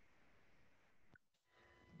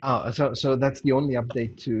 Oh, so that's the only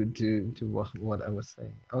update to what I was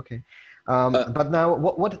saying. Okay, but now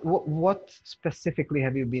what specifically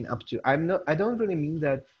have you been up to? I don't really mean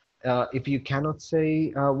that. If you cannot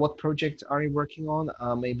say what projects are you working on,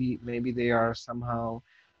 maybe they are somehow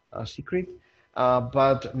secret.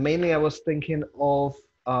 But mainly, I was thinking of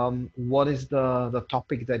what is the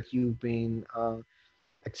topic that you've been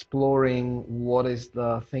exploring. What is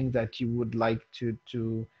the thing that you would like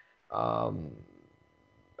to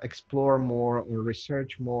explore more, or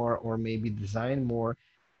research more, or maybe design more?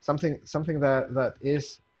 Something that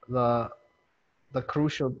is the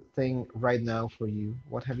crucial thing right now for you.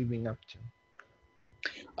 What have you been up to?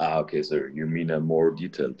 Okay, so you mean a more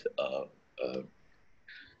detailed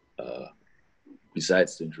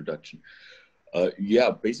besides the introduction.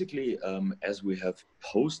 Yeah, basically, as we have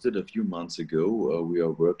posted a few months ago, we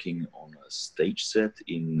are working on a stage set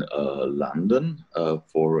in London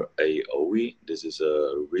for AOE. This is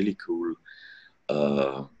a really cool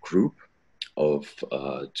group of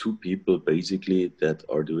 2 people, basically, that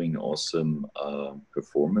are doing awesome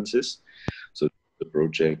performances. So the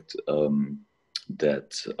project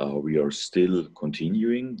that we are still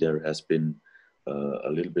continuing. There has been a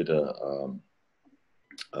little bit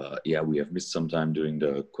we have missed some time during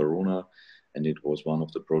the Corona, and it was one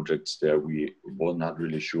of the projects there we were not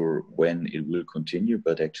really sure when it will continue,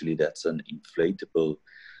 but actually that's an inflatable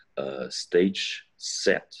stage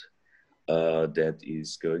set that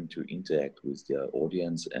is going to interact with the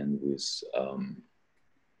audience and with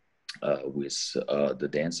the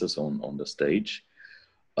dancers on the stage.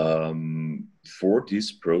 For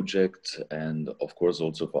this project, and of course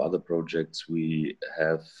also for other projects, we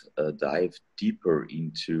have dived deeper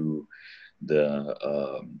into the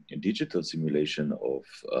digital simulation of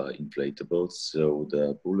inflatables. So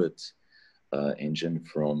the bullet engine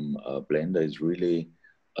from Blender is really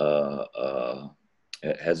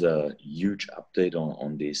has a huge update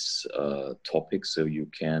on this topic. So you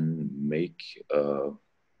can make,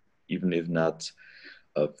 even if not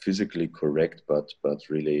physically correct, but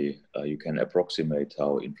really you can approximate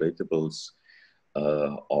how inflatables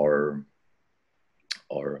are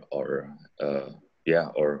yeah,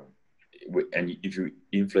 or and if you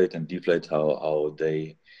inflate and deflate how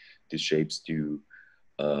the shapes do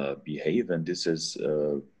behave. And this is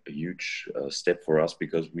a huge step for us,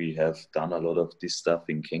 because we have done a lot of this stuff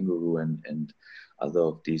in Kangaroo and other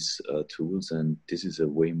of these tools, and this is a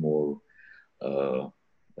way more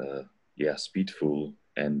yeah, speedful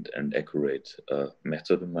and accurate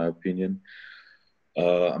method, in my opinion.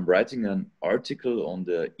 I'm writing an article on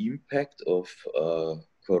the impact of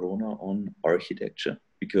Corona on architecture,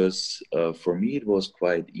 because for me it was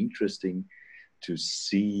quite interesting to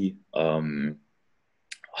see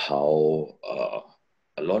how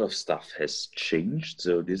a lot of stuff has changed.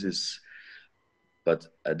 So this is, but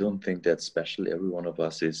I don't think that's special. Every one of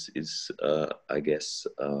us is I guess,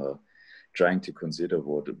 trying to consider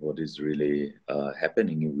what is really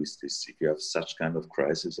happening with this, if you have such kind of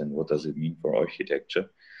crisis, and what does it mean for architecture?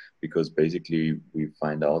 Because basically we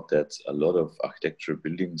find out that a lot of architecture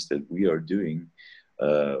buildings that we are doing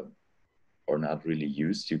are not really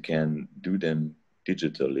used. You can do them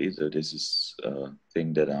digitally. So this is a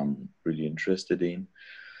thing that I'm really interested in.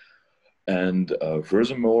 And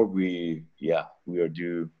furthermore, we are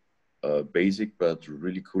do basic but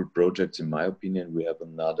really cool projects, in my opinion. We have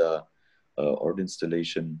another art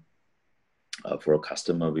installation for a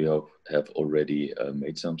customer. We have already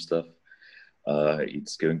made some stuff.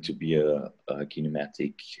 It's going to be a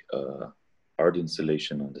kinematic art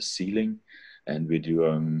installation on the ceiling, and we're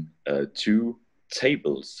doing 2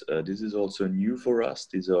 tables. This is also new for us.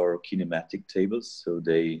 These are kinematic tables, so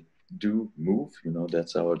they do move, you know,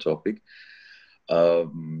 that's our topic.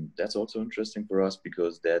 That's also interesting for us,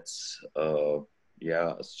 because that's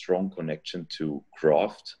yeah, a strong connection to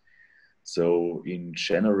craft. So in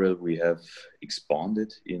general, we have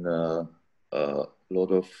expanded in a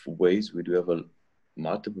lot of ways. We do have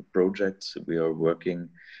multiple projects. We are working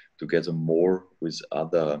together more with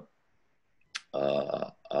other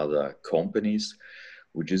companies,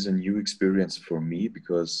 which is a new experience for me,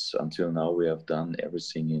 because until now we have done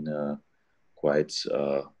everything in a quite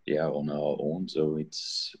yeah, on our own. So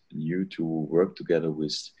it's new to work together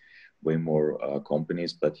with way more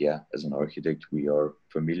companies. But yeah, as an architect, we are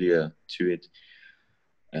familiar to it,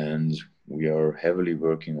 and we are heavily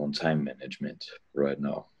working on time management right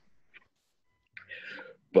now.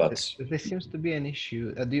 But this seems to be an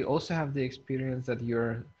issue. Do you also have the experience that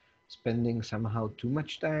you're spending somehow too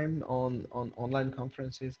much time on online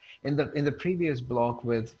conferences? In the previous blog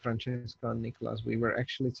with Francesco and Nicolas, we were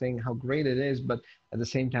actually saying how great it is, but at the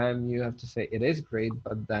same time you have to say it is great,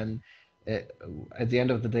 but then at the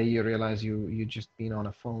end of the day you realize you just been on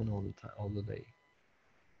a phone all the time, all the day.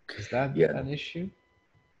 Is that an issue?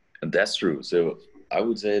 And that's true. So I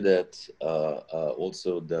would say that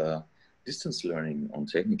also the distance learning on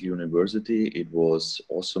Technical University, it was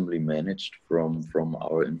awesomely managed from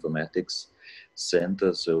our informatics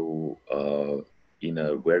center. So in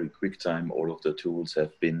a very quick time, all of the tools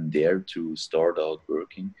have been there to start out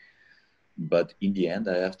working. But in the end,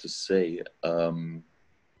 I have to say,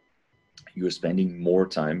 you're spending more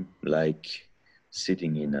time like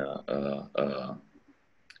sitting in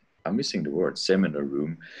I'm missing the word, seminar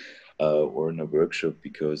room, or in a workshop,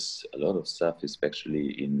 because a lot of stuff,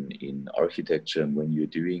 especially in architecture, and when you're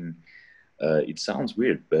doing, it sounds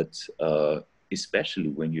weird, but especially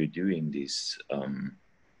when you're doing this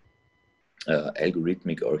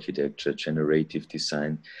algorithmic architecture, generative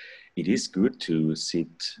design, it is good to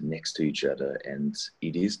sit next to each other, and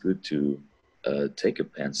it is good to take a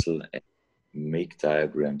pencil and make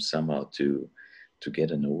diagrams somehow to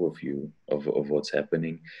get an overview of what's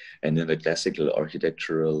happening. And in the classical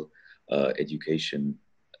architectural education,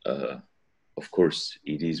 of course,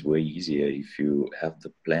 it is way easier if you have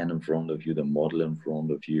the plan in front of you, the model in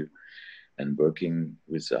front of you, and working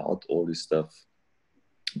without all this stuff.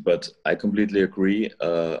 But I completely agree.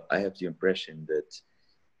 I have the impression that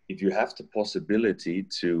if you have the possibility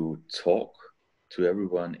to talk to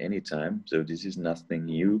everyone anytime, so this is nothing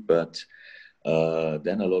new, but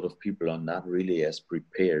then a lot of people are not really as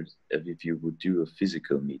prepared as if you would do a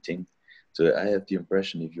physical meeting. So I have the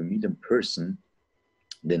impression if you meet in person,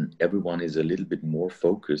 then everyone is a little bit more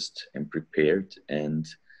focused and prepared and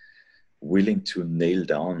willing to nail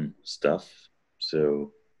down stuff.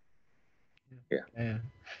 So, yeah.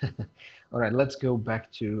 All right, let's go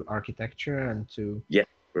back to architecture and to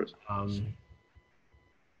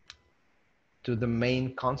to the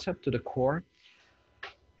main concept, to the core.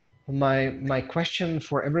 My question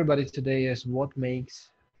for everybody today is, what makes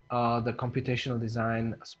the computational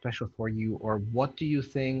design special for you, or what do you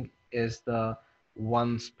think is the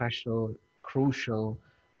one special, crucial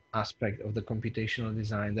aspect of the computational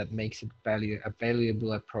design that makes it a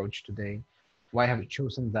valuable approach today? Why have you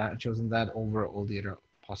chosen that over all the other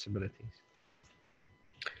possibilities?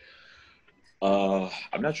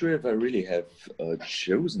 I'm not sure if I really have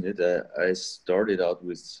chosen it. I started out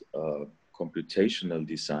with computational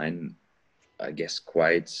design, I guess,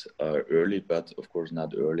 quite early, but of course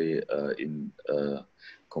not early in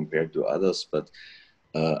compared to others. But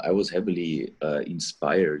I was heavily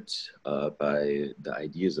inspired by the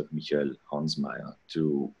ideas of Michael Hansmeier.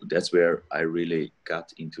 That's where I really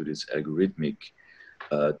got into this algorithmic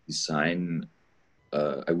design.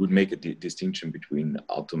 I would make a distinction between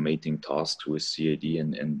automating tasks with CAD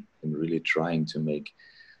and really trying to make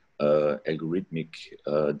algorithmic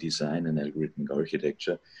design and algorithmic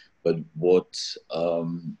architecture. But what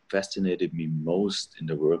fascinated me most in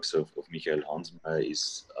the works of Michael Hansmeier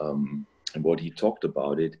is, and what he talked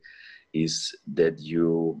about it, is that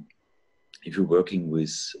if you're working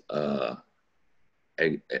with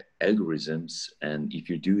algorithms, and if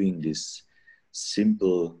you're doing this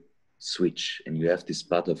simple switch and you have this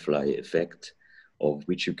butterfly effect of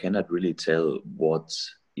which you cannot really tell what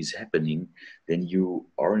is happening, then you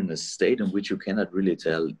are in a state in which you cannot really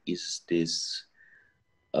tell, is this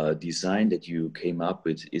design that you came up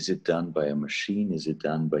with, is it done by a machine, is it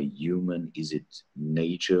done by human, is it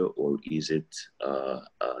nature, or is it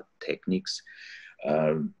techniques?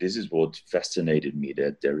 This is what fascinated me,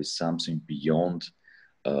 that there is something beyond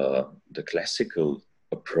the classical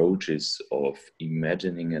approaches of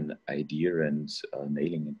imagining an idea and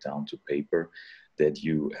nailing it down to paper, that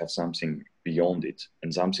you have something beyond it,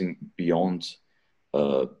 and something beyond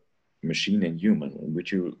machine and human, in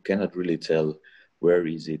which you cannot really tell where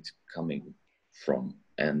is it coming from.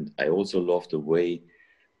 And I also love the way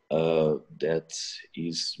that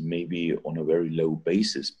is maybe on a very low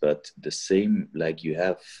basis, but the same, like you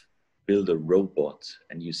have build a robot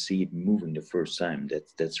and you see it moving the first time,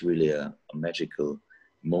 that's really a magical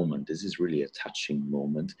moment. This is really a touching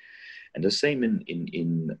moment. And the same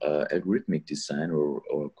in algorithmic design or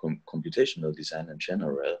computational design in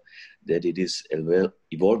general, that it is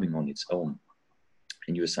evolving on its own,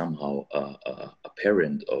 and you're somehow a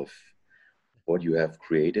parent of what you have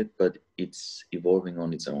created, but it's evolving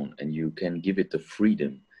on its own, and you can give it the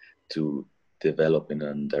freedom to develop in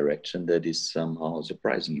a direction that is somehow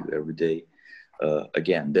surprising you every day.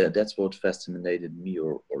 Again, that's what fascinated me,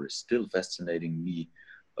 or is still fascinating me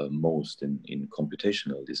most in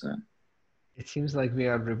computational design. It seems like we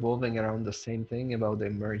are revolving around the same thing about the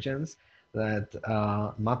emergence, that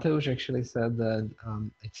Mateusz actually said that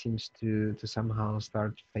it seems to somehow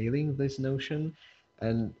start failing this notion,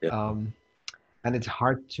 and and it's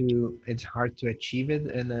hard to achieve it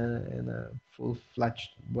in a full-fledged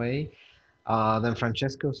way. Then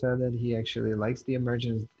Francesco said that he actually likes the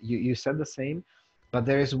emergence. You said the same, but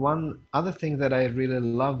there is one other thing that I really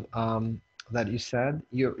love that you said.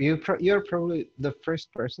 You're probably the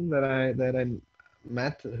first person that I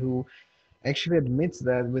met who actually admits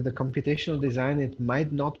that with the computational design, it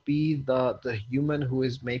might not be the human who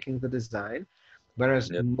is making the design,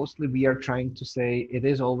 whereas mostly we are trying to say it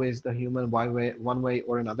is always the human one way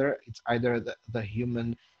or another. It's either the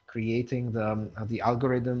human creating the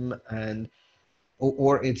algorithm, and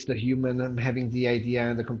or it's the human having the idea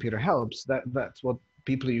and the computer helps. That's what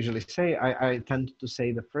people usually say. I tend to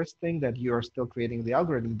say the first thing, that you're still creating the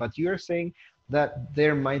algorithm, but you're saying that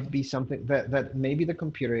there might be something that maybe the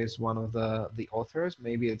computer is one of the authors,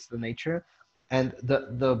 maybe it's the nature. And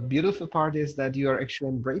the beautiful part is that you are actually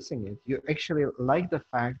embracing it. You actually like the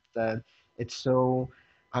fact that it's so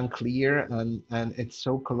unclear, and it's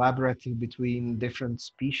so collaborative between different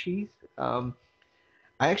species.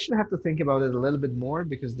 I actually have to think about it a little bit more,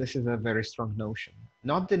 because this is a very strong notion.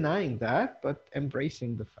 Not denying that, but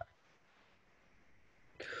embracing the fact.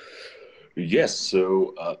 Yes,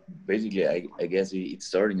 so basically, I guess it's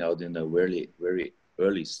starting out in a very, very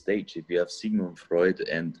early stage. If you have Sigmund Freud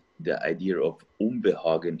and the idea of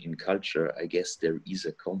Unbehagen in culture, I guess there is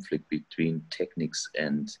a conflict between techniques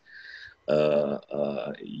and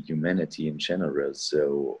humanity in general.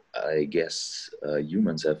 So I guess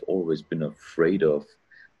humans have always been afraid of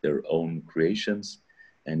their own creations.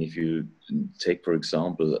 And if you take, for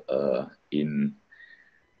example, in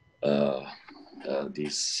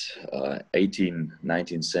this 18th,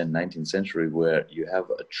 19th century, where you have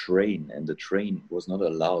a train, and the train was not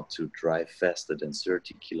allowed to drive faster than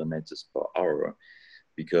 30 kilometers per hour.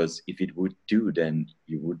 because if it would do, then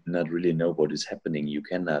you would not really know what is happening. You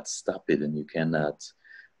cannot stop it, and you cannot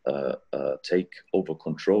take over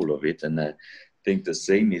control of it. And I think the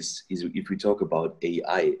same is if we talk about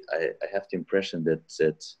AI. I have the impression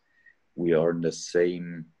that we are in the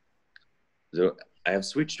same. So I have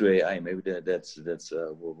switched to AI. Maybe that's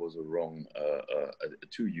what was a wrong, a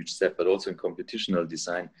too huge step. But also in computational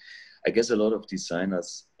design, I guess a lot of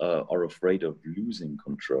designers are afraid of losing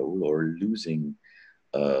control or losing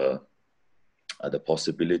the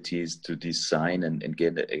possibilities to design and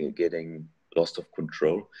getting lost of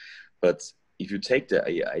control. But if you take the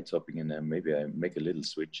AI topic, and then maybe I make a little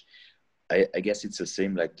switch, I guess it's the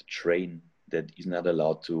same like the train that is not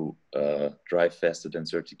allowed to drive faster than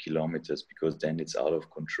 30 kilometers because then it's out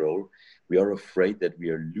of control. We are afraid that we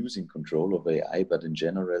are losing control of AI, but in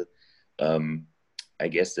general, I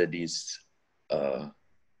guess that is,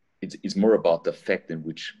 it's more about the fact in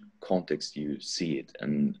which context you see it.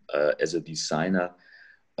 And as a designer,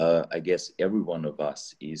 I guess every one of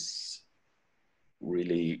us is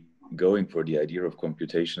really going for the idea of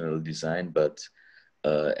computational design, but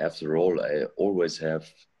after all, I always have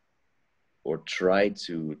or try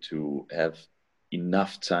to have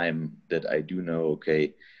enough time that I do know,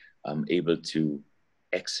 okay, I'm able to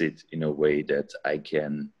exit in a way that I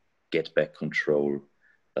can get back control,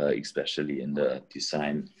 especially in the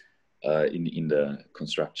design, in the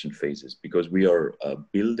construction phases, because we are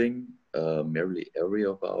building merely area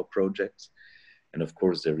of our projects. And of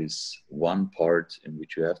course, there is one part in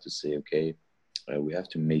which you have to say, okay, we have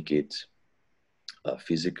to make it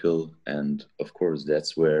physical. And of course,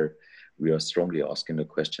 that's where we are strongly asking the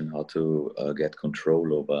question how to get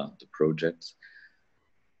control over the projects.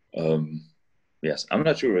 Yes, I'm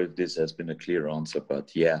not sure if this has been a clear answer,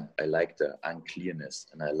 but yeah, I like the unclearness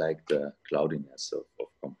and I like the cloudiness of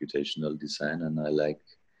computational design, and I like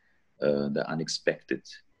the unexpected.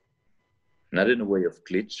 Not in a way of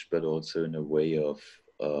glitch, but also in a way of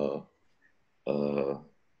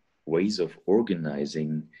ways of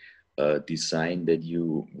organizing design that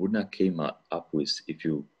you would not came up with if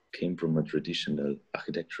you came from a traditional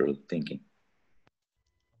architectural thinking.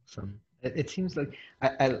 Awesome. It seems like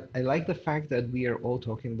I like the fact that we are all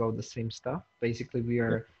talking about the same stuff. Basically, we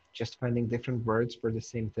are just finding different words for the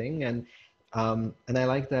same thing, and I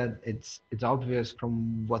like that it's obvious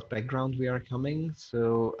from what background we are coming.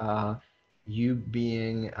 So you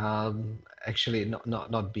being actually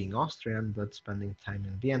not being Austrian, but spending time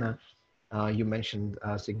in Vienna. You mentioned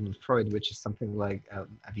Sigmund Freud, which is something like a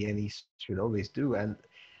Viennese should always do, and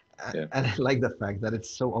I like the fact that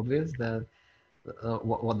it's so obvious that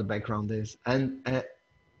what the background is, and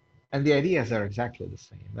the ideas are exactly the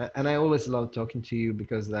same. And I always love talking to you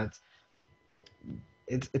because that's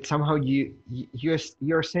it's somehow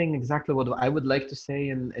you're saying exactly what I would like to say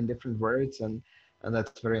in different words, and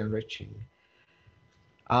that's very enriching.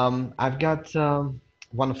 I've got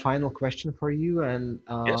one final question for you, and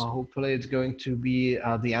hopefully it's going to be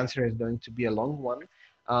the answer is going to be a long one.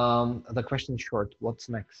 The question is short. What's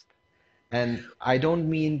next? And I don't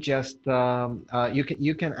mean just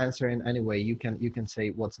you can answer in any way. You can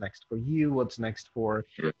say what's next for you, what's next for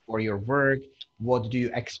your work, what do you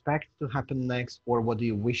expect to happen next, or what do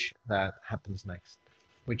you wish that happens next,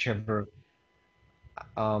 whichever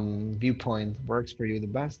viewpoint works for you the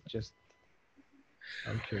best. Just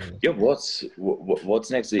I'm curious. Yeah, what's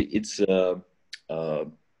next? It's in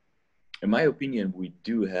my opinion, we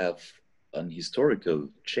do have an historical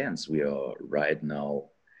chance we are right now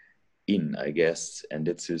in, I guess, and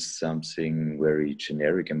this is something very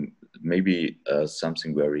generic and maybe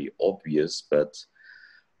something very obvious, but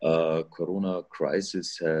Corona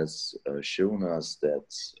crisis has shown us that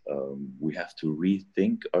we have to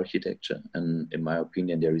rethink architecture, and in my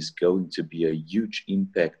opinion, there is going to be a huge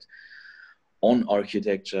impact on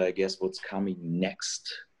architecture. I guess what's coming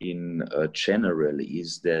next in general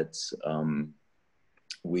is that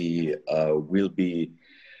we will be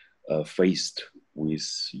faced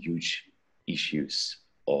with huge issues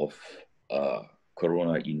of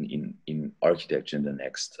Corona in architecture in the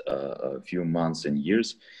next few months and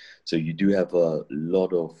years. So you do have a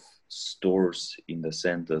lot of stores in the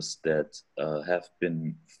centers that have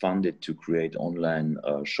been funded to create online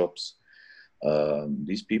shops.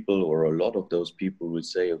 These people, or a lot of those people, will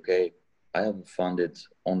say, okay, I have a funded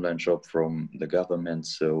online shop from the government,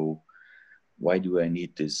 so why do I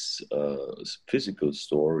need this physical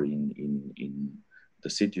store in the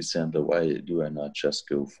city center? Why do I not just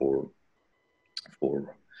go for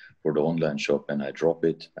the online shop and I drop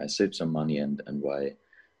it, I save some money, and why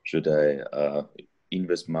should I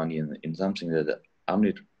invest money in something that I'm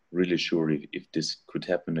not really sure if this could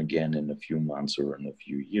happen again in a few months or in a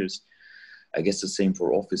few years? I guess the same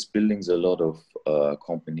for office buildings. A lot of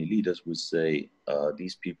company leaders would say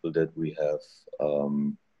these people that we have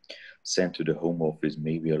sent to the home office,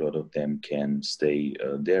 maybe a lot of them can stay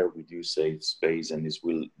there. We do save space, and this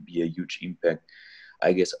will be a huge impact.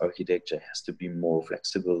 I guess architecture has to be more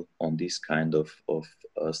flexible on this kind of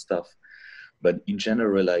stuff. But in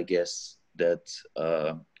general, I guess that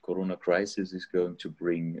Corona crisis is going to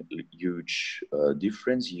bring huge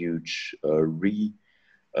difference, huge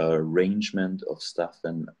rearrangement of stuff.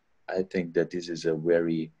 And I think that this is a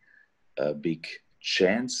very big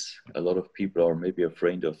chance. A lot of people are maybe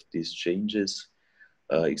afraid of these changes,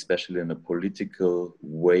 especially in a political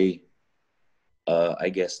way. I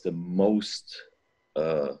guess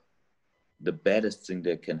the baddest thing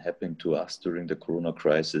that can happen to us during the Corona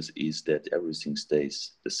crisis is that everything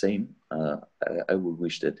stays the same. I would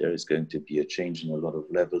wish that there is going to be a change in a lot of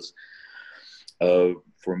levels.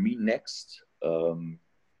 For me next,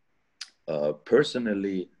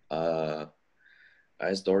 personally,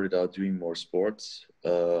 I started out doing more sports,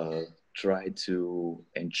 try to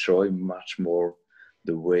enjoy much more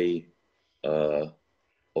the way of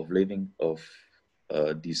living, of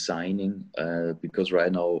designing, because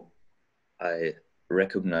right now I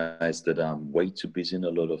recognize that I'm way too busy in a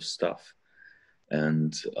lot of stuff.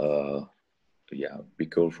 And yeah, big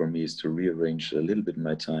goal for me is to rearrange a little bit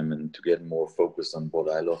my time and to get more focused on what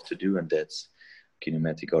I love to do, and that's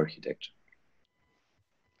kinematic architecture.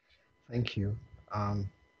 Thank you.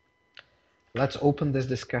 Let's open this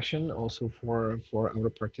discussion also for our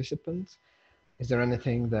participants. Is there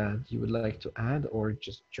anything that you would like to add or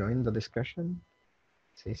just join the discussion?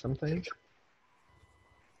 Say something.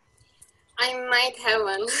 I might have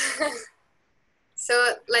one.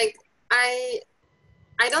 So like, I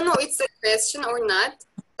don't know it's a question or not,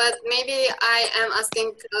 but maybe I am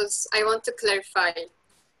asking because I want to clarify.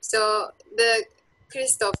 So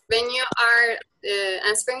Christoph, when you are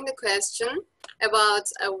answering the question about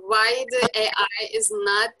why the AI is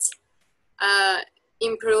not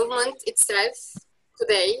improvement itself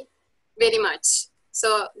today very much.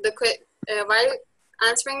 So while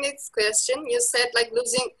answering this question, you said like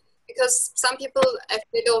losing, because some people are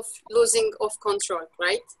afraid of losing of control,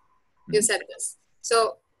 right? You said this.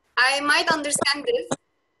 So I might understand this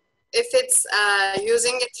if it's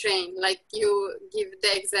using a train, like you give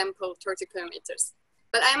the example 30 kilometers.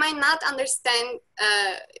 But I might not understand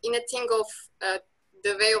in a thing of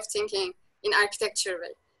the way of thinking in architecture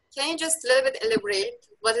way. Can you just a little bit elaborate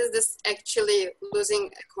what is this actually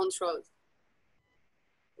losing control?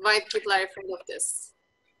 Why people are afraid of this?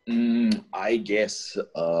 I guess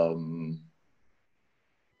in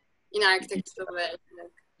architecture way.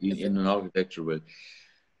 In an architecture way.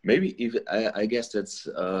 Maybe if I guess that's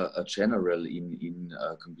a general in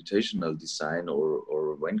computational design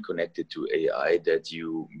or when connected to AI, that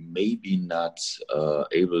you may be not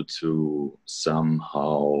able to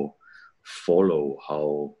somehow follow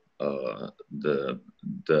how the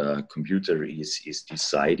computer is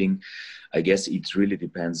deciding. I guess it really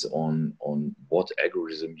depends on what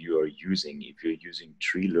algorithm you are using. If you're using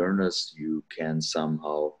tree learners, you can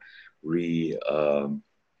somehow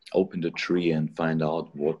open the tree and find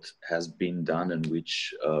out what has been done and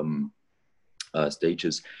which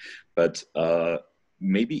stages. But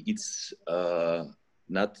maybe it's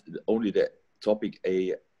not only the topic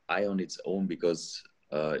AI on its own, because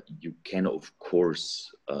you can of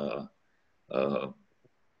course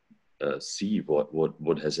see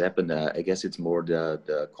what has happened. I guess it's more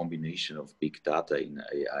the combination of big data in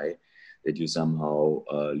AI that you somehow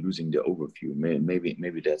losing the overview.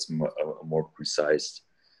 Maybe that's a more precise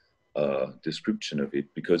description of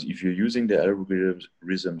it, because if you're using the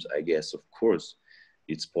algorithms, I guess of course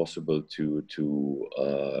it's possible to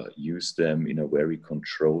use them in a very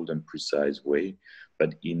controlled and precise way.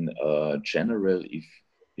 But in general,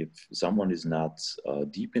 if someone is not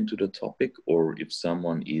deep into the topic, or if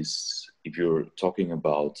you're talking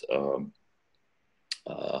about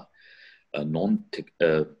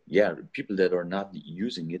people that are not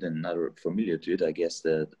using it and not familiar to it, I guess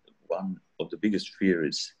that one of the biggest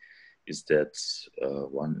fears is that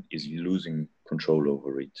one is losing control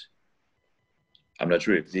over it. I'm not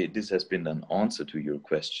sure if this has been an answer to your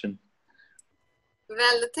question.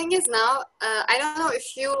 Well, the thing is now, I don't know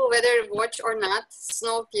if you whether watch or not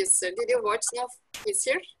Snowpiercer. Did you watch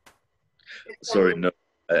Snowpiercer? Sorry, no,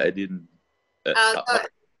 I didn't.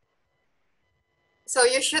 So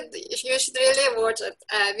you should really watch it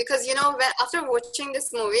because you know after watching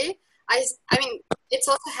this movie, I mean it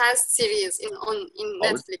also has series in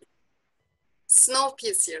Netflix.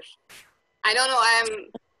 Snowpiercer. I don't know.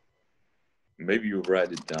 Maybe you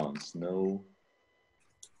write it down. Snow.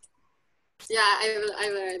 Yeah, I will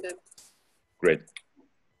write it. Great.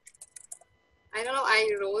 I don't know, I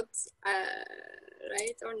wrote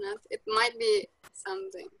right or not. It might be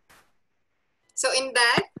something. So in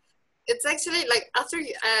that, it's actually like after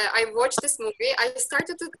I watched this movie, I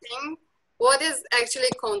started to think what is actually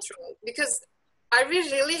control, because are we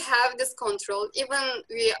really have this control? Even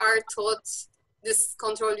we are taught this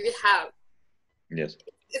control we have. Yes.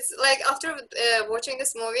 It's like after watching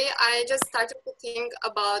this movie, I just started to think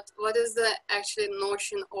about what is the actual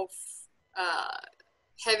notion of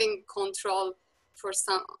having control for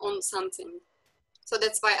on something. So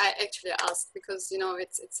that's why I actually asked, because you know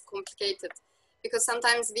it's complicated. Because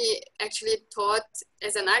sometimes we actually taught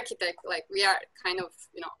as an architect, like we are kind of,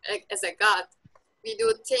 you know, as a god, we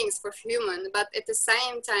do things for human, but at the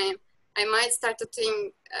same time, I might start to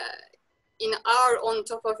think in our on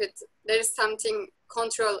top of it, there is something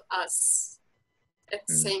control us at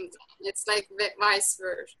the same time. It's like vice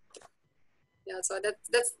versa. Yeah, so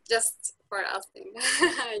that's just for asking.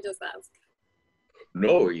 I just asked.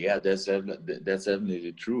 No, yeah, that's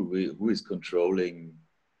definitely true. Who is controlling?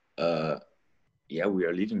 Yeah, we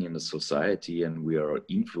are living in a society and we are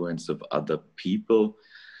influenced of other people,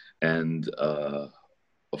 and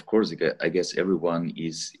of course, I guess everyone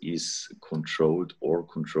is controlled or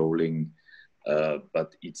controlling,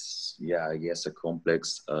 but it's, yeah, I guess a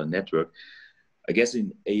complex network. I guess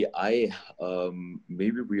in AI,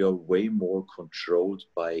 maybe we are way more controlled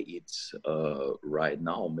by it right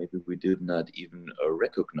now. Maybe we did not even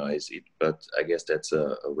recognize it, but I guess that's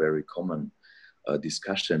a very common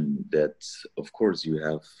discussion that, of course, you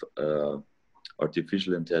have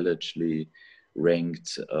artificial intelligently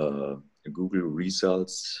ranked Google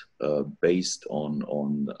results based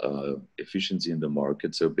on efficiency in the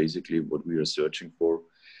market. So basically what we are searching for,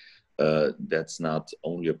 that's not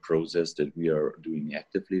only a process that we are doing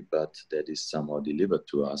actively, but that is somehow delivered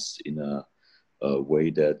to us in a way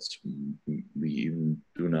that we even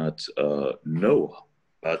do not know.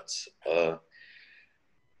 But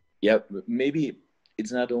yeah, maybe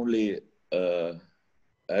it's not only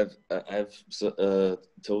I've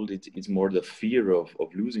told it's more the fear of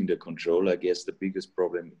losing the control. I guess the biggest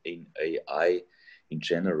problem in AI in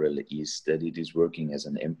general is that it is working as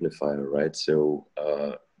an amplifier, right? So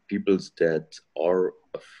people that are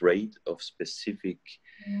afraid of specific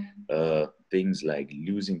things like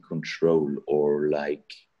losing control or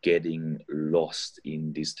like getting lost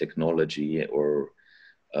in this technology or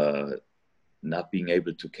not being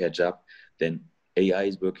able to catch up, then AI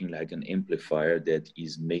is working like an amplifier that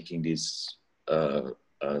is making these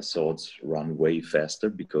thoughts run way faster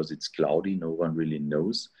because it's cloudy. No one really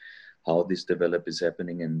knows how this develop is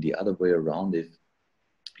happening. And the other way around, if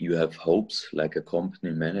you have hopes like a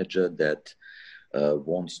company manager that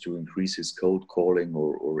wants to increase his code calling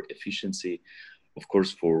or efficiency, of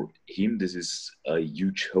course, for him, this is a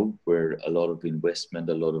huge hope where a lot of investment,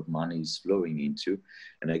 a lot of money is flowing into.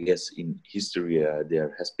 And I guess in history,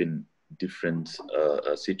 there has been different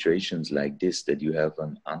situations like this, that you have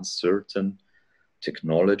an uncertain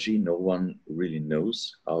technology. No one really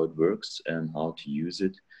knows how it works and how to use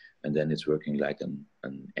it. And then it's working like an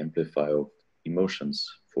amplifier of emotions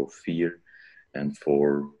for fear and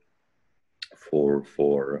for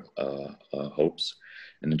hopes.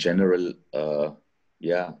 And in general,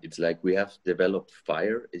 yeah, it's like we have developed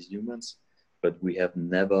fire as humans, but we have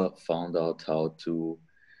never found out how to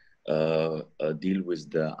deal with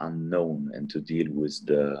the unknown and to deal with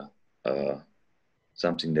the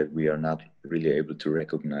something that we are not really able to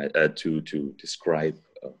recognize, to describe.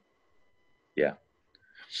 Yeah.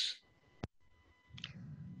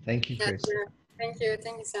 Thank you, Chris. Yeah, thank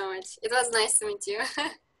you so much. It was nice to meet you.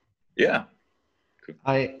 Yeah.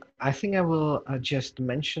 I think I will just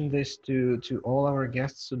mention this to all our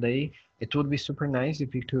guests today. It would be super nice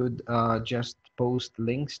if you could just post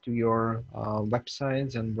links to your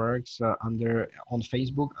websites and works on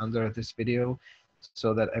Facebook under this video,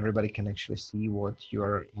 so that everybody can actually see what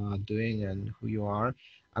you're doing and who you are.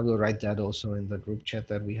 I will write that also in the group chat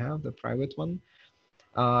that we have, the private one.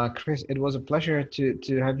 Chris, it was a pleasure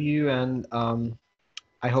to have you, and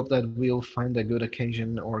I hope that we'll find a good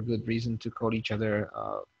occasion or good reason to call each other,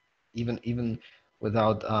 even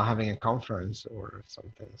without having a conference or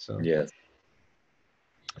something. So yes,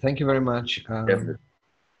 thank you very much. It's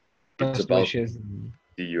Best about wishes.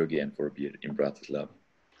 see you again for a beer in Bratislava.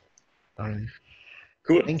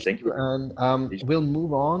 Cool. Thank you. And we'll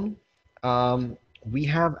move on. We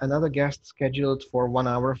have another guest scheduled for 1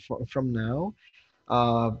 hour from now.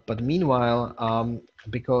 But meanwhile,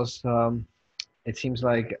 because it seems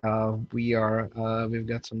like we've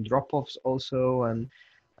got some drop-offs also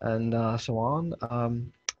and so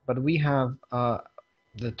on. But we have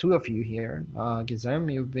the two of you here.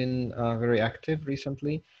 Gizem, you've been very active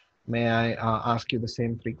recently. May I ask you the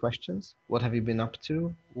same three questions? What have you been up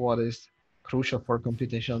to? What is crucial for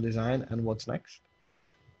computational design, and what's next?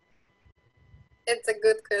 It's a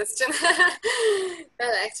good question.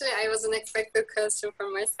 Well, actually, I wasn't expecting a question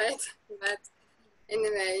from my side, but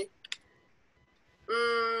anyway,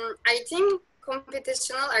 I think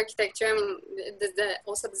computational architecture, I mean, the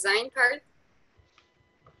also design part,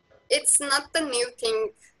 it's not the new thing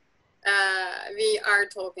we are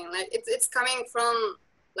talking. Like it's coming from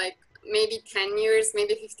like maybe 10 years,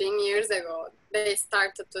 maybe 15 years ago. They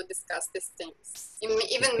started to discuss these things,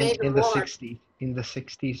 even maybe in the more. 60s, in the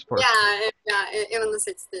 60s, Yeah, even the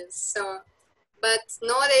 60s. So, but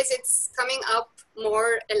nowadays it's coming up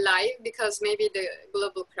more alive because maybe the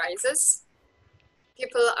global crisis.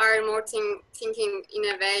 People are more thinking in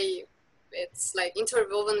a way it's like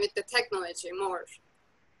interwoven with the technology more.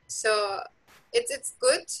 So it's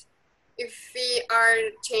good if we are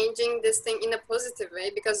changing this thing in a positive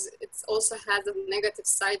way, because it also has a negative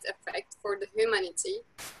side effect for the humanity.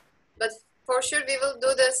 But for sure, we will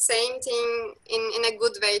do the same thing in a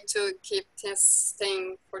good way to keep this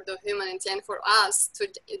thing for the humanity and for us to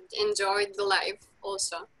enjoy the life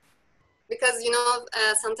also. Because, you know,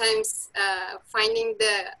 sometimes finding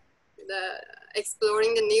the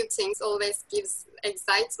exploring the new things always gives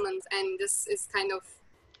excitement, and this is kind of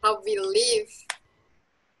how we live.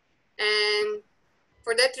 And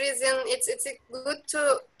for that reason, it's good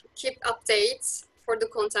to keep updates for the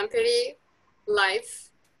contemporary life.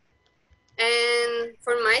 And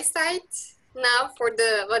for my side, now for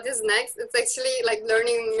the what is next, it's actually like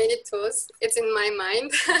learning many tools. It's in my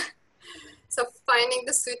mind. So finding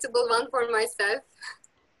the suitable one for myself.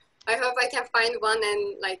 I hope I can find one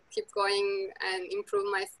and like keep going and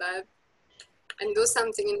improve myself and do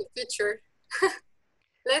something in the future.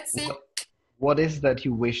 Let's see. What is that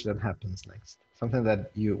you wish that happens next? Something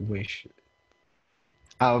that you wish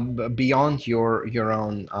beyond your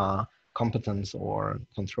own competence or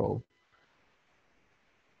control.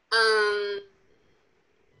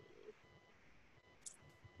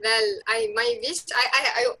 Well, my wish,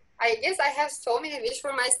 I guess I have so many wishes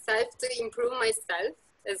for myself to improve myself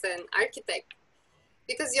as an architect,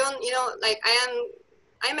 because you know, like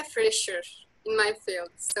I'm a fresher in my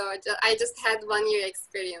field, so I just had 1 year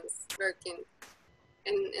experience working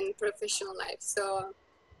in professional life. So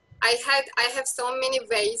I have so many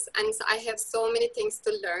ways, and so I have so many things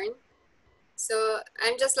to learn. So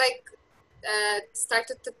I'm just like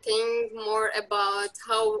started to think more about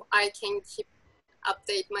how I can keep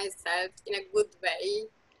update myself in a good way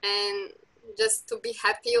and just to be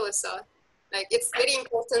happy also. Like it's very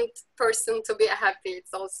important person to be happy.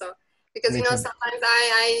 It's also because you know sometimes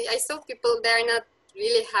I saw people, they're not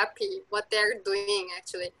really happy what they're doing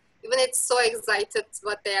actually. Even it's so excited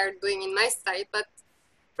what they are doing in my side, but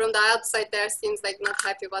from the outside there seems like not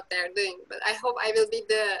happy what they are doing. But I hope I will be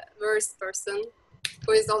the worst person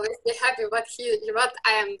who is always be happy what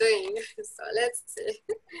I am doing. So let's see.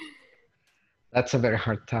 That's a very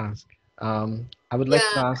hard task. I would like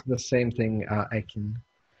to ask the same thing, Ekin.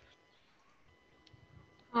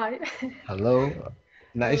 Hi. Hello.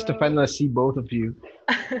 Nice to finally see both of you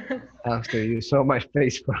after you saw my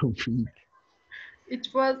face for a week. It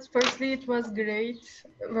was great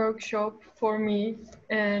workshop for me,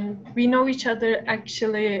 and we know each other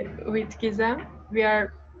actually with Gizem. We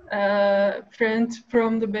are friends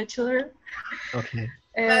from the bachelor. Okay.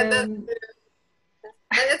 And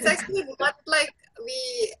it's actually not like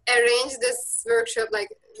we arranged this workshop. Like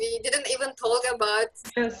we didn't even talk about.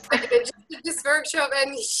 Yes. I registered this workshop,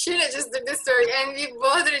 and she registered this work, and we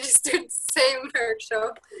both registered the same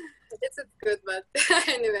workshop. It's good, but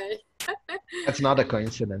anyway. That's not a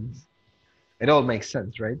coincidence. It all makes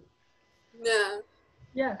sense, right? Yeah.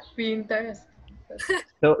 Yeah, we interested.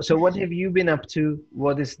 So what have you been up to?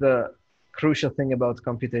 What is the crucial thing about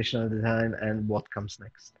computational design, and what comes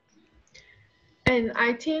next? And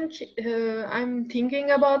I think I'm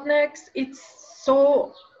thinking about next. It's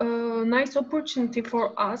so nice opportunity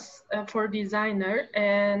for us, for designer,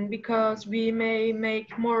 and because we may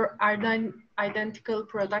make more identical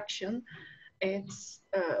production. It's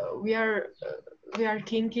we are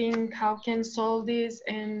thinking how can solve this,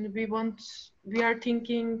 and we are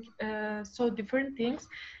thinking so different things,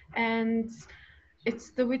 and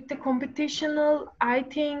it's with the computational. I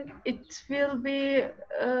think it will be.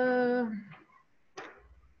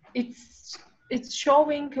 It's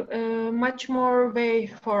showing much more way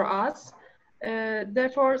for us.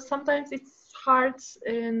 Therefore, sometimes it's hard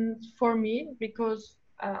for me because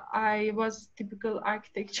I was typical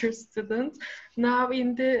architecture student. Now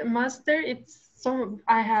in the master, it's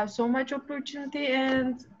I have so much opportunity,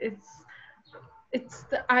 and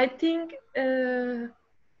I think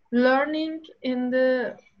learning in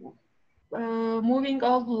the moving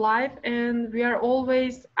of life, and we are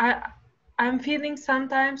always I'm feeling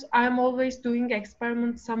sometimes I'm always doing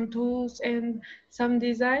experiments, some tools and some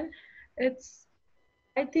design. It's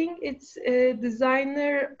I think it's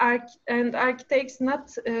designer and architects,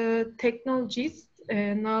 not technologists,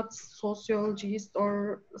 not sociologists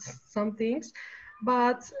or some things,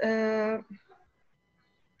 but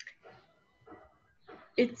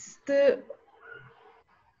it's the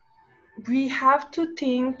we have to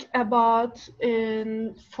think about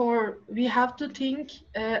we have to think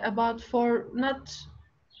about for not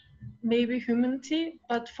maybe humanity,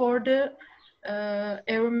 but for the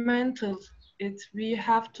environmental. We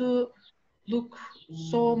have to look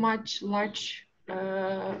so much large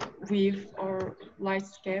wave or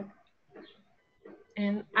landscape,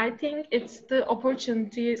 and I think it's the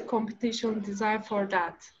opportunity competition design for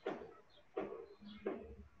that.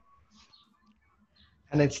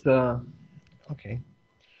 And it's the okay.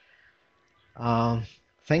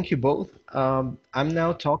 Thank you both. I'm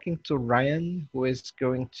now talking to Ryan, who is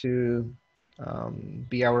going to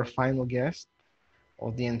be our final guest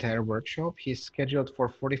of the entire workshop. He's scheduled for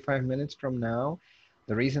 45 minutes from now.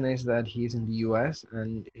 The reason is that he's in the US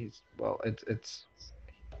and he's, well, it's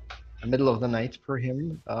the middle of the night for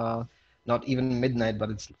him. Not even midnight, but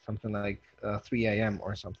it's something like 3 a.m.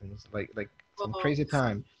 or something. It's like some crazy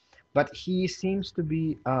time. But he seems to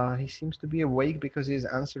be awake because he's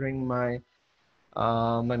answering my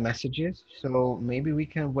messages. So maybe we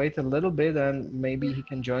can wait a little bit and maybe he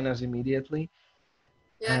can join us immediately.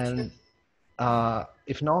 Yeah, And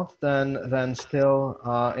if not, then still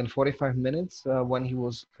in 45 minutes when he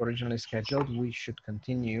was originally scheduled, we should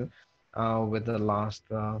continue with the last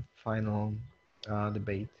final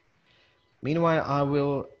debate. Meanwhile, I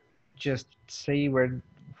will just say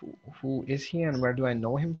who is he and where do I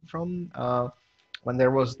know him from. When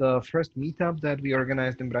there was the first meetup that we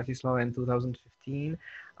organized in Bratislava in 2015,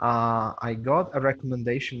 I got a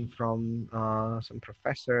recommendation from some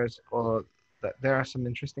professors or that there are some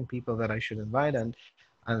interesting people that I should invite, and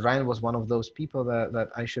Ryan was one of those people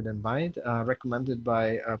that I should invite, recommended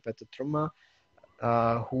by Peter Trumma,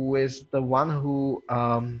 who is the one who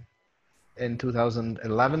in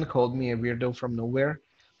 2011 called me a weirdo from nowhere.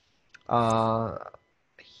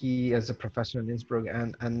 He is a professor in Innsbruck,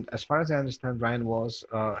 and as far as I understand, Ryan was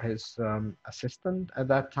his assistant at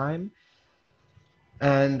that time.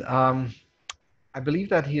 And I believe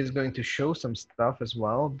that he is going to show some stuff as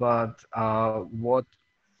well, but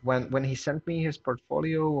when he sent me his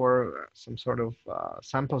portfolio or some sort of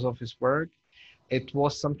samples of his work, it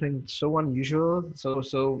was something so unusual,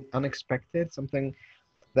 so unexpected, something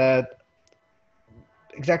that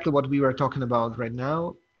exactly what we were talking about right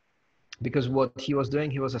now, because what he was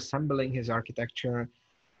doing, he was assembling his architecture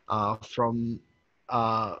from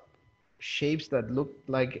shapes that looked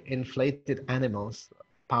like inflated animals,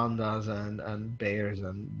 pandas and bears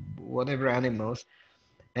and whatever animals,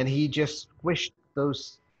 and he just squished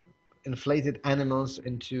those inflated animals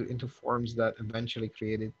into forms that eventually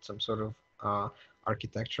created some sort of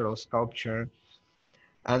architectural sculpture.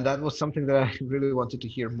 And that was something that I really wanted to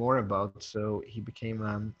hear more about. So he became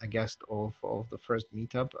a guest of the first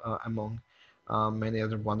meetup among many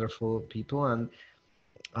other wonderful people. And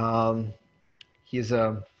he's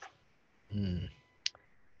a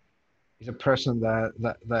he's a person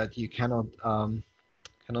that you cannot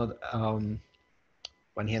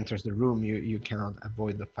when he enters the room, you cannot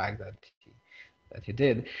avoid the fact that he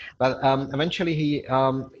did. But eventually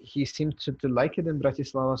he seemed to like it in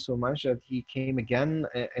Bratislava so much that he came again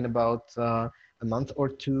in about a month or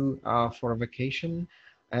two for a vacation,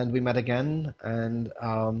 and we met again, and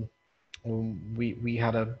we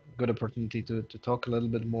had a good opportunity to talk a little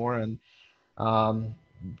bit more, and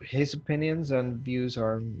his opinions and views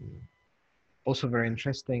are also very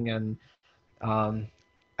interesting, and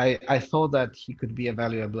I thought that he could be a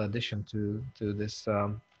valuable addition to this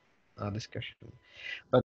discussion.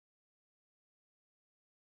 But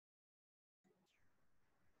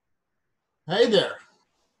hey there.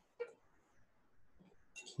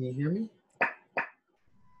 Can you hear me?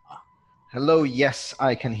 hello, yes,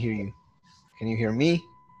 I can hear you. Can you hear me?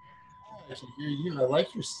 I can hear you. I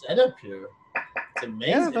like your setup here. It's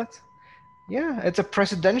amazing. Yeah, it's a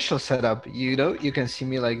presidential setup. You know, you can see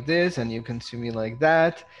me like this and you can see me like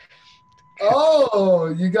that. Oh,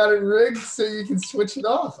 you got it rigged so you can switch it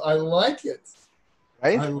off. I like it.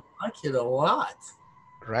 Right? I like it a lot.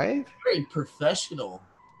 Right? Very professional.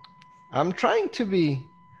 I'm trying to be.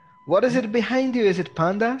 What is it behind you? Is it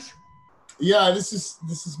pandas? Yeah, this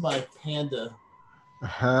is my panda.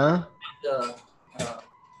 Uh-huh. Uh, uh,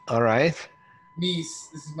 All right. Mies.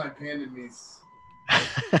 This is my panda Mies.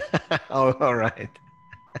 Oh, all right.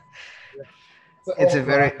 It's an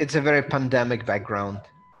old dog. It's a very pandemic background.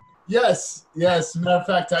 Yes, yes. Matter of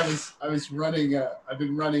fact, I was running. I've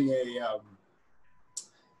been running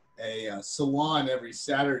a salon every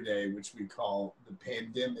Saturday, which we call the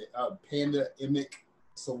Pandemic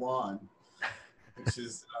Salon, which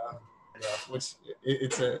is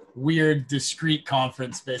it's a weird, discreet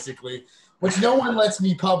conference, basically, which no one lets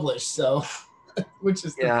me publish. So, which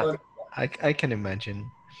is the fun. I can imagine.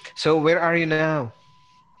 So where are you now?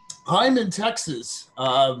 I'm in Texas.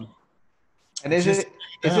 And is it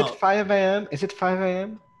 5 a.m.? Is it 5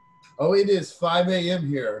 a.m.? Oh, it is 5 a.m.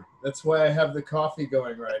 here. That's why I have the coffee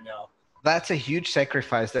going right now. That's a huge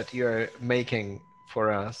sacrifice that you're making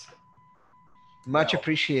for us. Much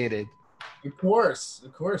appreciated. Of course,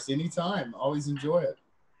 anytime. Always enjoy it.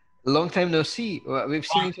 Long time no see. We've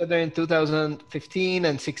seen each other in 2015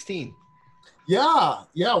 and 16.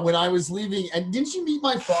 Yeah, when I was leaving. And didn't you meet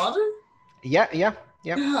my father? Yeah, I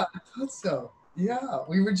thought so. Yeah,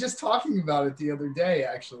 we were just talking about it the other day,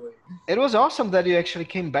 actually. It was awesome that you actually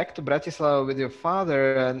came back to Bratislava with your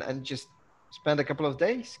father and just spent a couple of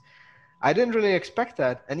days. I didn't really expect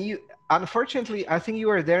that. And you, unfortunately, I think you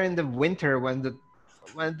were there in the winter when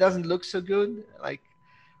it doesn't look so good. Like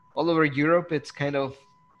all over Europe, it's kind of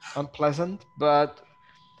unpleasant. But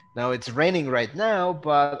now it's raining right now.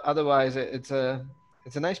 But otherwise, it's a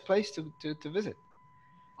nice place to visit.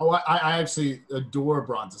 Oh, I actually adore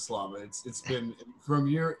Bratislava. It's been from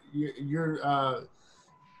your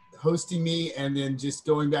hosting me, and then just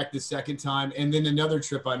going back the second time, and then another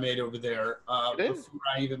trip I made over there before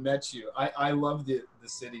I even met you. I loved the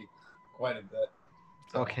city quite a bit.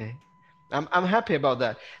 So. Okay. I'm happy about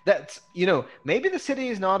that. That's, maybe the city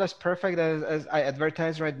is not as perfect as I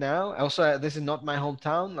advertise right now. Also, this is not my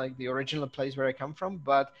hometown, like the original place where I come from.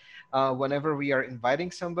 But whenever we are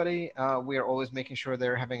inviting somebody, we are always making sure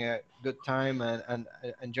they're having a good time and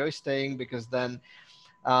enjoy staying, because then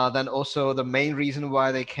also the main reason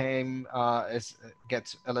why they came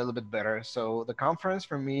gets a little bit better. So the conference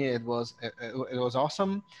for me, it was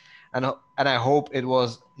awesome, and I hope it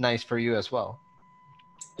was nice for you as well.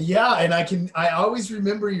 Yeah, and I always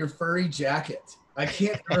remember your furry jacket. I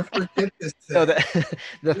can't ever forget this thing. So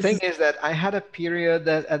the thing is that I had a period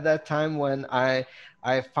that at that time when I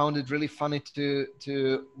found it really funny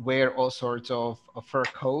to wear all sorts of fur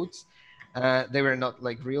coats. They were not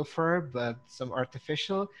like real fur, but some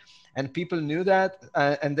artificial, and people knew that,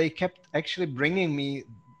 and they kept actually bringing me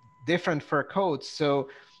different fur coats. So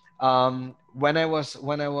when I was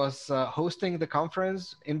hosting the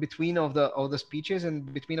conference, in between of the speeches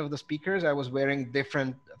and between of the speakers, I was wearing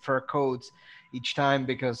different fur coats each time,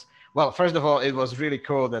 because, well, first of all, it was really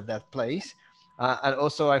cold at that place, and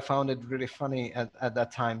also I found it really funny at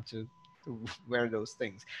that time to wear those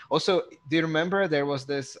things. Also, do you remember there was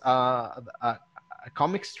this a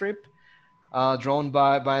comic strip drawn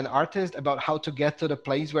by an artist about how to get to the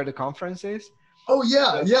place where the conference is? Oh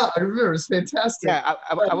yeah, I remember. It's fantastic. Yeah,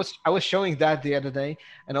 I was showing that the other day,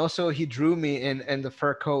 and also he drew me in the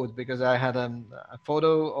fur coat, because I had a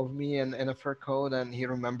photo of me in a fur coat, and he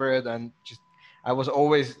remembered, and just I was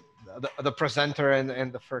always the presenter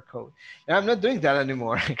in the fur coat. And I'm not doing that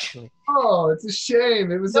anymore, actually. Oh, it's a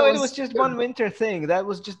shame. It was just one winter thing. That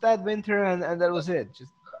was just that winter, and that was it.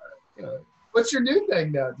 Just What's your new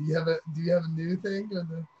thing now? Do you have a new thing?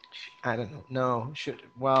 I don't know.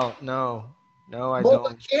 No, no, I Multi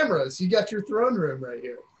don't. cameras. You got your throne room right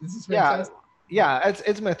here. This is fantastic. Yeah,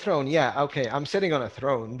 it's my throne. Yeah, okay. I'm sitting on a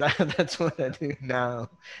throne. That's what I do now.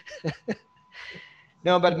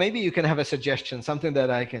 No, but maybe you can have a suggestion, something that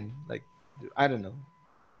I can like. I don't know.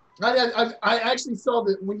 I actually saw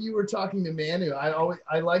that when you were talking to Manu.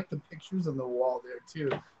 I like the pictures on the wall there too.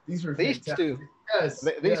 These were fantastic. These two. Yes.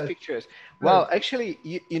 These pictures. Well, actually,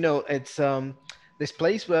 it's this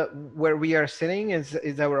place where we are sitting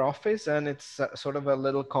is our office, and it's sort of a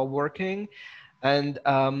little co-working. And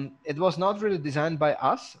it was not really designed by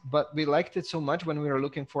us, but we liked it so much when we were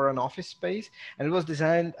looking for an office space. And it was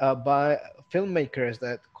designed by filmmakers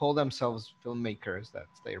that call themselves filmmakers.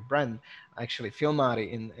 That's their brand, actually,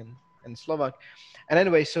 Filmári in Slovak. And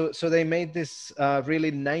anyway, so they made this really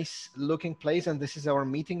nice looking place. And this is our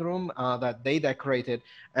meeting room that they decorated.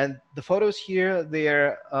 And the photos here,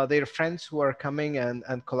 they're friends who are coming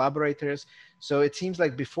and collaborators. So it seems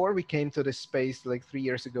like before we came to this space, like 3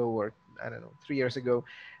 years ago, or I don't know, 3 years ago,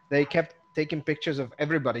 they kept taking pictures of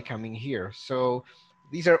everybody coming here. So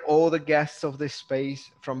these are all the guests of this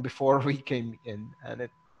space from before we came in, and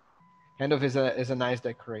it kind of is a nice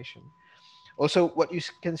decoration. Also, what you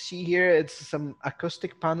can see here, it's some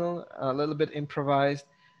acoustic panel, a little bit improvised,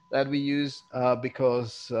 that we use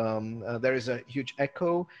because there is a huge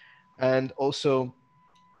echo. And also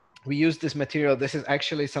we use this material. This is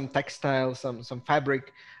actually some textile, some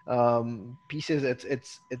fabric pieces.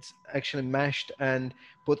 It's actually meshed and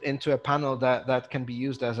put into a panel that can be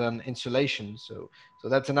used as an insulation. So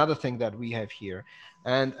that's another thing that we have here.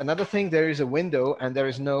 And another thing, there is a window, and there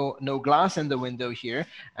is no glass in the window here,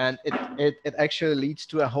 and it actually leads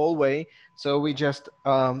to a hallway. So we just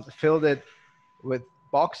filled it with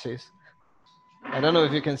boxes. I don't know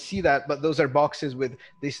if you can see that, but those are boxes with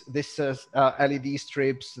this LED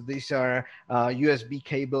strips. These are USB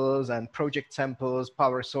cables and project samples,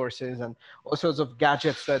 power sources, and all sorts of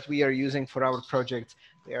gadgets that we are using for our project.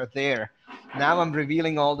 They are there. Now I'm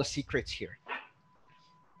revealing all the secrets here.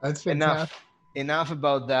 That's fantastic. Enough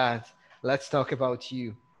about that. Let's talk about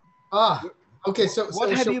you. Okay. So what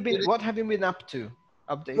have you been up to?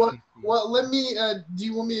 Update me. Well, let me. Do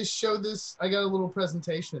you want me to show this? I got a little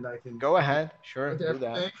presentation I can. Go ahead. Sure. Do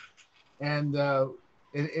that. And I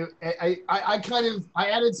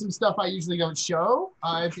added some stuff I usually don't show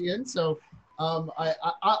at the end. So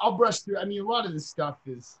I'll brush through. I mean, a lot of this stuff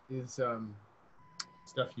is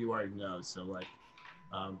stuff you already know. So like,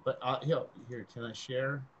 but here, can I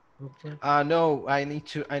share real quick? No, I need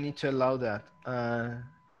to allow that.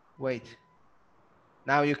 Wait.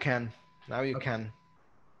 Now you can. Now you can.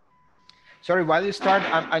 Sorry, while you start,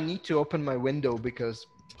 I need to open my window because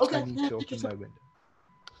I need to open my window.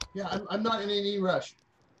 Yeah, I'm not in any rush.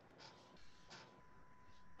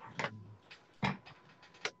 I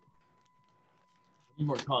need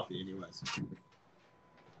more coffee anyways.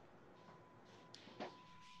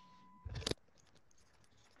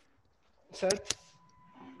 Set.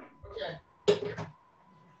 Okay.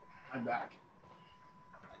 I'm back.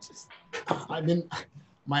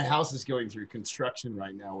 My house is going through construction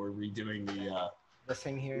right now. We're redoing the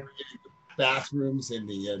thing here, bathrooms and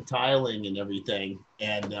the tiling and everything.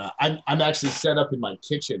 And I'm actually set up in my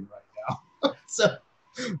kitchen right now. So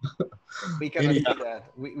we cannot see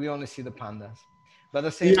that. We only see the pandas. But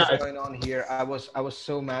the same is going on here. I was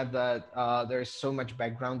so mad that there's so much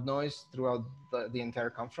background noise throughout the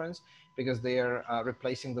entire conference because they are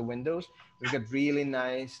replacing the windows. We've got really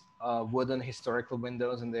nice wooden historical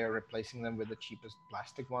windows, and they're replacing them with the cheapest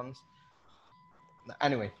plastic ones.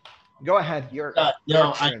 Anyway, go ahead. Your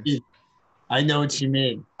turn. I know what you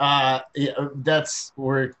mean. That's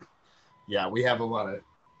where, we have a lot of.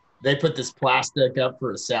 They put this plastic up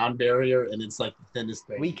for a sound barrier, and it's like the thinnest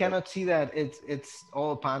thing. We cannot see that. It's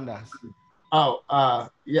all pandas. Oh,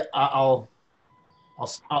 yeah. I'll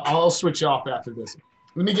switch off after this.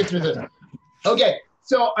 Let me get through this. Okay.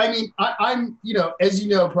 So, I mean, I'm, as you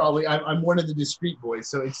know, probably I'm one of the discrete boys.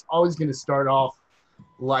 So it's always going to start off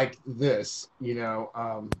like this,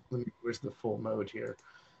 where's the full mode here?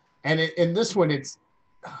 And in this one, it's,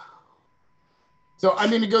 so I'm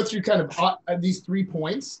going to go through kind of these 3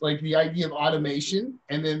 points, like the idea of automation,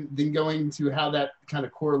 and then going to how that kind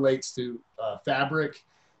of correlates to fabric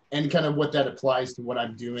and kind of what that applies to what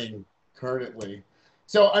I'm doing currently.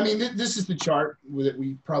 So, I mean, this is the chart that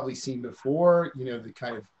we've probably seen before, the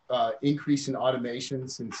kind of increase in automation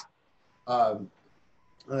since from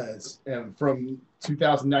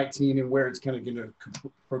 2019 and where it's kind of going to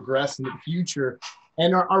progress in the future,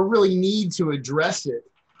 and our really need to address it.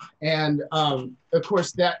 And of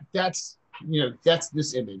course, that's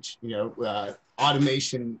this image,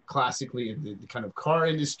 automation classically in the kind of car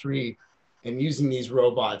industry and using these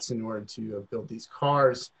robots in order to build these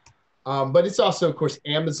cars. But it's also, of course,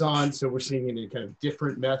 Amazon. So we're seeing it in a kind of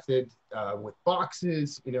different method with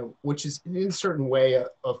boxes, which is in a certain way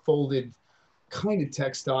a folded kind of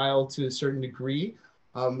textile to a certain degree,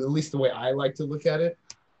 at least the way I like to look at it.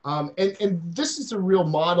 And this is a real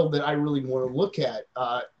model that I really want to look at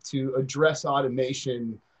to address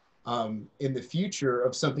automation in the future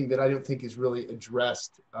of something that I don't think is really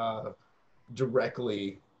addressed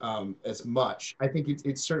directly as much. I think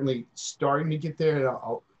it's certainly starting to get there, and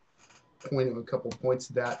I'll point to a couple points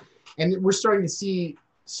to that. And we're starting to see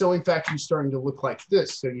sewing factories starting to look like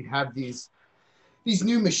this. So you have these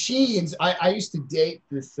new machines. I used to date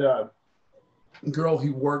this girl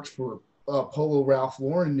who worked for Polo Ralph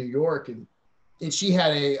Lauren in New York, and she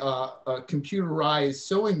had a computerized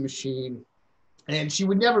sewing machine, and she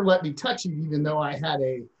would never let me touch it, even though I had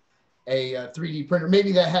a 3D printer.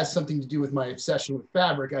 Maybe that has something to do with my obsession with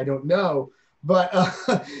fabric. I don't know. But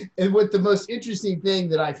and what the most interesting thing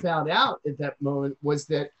that I found out at that moment was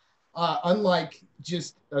that unlike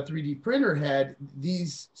just a 3D printer head,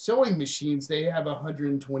 these sewing machines, they have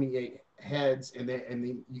 128 heads,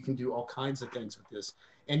 and you can do all kinds of things with this.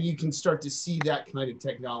 and you can start to see that kind of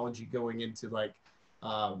technology going into like,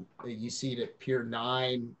 you see it at Pier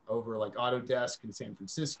 9 over like Autodesk in San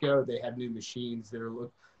Francisco. They have new machines that are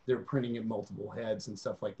they're printing in multiple heads and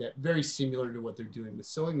stuff like that. Very similar to what they're doing with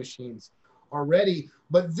sewing machines already.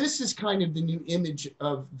 But this is kind of the new image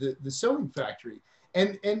of the sewing factory.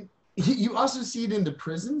 And you also see it in the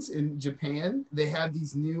prisons in Japan. They have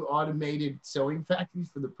these new automated sewing factories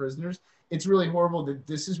for the prisoners. It's really horrible that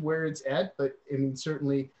this is where it's at, but I mean,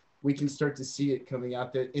 certainly we can start to see it coming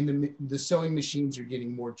out that in the sewing machines are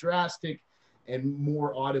getting more drastic and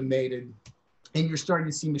more automated. And you're starting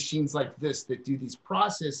to see machines like this that do these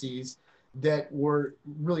processes that were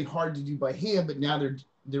really hard to do by hand, but now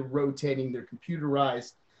they're rotating, they're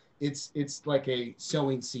computerized. It's like a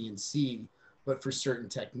sewing CNC, but for certain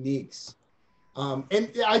techniques. And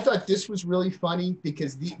I thought this was really funny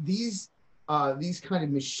because these kind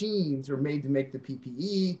of machines are made to make the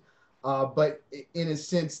PPE, but in a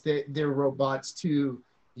sense that they're robots too.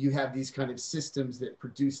 You have these kind of systems that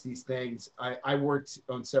produce these things. I worked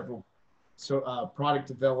on several product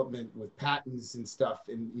development with patents and stuff,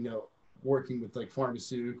 and working with like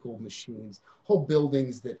pharmaceutical machines, whole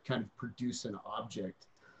buildings that kind of produce an object,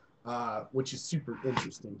 which is super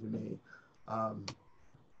interesting to me.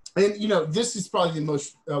 And this is probably the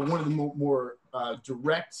most one of the more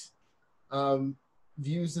direct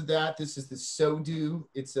views of that. This is the SewDo.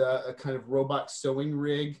 It's a kind of robot sewing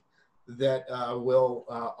rig that will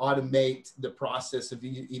automate the process of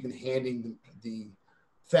even handing the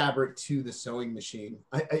fabric to the sewing machine.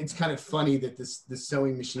 It's kind of funny that this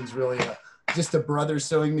sewing machine is really just a brother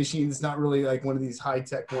sewing machine. It's not really like one of these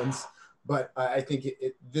high-tech ones, but I think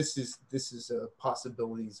this is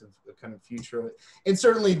possibilities of a kind of future of it. And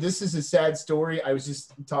certainly this is a sad story. I was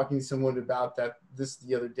just talking to someone about this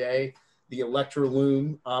the other day, the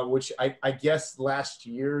Electroloom, which I guess last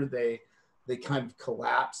year they kind of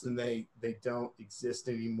collapsed and they don't exist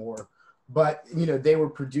anymore. But they were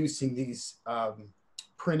producing these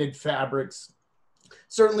printed fabrics.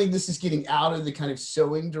 Certainly this is getting out of the kind of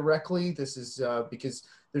sewing directly. This is because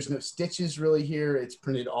there's no stitches really here. It's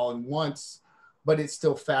printed all in once, but it's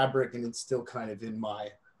still fabric and it's still kind of in my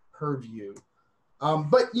purview.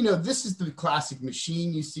 But this is the classic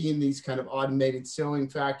machine you see in these kind of automated sewing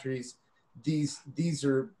factories. These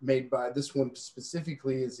are made by, this one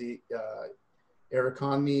specifically is the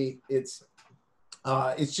heron-mazy. It's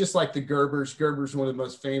just like the Gerber's. Gerber's one of the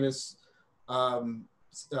most famous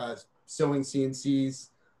sewing CNCs.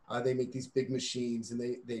 They make these big machines and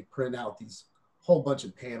they print out these whole bunch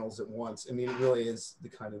of panels at once. I mean, it really is the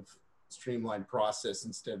kind of streamlined process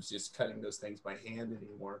instead of just cutting those things by hand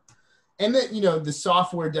anymore. And then, the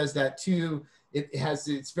software does that too.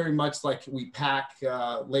 It's very much like we pack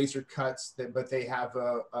laser cuts, but they have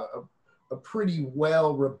a pretty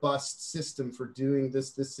robust system for doing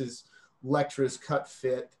this. This is Lectra's cut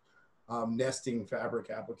fit nesting fabric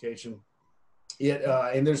application.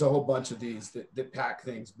 And there's a whole bunch of these that pack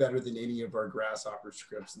things better than any of our Grasshopper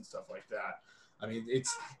scripts and stuff like that. I mean,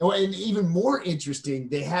 and even more interesting,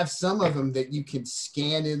 they have some of them that you can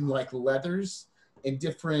scan in like leathers and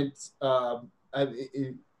different,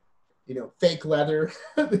 fake leather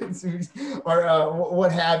or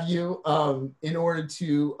what have you, in order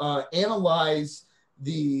to analyze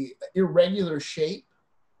the irregular shape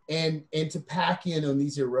and to pack in on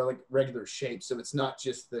these irregular shapes. So it's not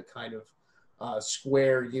just the kind of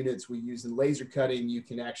square units we use in laser cutting. You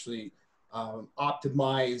can actually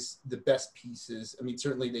optimize the best pieces. I mean,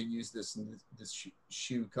 certainly they use this in the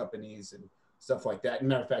shoe companies and stuff like that. As a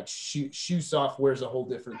matter of fact, shoe software is a whole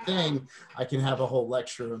different thing. I can have a whole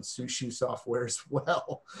lecture on shoe software as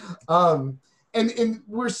well. And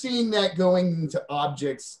we're seeing that going into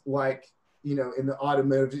objects like, in the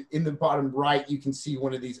automotive, in the bottom right, you can see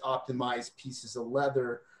one of these optimized pieces of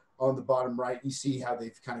leather. On the bottom right, you see how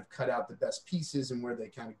they've kind of cut out the best pieces and where they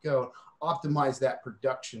kind of go, optimize that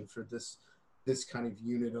production for this kind of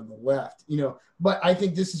unit on the left, but I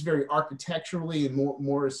think this is very architecturally and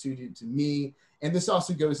more suited to me. And this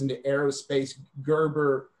also goes into aerospace.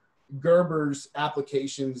 Gerber's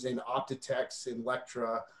applications and Optitex and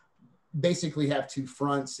Lectra basically have two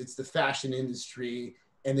fronts. It's the fashion industry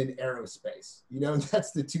and then aerospace,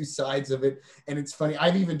 that's the two sides of it. And it's funny,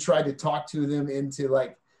 I've even tried to talk to them into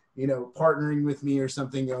like, partnering with me or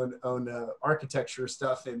something on architecture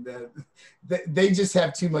stuff. And they just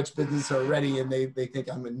have too much business already. And they think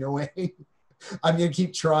I'm annoying. I'm going to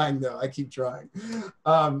keep trying though. I keep trying.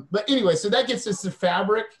 But anyway, so that gets us to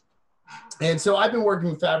fabric. And so I've been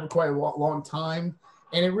working with fabric quite a long time.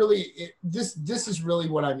 And this is really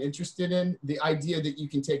what I'm interested in. The idea that you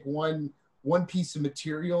can take one piece of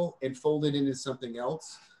material and fold it into something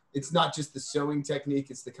else. it's not just the sewing technique,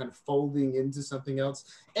 it's the kind of folding into something else.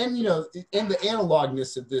 And, you know, and the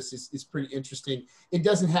analogness of this is pretty interesting. It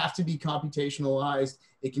doesn't have to be computationalized.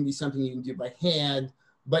 It can be something you can do by hand,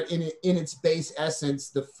 but in its base essence,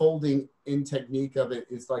 the folding in technique of it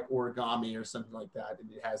is like origami or something like that. And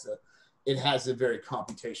it has a very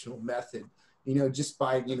computational method, you know, just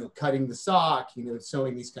by, you know, cutting the sock, you know,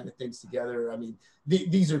 sewing these kind of things together. I mean,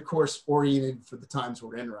 these are course oriented for the times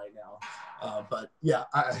we're in right now. But yeah,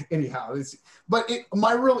 anyhow,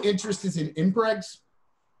 my real interest is in impregs.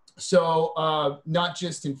 So not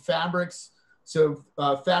just in fabrics. So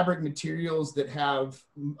fabric materials that have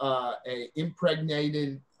a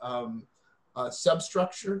impregnated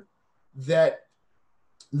substructure that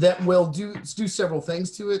will do several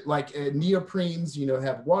things to it, like neoprenes, you know,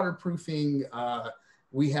 have waterproofing.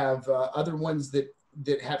 We have other ones that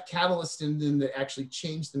have catalysts in them that actually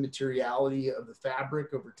change the materiality of the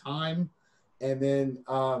fabric over time, and then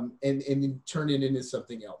and then turn it into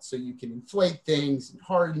something else. So you can inflate things and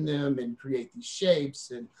harden them and create these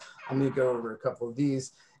shapes. And I'm going to go over a couple of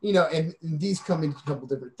these, you know, and these come in a couple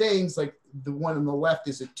different things. Like the one on the left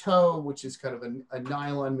is a tow, which is kind of a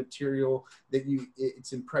nylon material that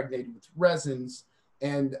it's impregnated with resins,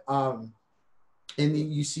 and then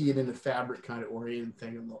you see it in the fabric kind of oriented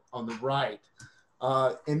thing on the right.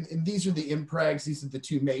 And these are the impregs. These are the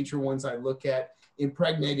two major ones I look at: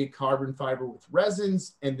 impregnated carbon fiber with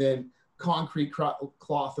resins, and then concrete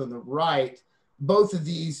cloth on the right. Both of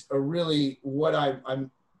these are really what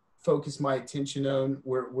I'm focused my attention on.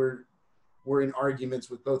 We're in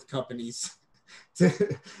arguments with both companies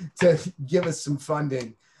to give us some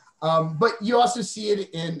funding. But you also see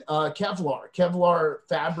it in Kevlar. Kevlar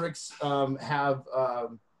fabrics have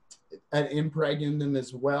an impreg in them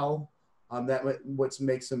as well. That what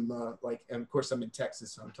makes them like, and of course I'm in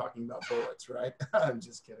Texas, so I'm talking about bullets, right? I'm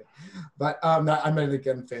just kidding. But I'm not a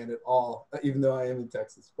gun fan at all, even though I am in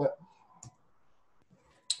Texas. But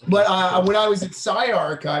when I was at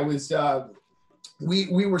SciArc, I was,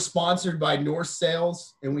 we were sponsored by North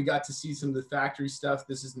Sails, and we got to see some of the factory stuff.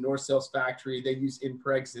 This is North Sails factory. They use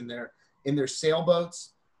impregs in their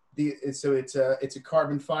sailboats. So it's a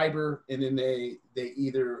carbon fiber, and then they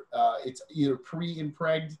either it's either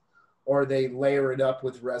pre-impregned or they layer it up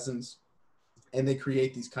with resins, and they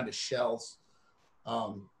create these kind of shells.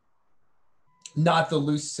 Not the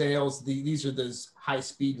loose sails. These are those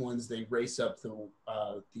high-speed ones. They race up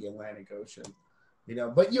the Atlantic Ocean, you know.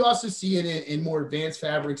 But you also see it in more advanced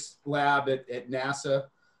fabrics lab at NASA.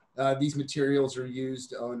 These materials are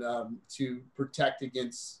used to protect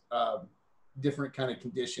against different kind of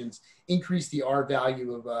conditions, increase the R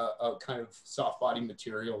value of kind of soft body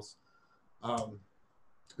materials.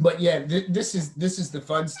 But yeah, this is the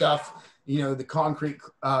fun stuff. You know, the concrete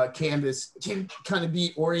canvas can kind of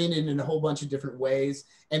be oriented in a whole bunch of different ways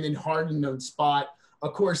and then hardened on spot.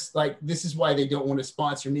 Of course, like, this is why they don't want to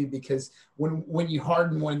sponsor me, because when you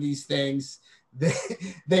harden one of these things,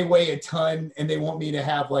 they weigh a ton, and they want me to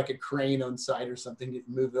have like a crane on site or something to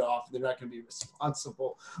move it off. They're not going to be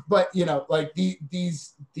responsible. But, you know, like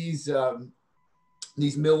these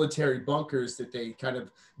military bunkers that they kind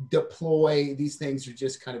of deploy, these things are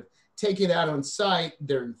just kind of taken out on site.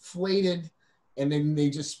 They're inflated, and then they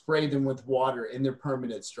just spray them with water, and they're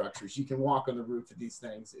permanent structures. You can walk on the roof of these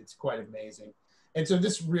things. It's quite amazing. And so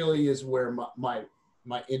this really is where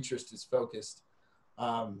my interest is focused,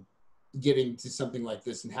 getting to something like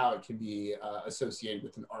this and how it can be associated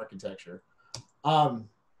with an architecture. And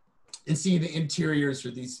see, the interiors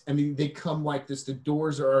are these, I mean, they come like this. The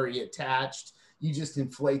doors are already attached. You just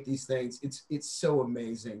inflate these things. It's so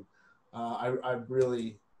amazing. I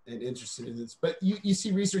really am interested in this. But you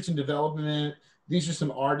see research and development in it. These are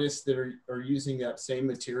some artists that are using that same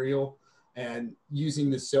material and using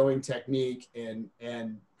the sewing technique and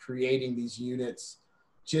creating these units.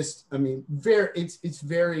 Just, I mean, it's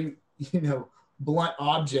very, you know, blunt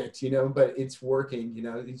object, you know, but it's working, you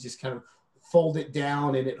know. You just kind of fold it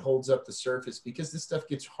down and it holds up the surface, because this stuff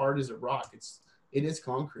gets hard as a rock. It is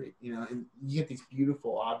concrete, you know, and you get these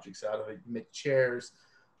beautiful objects out of it. You make chairs.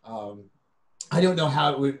 I don't know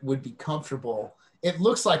how it would be comfortable. It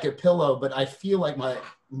looks like a pillow, but I feel like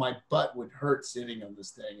my butt would hurt sitting on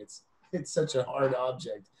this thing. It's such a hard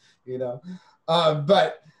object, you know.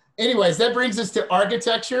 But anyways, that brings us to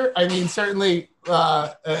architecture. I mean, certainly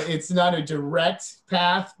it's not a direct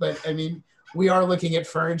path, but I mean, we are looking at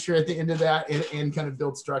furniture at the end of that and kind of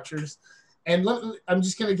build structures. And I'm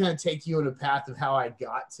just going to kind of take you on a path of how I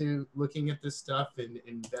got to looking at this stuff and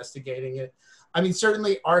investigating it. I mean,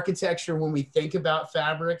 certainly architecture, when we think about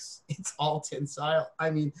fabrics, it's all tensile. I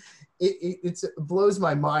mean, it blows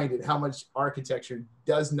my mind at how much architecture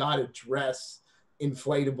does not address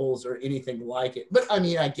inflatables or anything like it. But I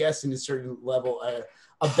mean, I guess in a certain level, a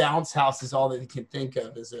bounce house is all that you can think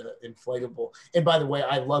of as an inflatable. And by the way,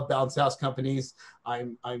 I love bounce house companies.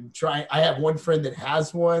 I'm trying. I have one friend that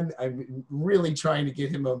has one. I'm really trying to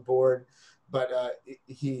get him on board, but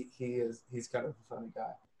he's kind of a funny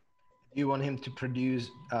guy. Do you want him to produce?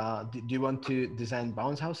 Do you want to design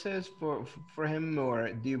bounce houses for him, or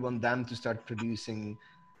do you want them to start producing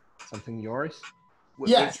something yours?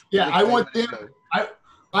 Yes, I want them.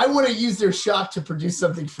 I want to use their shop to produce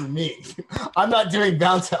something for me. I'm not doing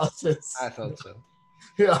bounce houses. I thought so.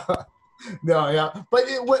 Yeah, no, yeah. But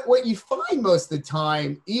what you find most of the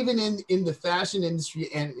time, even in the fashion industry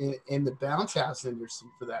and in the bounce house industry,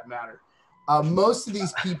 for that matter, most of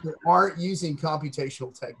these people aren't using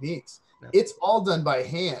computational techniques. No. It's all done by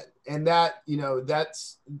hand, and that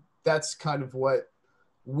that's kind of what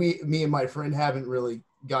me and my friend haven't really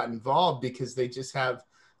got involved, because they just have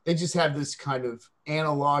this kind of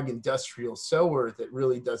analog industrial sewer that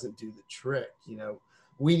really doesn't do the trick.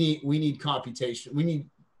 We need computation. We need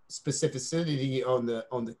specificity on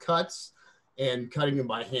the cuts, and cutting them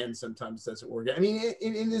by hand sometimes doesn't work. I mean,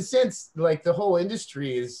 in a sense, like the whole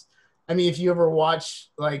industry is, I mean, if you ever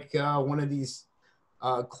watch like one of these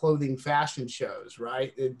clothing fashion shows,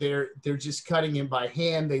 right? They're just cutting it by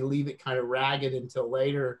hand. They leave it kind of ragged until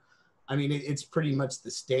later. I mean, it's pretty much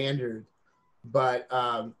the standard. But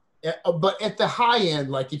at the high end,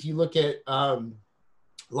 like if you look at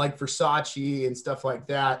like Versace and stuff like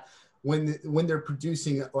that, when they're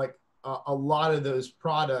producing like a lot of those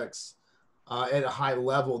products at a high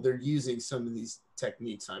level, they're using some of these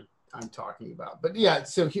techniques I'm talking about. But yeah,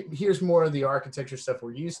 so here's more of the architecture stuff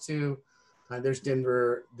we're used to. There's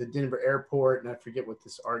the Denver airport, and I forget what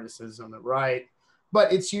this artist is on the right,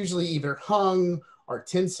 but it's usually either hung or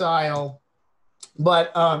tensile.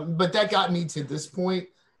 But that got me to this point.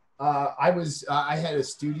 I had a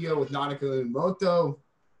studio with Nanako and Moto,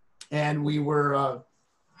 and we were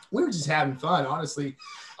just having fun. Honestly,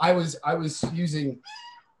 I was using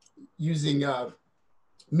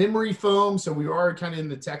memory foam, so we were kind of in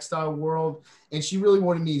the textile world, and she really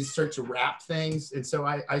wanted me to start to wrap things, and so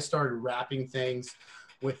I started wrapping things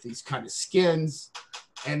with these kind of skins,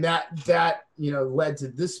 and that led to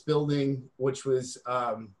this building, which was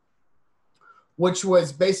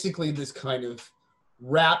basically this kind of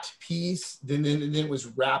wrapped piece. Then it was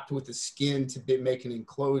wrapped with the skin to make an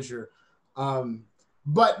enclosure.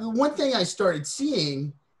 But one thing I started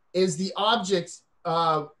seeing is the object.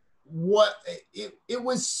 It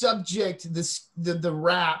was subject, the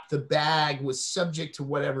wrap, the bag was subject to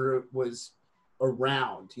whatever was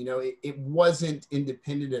around. It wasn't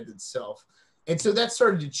independent of itself. And so that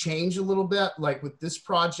started to change a little bit. Like with this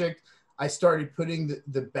project, I started putting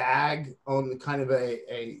the bag on the kind of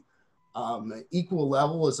a equal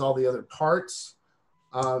level as all the other parts.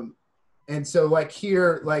 And so like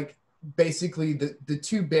here, like basically the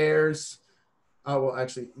two bears, well,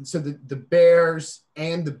 actually, so the bears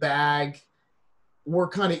and the bag were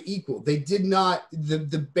kind of equal. They did not,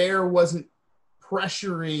 the bear wasn't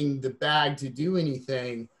pressuring the bag to do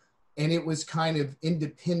anything, and it was kind of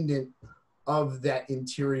independent of that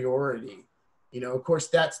interiority. Of course,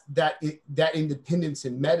 that independence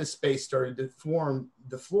in metaspace started to form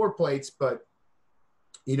the floor plates, but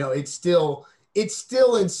it's still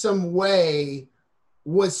in some way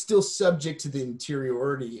was still subject to the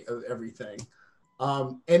interiority of everything.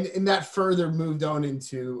 And that further moved on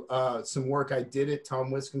into some work I did at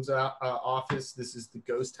Tom Wiscombe's office. This is the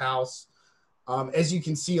ghost house. As you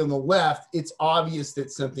can see on the left, it's obvious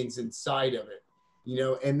that something's inside of it,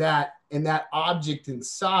 and that object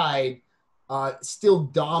inside still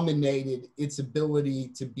dominated its ability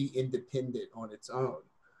to be independent on its own.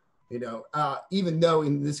 Even though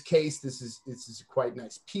in this case, this is a quite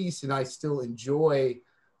nice piece, and I still enjoy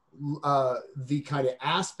the kind of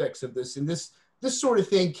aspects of this. And this sort of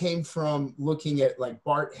thing came from looking at like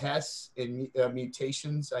Bart Hess and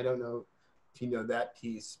Mutations. I don't know if you know that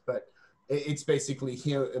piece, but it's basically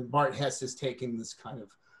him. And Bart Hess is taking this kind of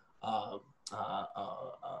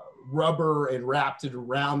rubber and wrapped it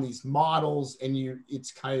around these models, and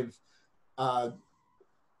it's kind of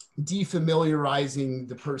defamiliarizing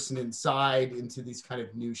the person inside into these kind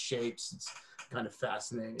of new shapes. It's kind of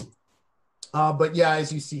fascinating. But yeah,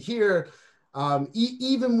 as you see here,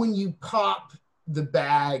 even when you pop the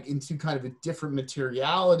bag into kind of a different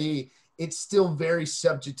materiality, it's still very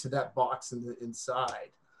subject to that box in the inside.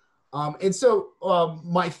 And so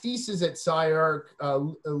my thesis at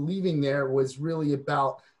SciArc, leaving there, was really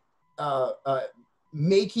about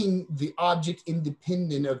making the object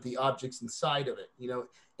independent of the objects inside of it,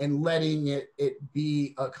 and letting it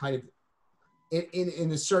be a kind of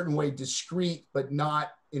in a certain way discrete, but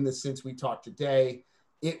not in the sense we talk today.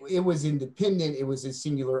 It was independent, it was a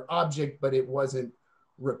singular object, but it wasn't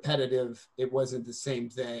repetitive, it wasn't the same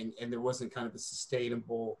thing, and there wasn't kind of a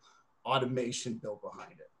sustainable automation built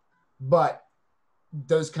behind it. But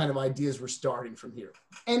those kind of ideas were starting from here.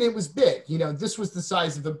 And it was big, you know, this was the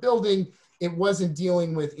size of a building. It wasn't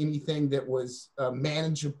dealing with anything that was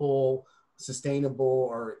manageable, sustainable,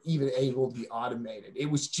 or even able to be automated. It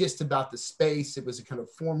was just about the space. It was a kind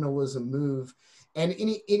of formalism move. And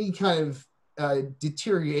any kind of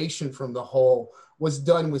deterioration from the whole was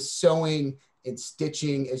done with sewing and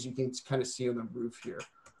stitching, as you can kind of see on the roof here.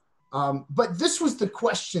 But this was the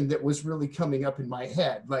question that was really coming up in my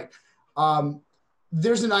head. Like,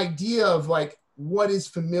 there's an idea of like, what is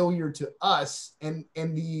familiar to us, and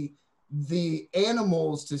the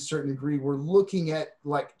animals to a certain degree were looking at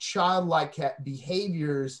like childlike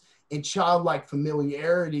behaviors and childlike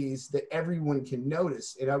familiarities that everyone can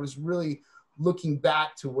notice. And I was really looking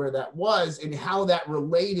back to where that was and how that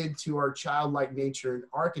related to our childlike nature in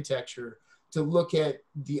architecture, to look at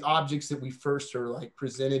the objects that we first are like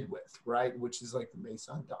presented with, right? Which is like the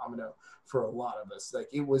Maison Domino for a lot of us. Like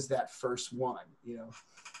it was that first one, you know,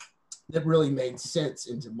 that really made sense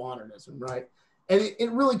into modernism, right? And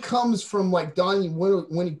it really comes from like Donnie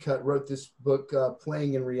Winnicott wrote this book,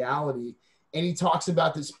 Playing in Reality, and he talks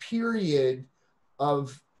about this period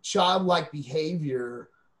of childlike behavior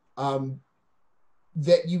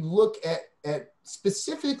that you look at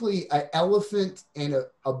specifically an elephant and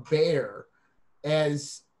a bear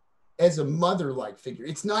as a mother-like figure.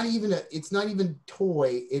 It's not even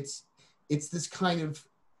toy. It's this kind of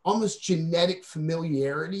almost genetic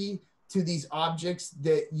familiarity to these objects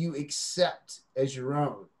that you accept as your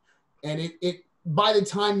own. And it by the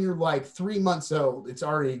time you're like 3 months old, it's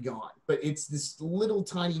already gone. But it's this little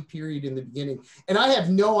tiny period in the beginning. And I have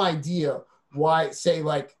no idea why, say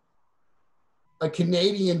like a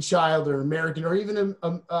Canadian child or American or even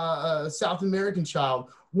a South American child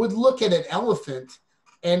would look at an elephant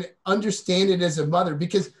and understand it as a mother,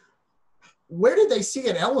 because where did they see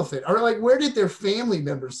an elephant? Or like, where did their family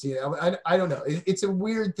members see it? I don't know. It's a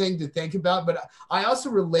weird thing to think about, but I also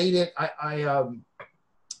relate it.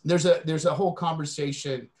 There's a whole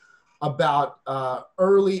conversation about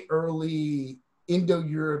early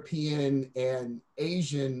Indo-European and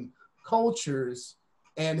Asian cultures,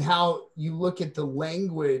 and how you look at the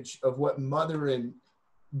language of what mother and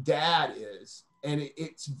dad is, and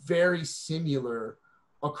it's very similar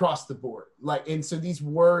across the board. Like, and so these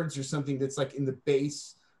words are something that's like in the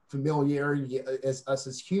base familiarity as us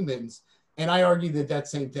as humans. And I argue that that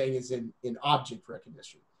same thing is in object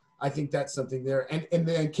recognition. I think that's something there. And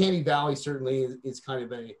the Uncanny Valley certainly is kind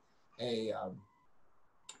of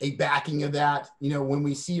a backing of that. You know, when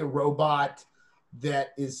we see a robot that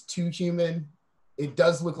is too human, it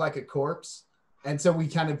does look like a corpse. And so we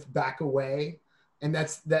kind of back away. And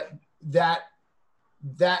that's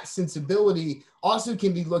that sensibility also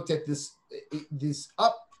can be looked at this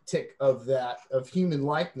uptick of human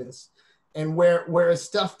likeness, and where a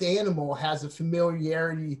stuffed animal has a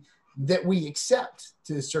familiarity that we accept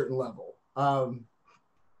to a certain level.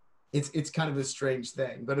 It's kind of a strange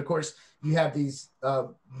thing. But of course you have these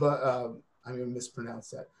I'm gonna mispronounce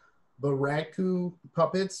that, Baraku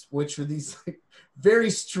puppets, which are these like very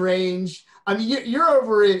strange. I mean, you're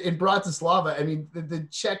over in Bratislava. I mean, the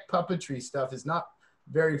Czech puppetry stuff is not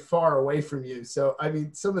very far away from you. So, I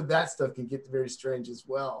mean, some of that stuff can get very strange as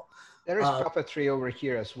well. There is puppetry over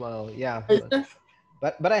here as well. Yeah.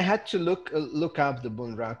 But I had to look up the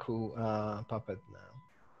Bunraku puppet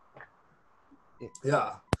now.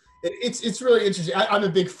 Yeah. It's really interesting. I'm a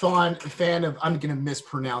big fan of, I'm going to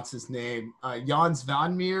mispronounce his name, Jans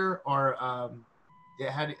van Meer, or how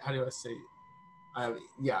do I say it?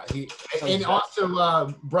 Yeah, he, and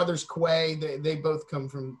also Brothers Quay, they both come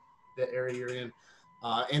from the area you're in.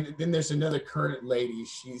 And then there's another current lady.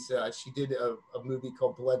 She did a movie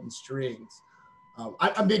called Blood and Strings.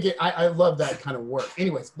 I'm big. I love that kind of work.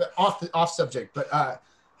 Anyways, but off subject. But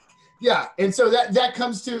yeah, and so that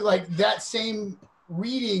comes to like that same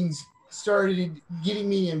readings started getting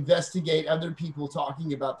me to investigate other people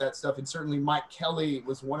talking about that stuff, and certainly Mike Kelly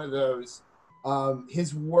was one of those.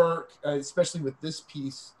 His work, especially with this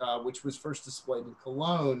piece, which was first displayed in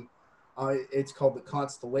Cologne, it's called The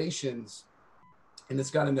Constellations. And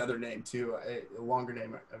it's got another name too, a longer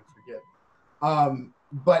name, I forget.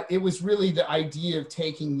 But it was really the idea of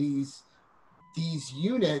taking these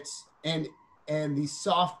units and these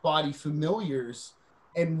soft body familiars,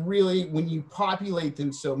 and really when you populate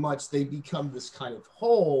them so much, they become this kind of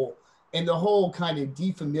whole, and the whole kind of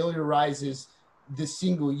defamiliarizes the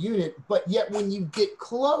single unit. But yet when you get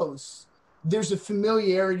close, there's a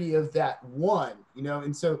familiarity of that one, you know,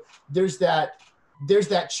 and so there's that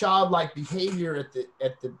childlike behavior at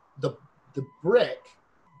the brick,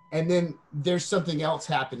 and then there's something else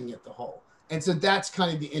happening at the whole. And so that's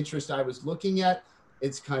kind of the interest I was looking at.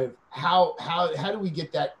 It's kind of how do we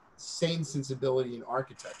get that same sensibility in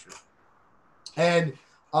architecture? And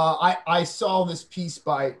I saw this piece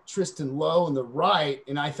by Tristan Lowe on the right,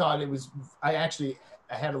 and I thought it was, I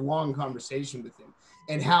had a long conversation with him,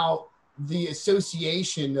 and how the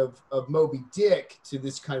association of Moby Dick to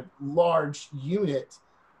this kind of large unit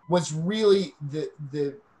was really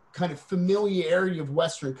the kind of familiarity of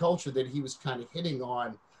Western culture that he was kind of hitting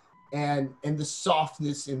on, and the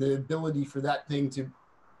softness and the ability for that thing to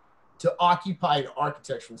occupy an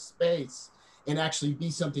architectural space and actually be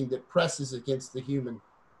something that presses against the human,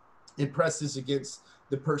 it presses against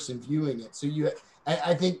the person viewing it. So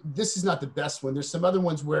I think this is not the best one. There's some other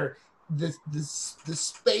ones where the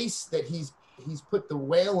space that he's put the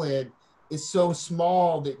whale in is so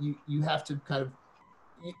small that you have to kind of,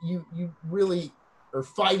 you really are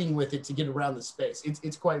fighting with it to get around the space.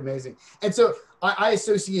 It's quite amazing. And so I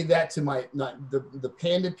associate that to the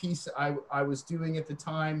panda piece I was doing at the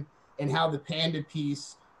time, and how the panda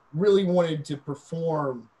piece really wanted to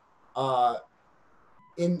perform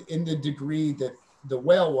in the degree that the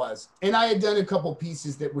whale was. And I had done a couple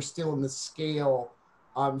pieces that were still in the scale.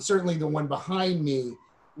 Certainly the one behind me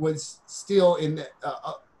was still in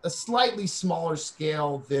a slightly smaller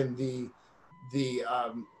scale than the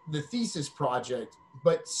thesis project,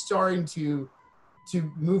 but starting to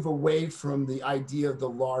move away from the idea of the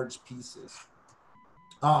large pieces.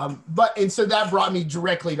 And so that brought me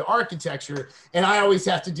directly to architecture, and I always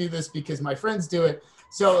have to do this because my friends do it.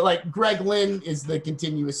 So like Greg Lynn is the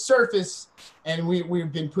continuous surface, and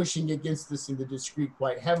we've been pushing against this in the discrete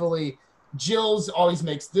quite heavily. Jill's always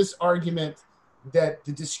makes this argument that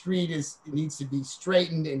the discrete needs to be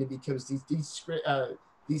straightened, and it becomes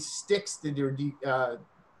these sticks that are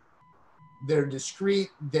they're discrete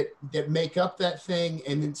that make up that thing,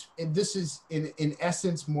 and this is in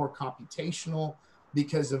essence more computational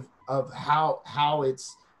because of how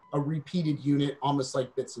it's a repeated unit, almost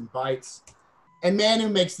like bits and bytes. And Manu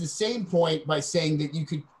makes the same point by saying that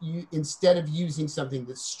you instead of using something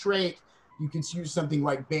that's straight, you can use something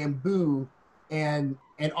like bamboo and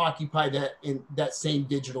occupy that in that same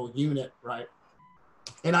digital unit, right?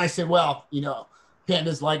 And I said, well, you know,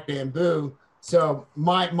 pandas like bamboo, so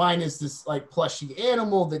mine is this like plushy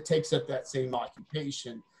animal that takes up that same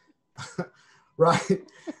occupation, right?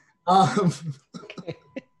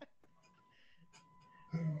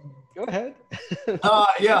 Go ahead.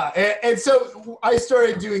 Yeah, and so I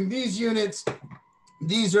started doing these units.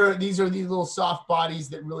 These are these little soft bodies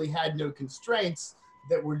that really had no constraints,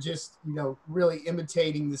 that were just, you know, really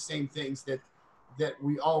imitating the same things that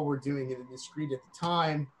we all were doing in the discrete at the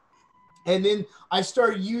time. And then I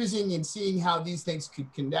started using and seeing how these things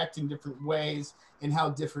could connect in different ways and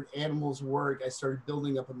how different animals work. I started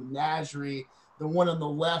building up a menagerie. The one on the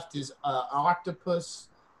left is an octopus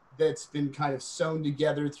that's been kind of sewn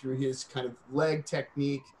together through his kind of leg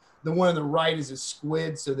technique. The one on the right is a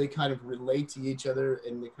squid, so they kind of relate to each other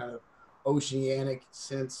in the kind of oceanic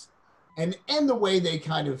sense. And the way they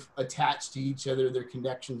kind of attach to each other, their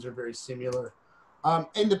connections are very similar.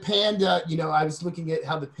 And the panda, you know, I was looking at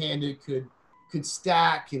how the panda could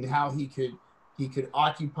stack and how he could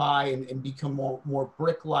occupy and become more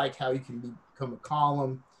brick-like, how he can become a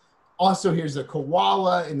column. Also, here's a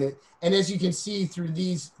koala, and as you can see through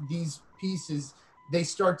these pieces, they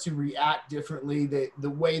start to react differently. The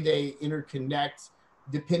way they interconnect,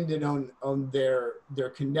 dependent on their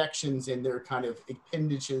connections and their kind of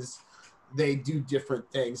appendages, they do different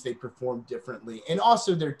things, they perform differently. And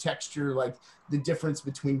also their texture, like the difference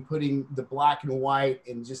between putting the black and white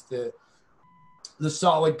and just the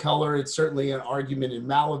solid color. It's certainly an argument in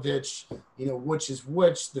Malevich, you know, which is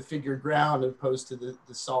which, the figure ground opposed to the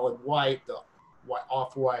solid white, the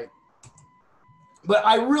off-white. But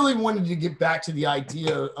I really wanted to get back to the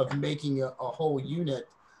idea of making a whole unit.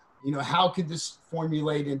 You know, how could this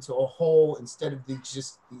formulate into a whole instead of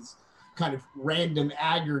these kind of random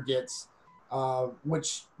aggregates,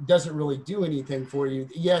 which doesn't really do anything for you.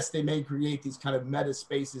 Yes, they may create these kind of meta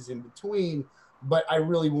spaces in between, but I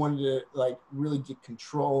really wanted to like really get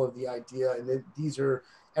control of the idea. And these are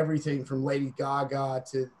everything from Lady Gaga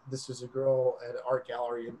to this was a girl at an art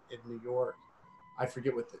gallery in New York. I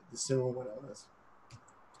forget what the similar one was.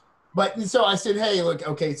 But so I said, hey, look,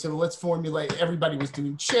 okay, so let's formulate. Everybody was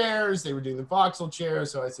doing chairs. They were doing the voxel chair.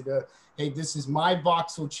 So I said, hey, this is my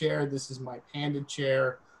voxel chair. This is my panda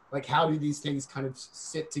chair. Like, how do these things kind of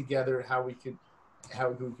sit together? How we could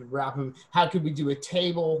wrap them? How could we do a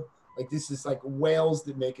table? like this is like whales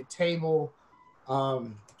that make a table,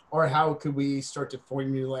 or how could we start to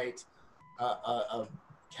formulate a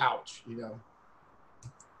couch, you know?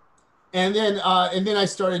 And then I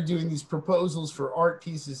started doing these proposals for art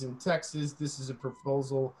pieces in Texas. This is a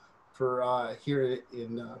proposal for here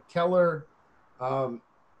in Keller.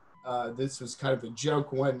 This was kind of a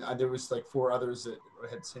joke one. There was like 4 others that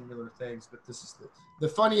had similar things, but this is the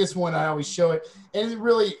funniest one. I always show it. And it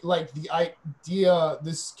really, like, the idea,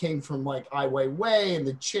 this came from like Ai Weiwei and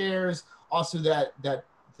the chairs. Also that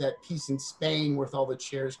piece in Spain where all the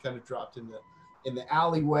chairs kind of dropped in the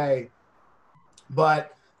alleyway.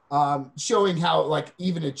 But showing how like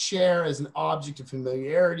even a chair as an object of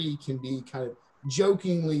familiarity can be kind of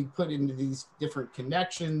jokingly put into these different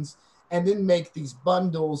connections, and then make these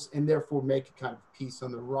bundles and therefore make a kind of piece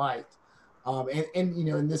on the right. And you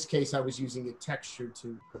know, in this case, I was using a texture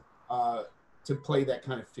to play that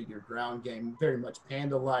kind of figure ground game, very much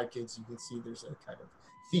Panda-like. As you can see, there's a kind of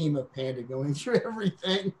theme of Panda going through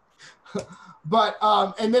everything. But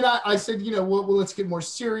and then I said, you know, well, let's get more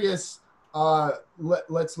serious.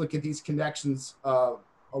 Let's look at these connections a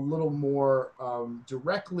little more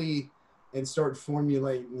directly, and start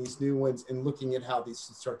formulating these new ones and looking at how these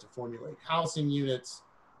start to formulate housing units.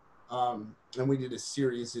 And we did a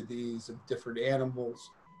series of these of different animals.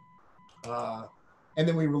 And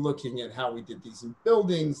then we were looking at how we did these in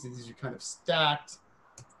buildings. These are kind of stacked.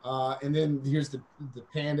 And then here's the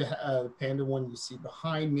panda one you see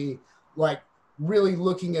behind me, like really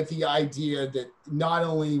looking at the idea that not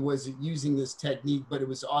only was it using this technique, but it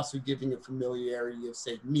was also giving a familiarity of,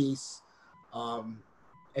 say, Mies,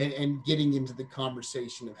 and getting into the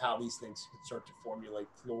conversation of how these things could start to formulate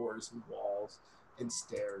floors and walls and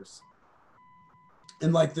stairs.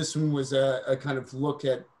 And like this one was a kind of look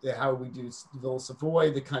at how we do Villa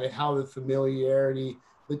Savoy, the kind of how the familiarity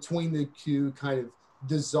between the two kind of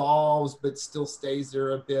dissolves but still stays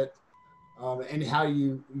there a bit, and how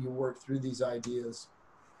you work through these ideas.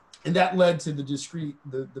 And that led to the discrete,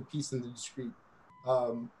 the piece in the discrete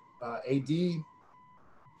AD,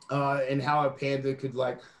 and how a Panda could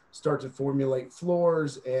like start to formulate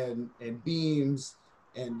floors and beams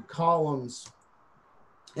and columns,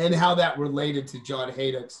 and how that related to John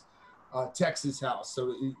Haydock's Texas house.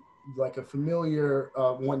 So like a familiar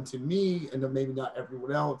one to me, and maybe not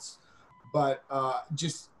everyone else, but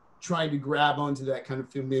just trying to grab onto that kind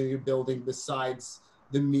of familiar building besides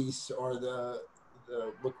the Mies or the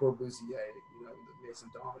Le Corbusier, you know, the Maison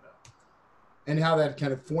Domino, and how that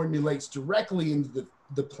kind of formulates directly into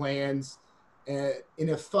the plans in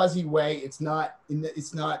a fuzzy way. It's not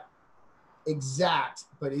exact,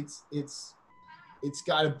 but it's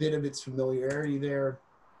got a bit of its familiarity there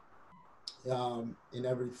in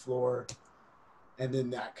every floor, and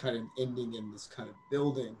then that kind of ending in this kind of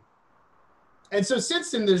building. And so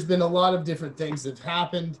since then, there's been a lot of different things that have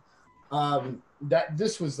happened. That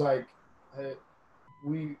this was like,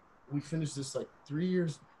 we finished this like 3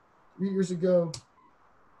 years ago.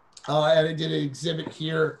 And I did an exhibit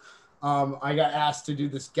here. I got asked to do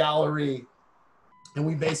this gallery, and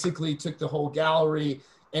we basically took the whole gallery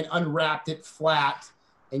and unwrapped it flat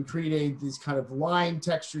and created these kind of line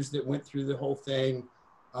textures that went through the whole thing.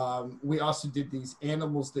 We also did these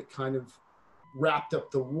animals that kind of wrapped up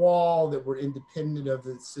the wall that were independent of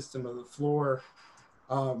the system of the floor.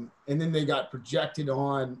 And then they got projected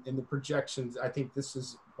on, and the projections, I think this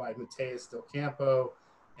is by Mateusz Del Campo,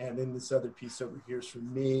 and then this other piece over here is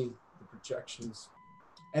from me, the projections.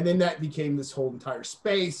 And then that became this whole entire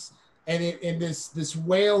space. And this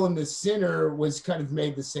whale in the center was kind of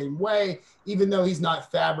made the same way, even though he's not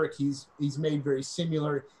fabric, he's made very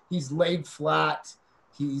similar. He's laid flat,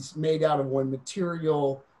 he's made out of one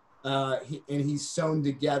material, and he's sewn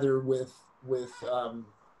together with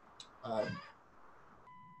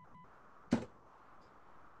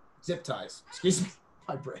zip ties. Excuse me,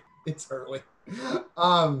 my brain, it's early.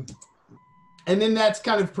 And then that's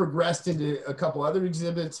kind of progressed into a couple other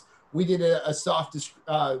exhibits. We did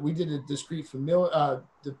we did a discrete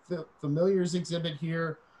familiars exhibit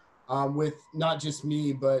here with not just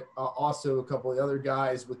me, but also a couple of other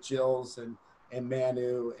guys with Jills and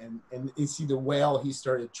Manu, and you see the whale, he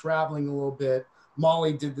started traveling a little bit.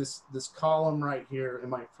 Molly did this column right here, and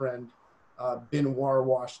my friend Ben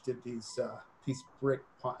Warwash did these brick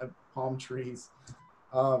palm trees.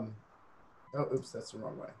 Oh, oops, that's the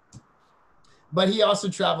wrong way. But he also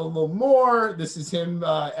traveled a little more. This is him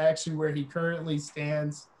actually where he currently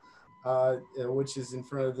stands, which is in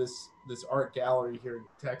front of this art gallery here in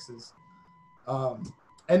Texas.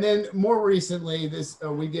 And then more recently,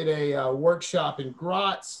 we did a workshop in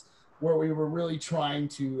Graz where we were really trying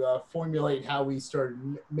to formulate how we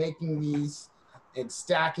started making these. and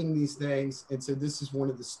stacking these things. And so this is one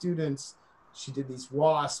of the students. She did these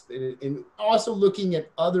wasps, and also looking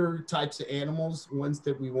at other types of animals, ones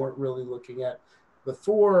that we weren't really looking at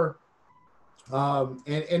before,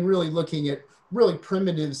 and really looking at really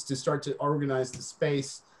primitives to start to organize the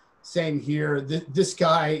space. Same here. This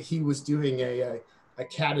guy, he was doing a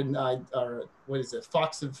cat and nine, or what is it,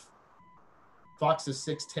 fox of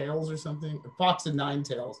six tails or something, a fox of nine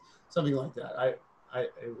tails, something like that.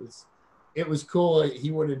 It was cool.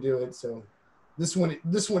 He wanted to do it, so this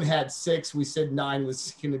one had six. We said nine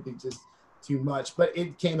was going to be just too much, but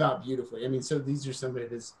it came out beautifully. I mean, so these are some of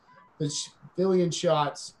his billion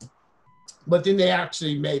shots, but then they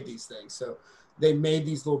actually made these things. So they made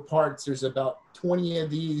these little parts. There's about 20 of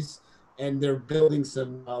these, and they're building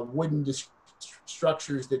some wooden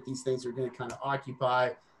structures that these things are going to kind of occupy.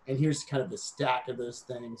 And here's kind of the stack of those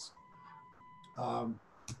things.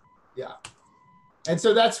 Yeah. And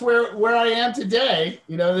so that's where I am today.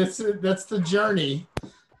 You know, that's the journey.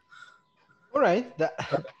 All right.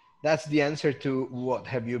 That's the answer to what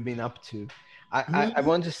have you been up to. I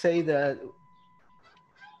want to say that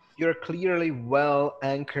you're clearly well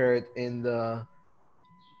anchored in the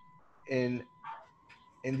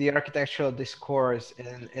architectural discourse,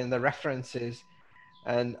 in the references,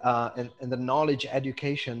 and the knowledge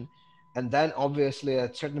education. And then obviously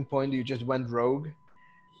at a certain point you just went rogue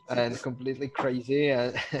and completely crazy,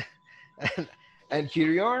 and and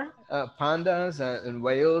here you are, pandas and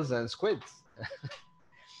whales and squids.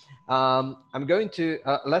 I'm going to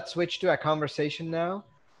let's switch to a conversation now.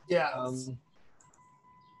 Yeah.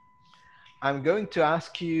 I'm going to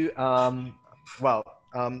ask you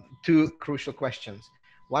two crucial questions.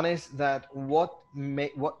 One is that what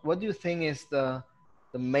do you think is the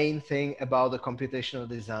main thing about the computational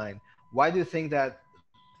design? Why do you think that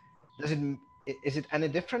is it any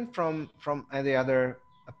different from any other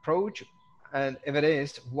approach? And if it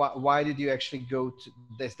is, why did you actually go to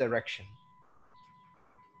this direction?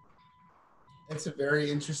 That's a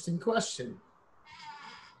very interesting question.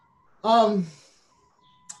 I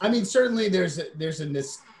mean, certainly there's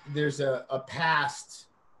a past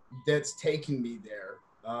that's taken me there.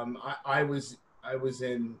 I was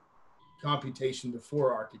in computation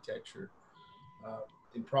before architecture,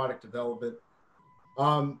 in product development.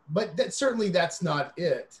 But that's not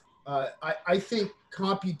it. I think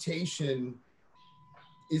computation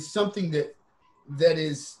is something that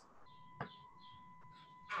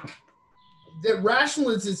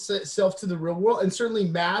rationalizes itself to the real world, and certainly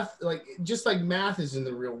math, just like math is in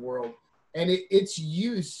the real world, and its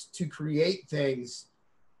use to create things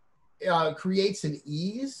creates an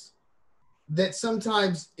ease that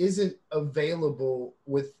sometimes isn't available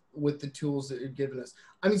with the tools that are given us.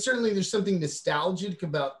 I mean, certainly there's something nostalgic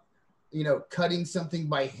about, you know, cutting something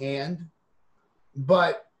by hand,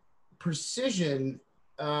 but precision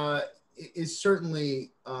is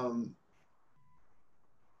certainly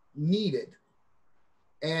needed.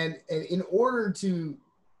 And in order to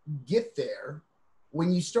get there,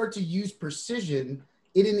 when you start to use precision,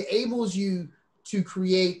 it enables you to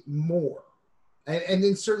create more. And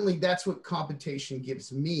then certainly that's what computation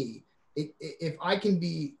gives me. If I can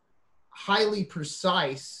be highly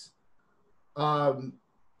precise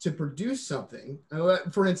to produce something,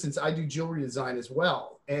 for instance, I do jewelry design as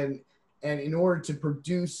well. And in order to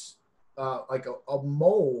produce like a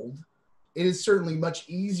mold, it is certainly much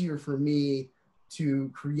easier for me to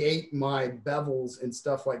create my bevels and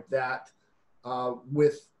stuff like that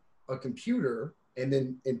with a computer and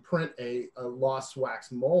then print a lost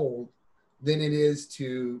wax mold than it is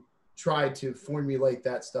to try to formulate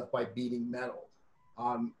that stuff by beating metal.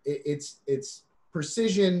 It's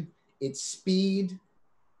precision, it's speed.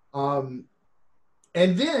 And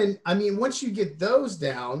then, I mean, once you get those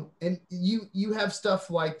down and you have stuff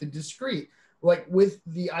like the discrete, like with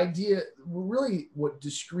the idea, really what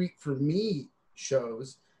discrete for me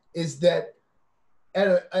shows is that at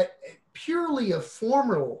a purely a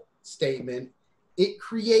formal statement, it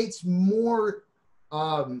creates more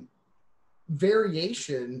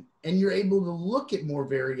variation, and you're able to look at more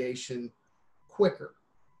variation quicker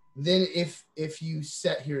than if you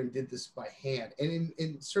sat here and did this by hand. And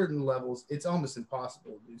in certain levels, it's almost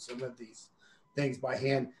impossible to do some of these things by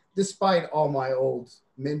hand, despite all my old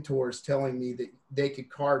mentors telling me that they could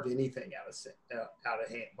carve anything out of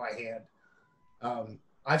hand by hand.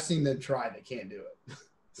 I've seen them try; they can't do it.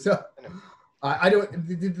 So, I don't.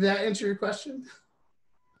 Did that answer your question?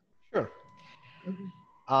 Sure.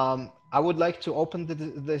 I would like to open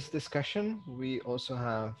this discussion. We also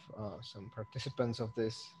have some participants of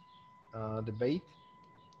this debate.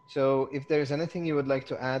 So if there's anything you would like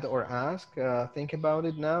to add or ask, think about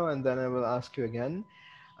it now, and then I will ask you again.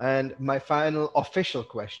 And my final official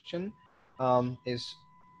question is,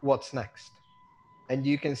 what's next? And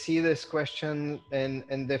you can see this question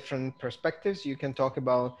in different perspectives. You can talk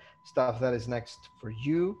about stuff that is next for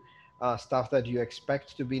you, stuff that you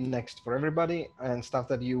expect to be next for everybody, and stuff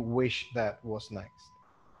that you wish that was next.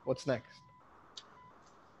 What's next?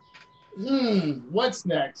 What's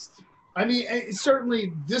next? I mean,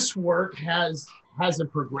 certainly this work has a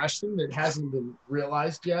progression that hasn't been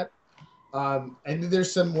realized yet. And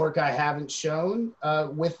there's some work I haven't shown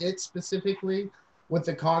with it specifically. With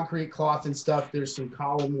the concrete cloth and stuff, there's some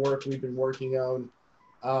column work we've been working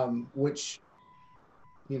on, which,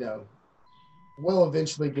 you know, will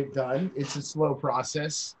eventually get done. It's a slow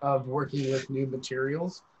process of working with new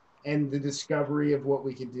materials and the discovery of what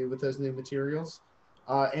we can do with those new materials.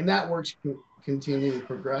 And that work's continuing to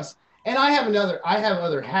progress. And I have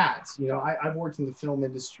other hats. You know, I've worked in the film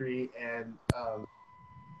industry and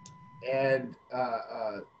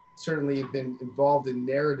certainly been involved in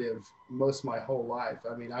narrative most of my whole life.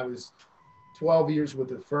 I mean, I was 12 years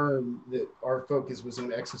with a firm that our focus was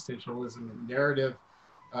on existentialism and narrative,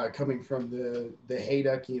 coming from the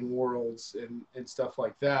Hayduckian worlds and stuff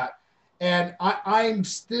like that. And I'm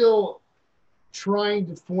still trying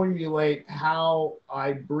to formulate how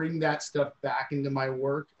I bring that stuff back into my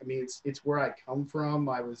work. I mean, it's where I come from.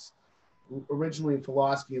 I was originally in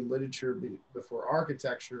philosophy and literature before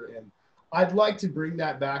architecture, and I'd like to bring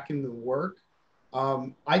that back into the work.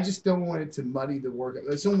 I just don't want it to muddy the work.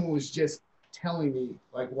 Someone was just telling me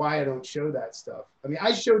like why I don't show that stuff. I mean,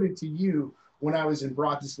 I showed it to you when I was in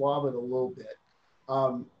Bratislava a little bit,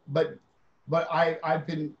 but I've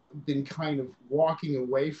been kind of walking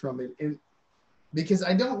away from it, and because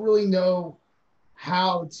I don't really know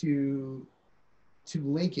how to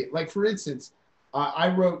link it. Like for instance, I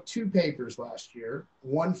wrote 2 papers last year,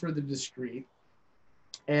 one for the Discrete,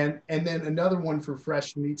 and then another one for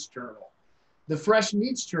Fresh Meats Journal. The Fresh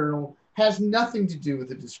Meats Journal has nothing to do with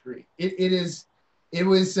the Discrete. It's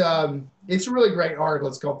a really great article.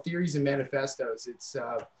 It's called Theories and Manifestos.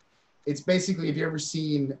 It's basically, if you ever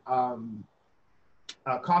seen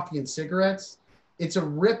Coffee and Cigarettes, it's a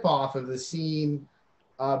ripoff of the scene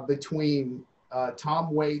between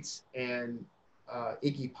Tom Waits and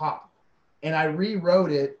Iggy Pop. And I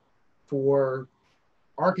rewrote it for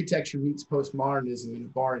Architecture Meets Postmodernism in a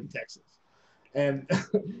bar in Texas. And,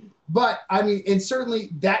 but I mean, and certainly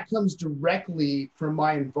that comes directly from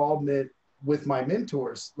my involvement with my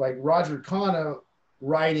mentors, like Roger Cano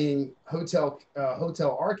writing hotel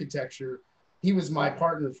architecture. He was my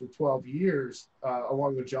partner for 12 years,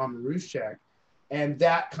 along with John Maruszczak. And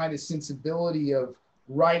that kind of sensibility of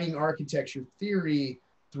writing architecture theory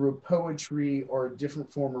through poetry or a different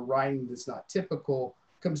form of writing that's not typical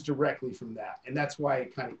comes directly from that. And that's why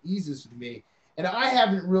it kind of eases with me. And I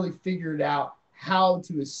haven't really figured out how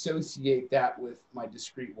to associate that with my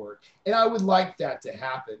Discrete work. And I would like that to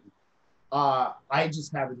happen. I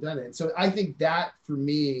just haven't done it. So I think that for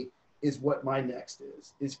me is what my next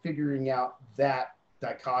is figuring out that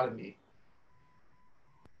dichotomy.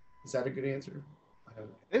 Is that a good answer?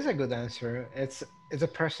 It's a good answer. It's a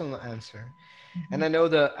personal answer. And I know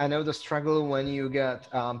the struggle when you get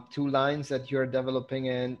 2 lines that you're developing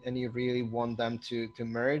and you really want them to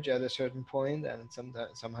merge at a certain point, and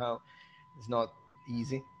somehow it's not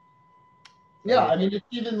easy. Yeah, I mean, it's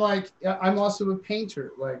even like, I'm also a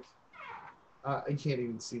painter. Like, I can't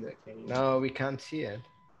even see that, can you? No, we can't see it.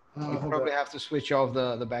 You probably have to switch off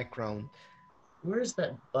the background. Where's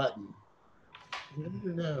that button? I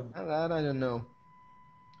don't know. That I don't know.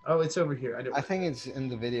 Oh, it's over here. I think it's in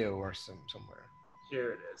the video or somewhere.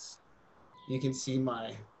 Here it is. You can see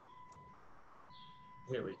my,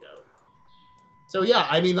 here we go. So yeah,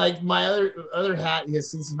 I mean, like my other hat,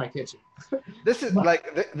 yes, this is my kitchen. This is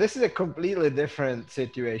like, this is a completely different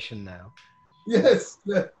situation now. Yes.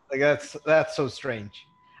 Like that's so strange.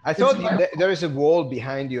 I thought there is a wall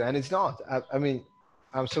behind you and it's not. I mean,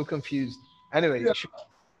 I'm so confused. Anyway, yeah.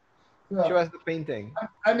 Show us the painting.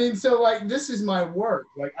 I mean, so like, this is my work.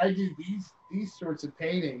 Like I do these sorts of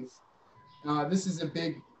paintings. This is a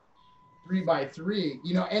big 3x3,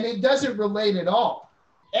 you know, and it doesn't relate at all,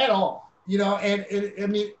 you know, and I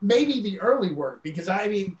mean, maybe the early work, because I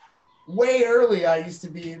mean, way early, I used to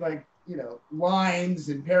be like, you know, lines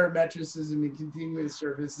and parametricism and continuous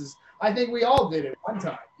surfaces. I think we all did it one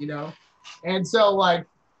time, you know, and so like,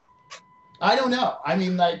 I don't know. I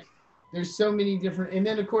mean, like, there's so many different, and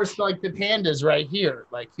then of course, like the pandas right here,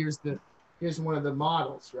 like here's one of the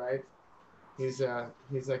models, right? He's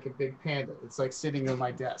like a big panda. It's like sitting on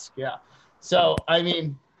my desk. Yeah. So, I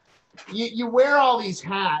mean, you wear all these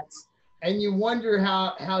hats and you wonder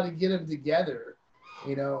how to get them together.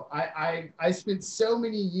 You know, I spent so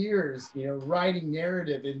many years, you know, writing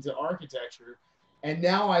narrative into architecture, and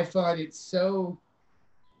now I find it so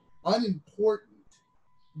unimportant,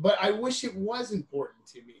 but I wish it was important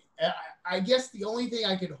to me. I guess the only thing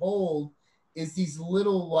I could hold is these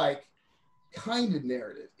little like kind of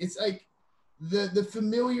narrative. It's like the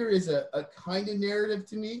familiar is a kind of narrative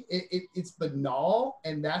to me. It's banal,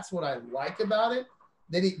 and that's what I like about it,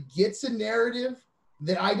 that it gets a narrative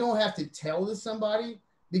that I don't have to tell to somebody,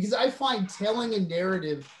 because I find telling a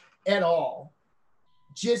narrative at all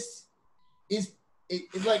just is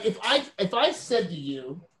like if I said to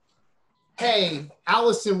you, hey,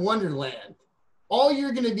 Alice in Wonderland, all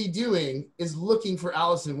you're going to be doing is looking for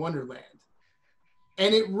Alice in Wonderland,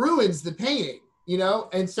 and it ruins the painting, you know?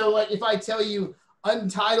 And so like if I tell you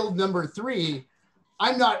Untitled number 3,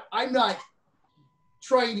 I'm not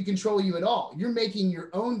trying to control you at all. You're making your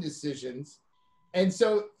own decisions. And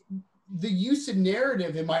so the use of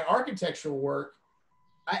narrative in my architectural work,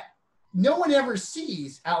 no one ever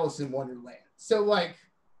sees Alice in Wonderland. So like,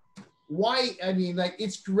 why? I mean, like,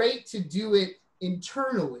 it's great to do it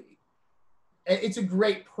internally. It's a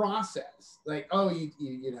great process. Like, oh,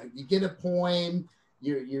 you know, you get a poem,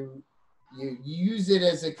 you use it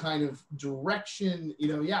as a kind of direction.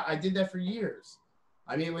 You know, yeah, I did that for years.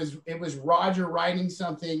 I mean, it was Roger writing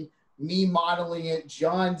something, me modeling it,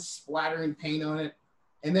 John splattering paint on it,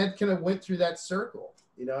 and that kind of went through that circle,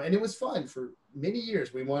 you know, and it was fun for many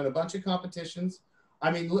years. We won a bunch of competitions.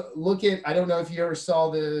 I mean, look at, I don't know if you ever saw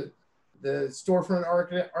the storefront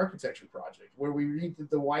architecture project where we redid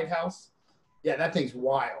the White House. Yeah, that thing's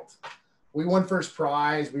wild. We won first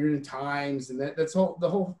prize. We were in Times, and the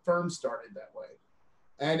whole firm started that way.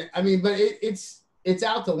 And I mean, but it's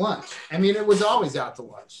out to lunch. I mean, it was always out to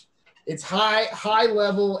lunch. It's high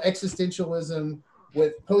level existentialism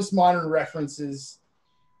with postmodern references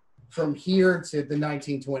from here to the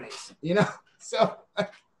 1920s, you know? So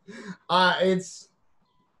it's,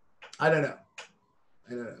 I don't know.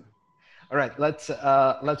 All right, let's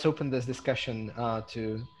open this discussion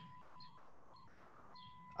to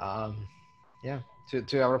our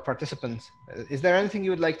participants. Is there anything you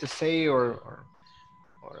would like to say or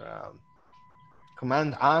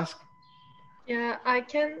command, ask? Yeah, I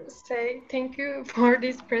can say thank you for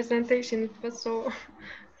this presentation. It was so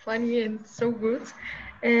funny and so good.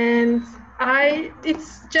 And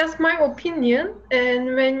it's just my opinion.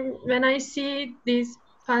 And when I see these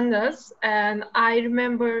pandas, and I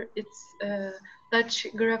remember it's Dutch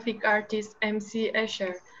graphic artist MC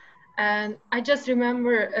Escher. And I just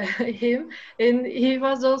remember him, and he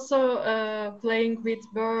was also playing with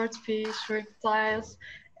birds, fish, reptiles,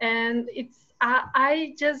 and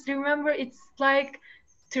I just remember it's like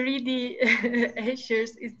 3D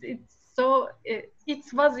Ashers. It's so it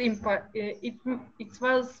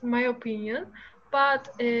was my opinion, but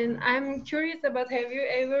I'm curious about, have you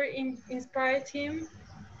ever inspired him?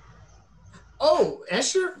 Oh,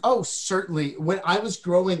 Escher? Oh, certainly. When I was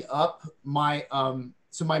growing up, my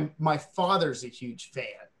father's a huge fan.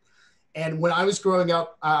 And when I was growing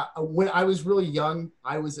up, when I was really young,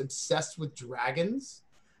 I was obsessed with dragons.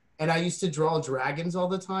 And I used to draw dragons all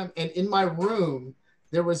the time. And in my room,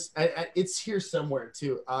 there was, it's here somewhere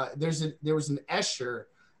too. There was an Escher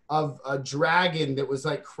of a dragon that was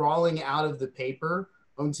like crawling out of the paper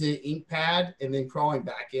onto the ink pad and then crawling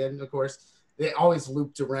back in, of course. They always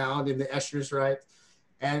looped around in the Eschers, right?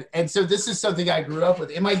 And so this is something I grew up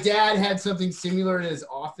with. And my dad had something similar in his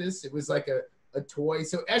office. It was like a toy.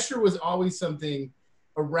 So Escher was always something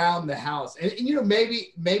around the house. And you know,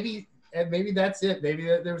 maybe that's it. Maybe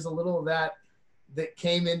there was a little of that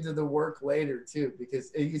came into the work later too,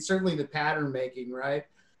 because it's certainly the pattern making, right?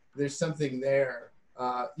 There's something there.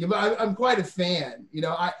 Yeah, but I'm quite a fan. You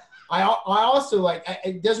know, I also like,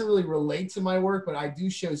 it doesn't really relate to my work, but I do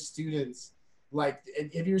show students, like,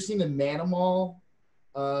 have you ever seen the Manimal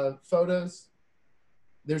photos?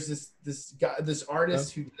 There's this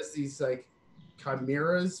artist who does these like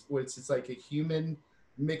chimeras, which is like a human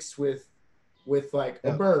mixed with like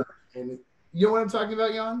a bird. And you know what I'm talking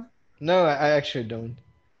about, Jan? No, I actually don't.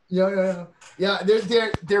 Yeah.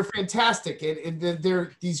 They're fantastic, and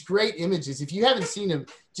they're these great images. If you haven't seen them,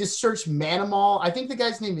 just search Manimal. I think the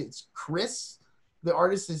guy's name is Chris. The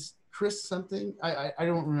artist is Chris something. I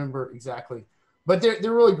don't remember exactly, but they're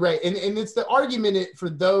really great. And it's the argument for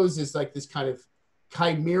those is like this kind of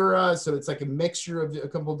chimera. So it's like a mixture of a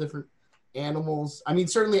couple of different animals. I mean,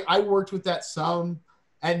 certainly I worked with that some,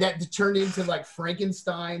 and that turned into like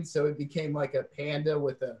Frankenstein. So it became like a panda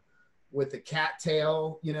with a cat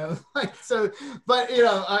tail, you know, like, so, but you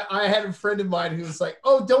know, I had a friend of mine who was like,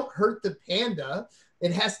 oh, don't hurt the panda.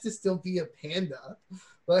 It has to still be a panda.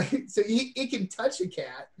 Like, so it can touch a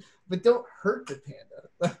cat, but don't hurt the panda.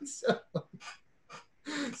 Like,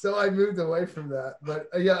 so I moved away from that. But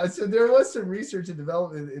yeah, so there was some research and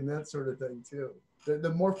development in that sort of thing too.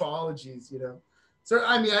 The morphologies, you know. So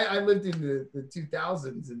I mean, I lived in the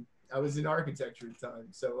 2000s and I was in architecture at the time.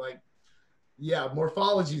 So like, yeah,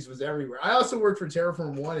 morphologies was everywhere. I also worked for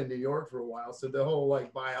Terraform One in New York for a while. So the whole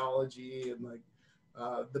like biology and like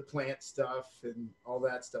the plant stuff and all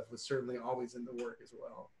that stuff was certainly always in the work as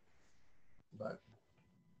well. But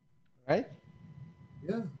right.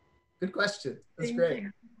 Yeah, good question. That's great.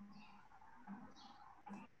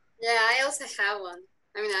 Yeah, I also have one.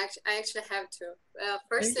 I mean, I actually have two.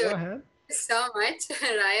 First, Go ahead. thank you so much,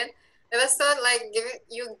 Ryan. It was so like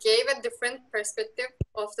you gave a different perspective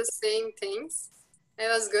of the same things. It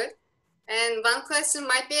was good. And one question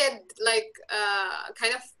might be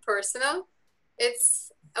kind of personal.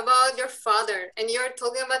 It's about your father, and you're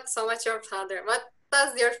talking about so much your father. What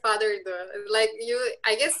does your father do? Like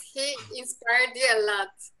I guess he inspired you a lot.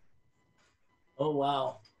 Oh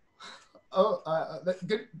wow. Oh,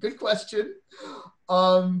 good question.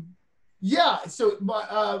 Yeah, so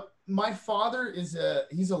my father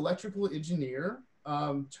he's electrical engineer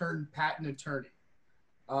turned patent attorney.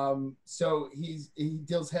 So he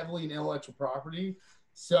deals heavily in intellectual property.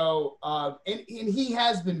 So and he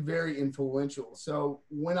has been very influential. So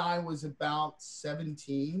when I was about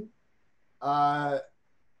 17, I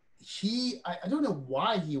don't know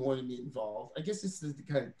why he wanted me involved. I guess it's the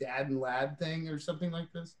kind of dad and lad thing or something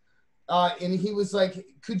like this. And he was like,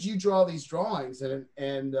 could you draw these drawings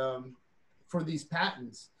and for these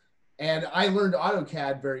patents? And I learned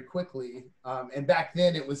AutoCAD very quickly. And back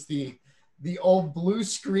then it was the old blue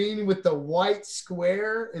screen with the white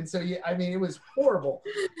square. And so, yeah, I mean, it was horrible.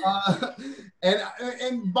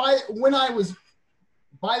 And by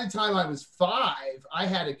the time I was 5, I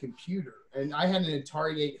had a computer, and I had an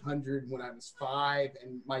Atari 800 when I was 5,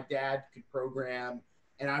 and my dad could program,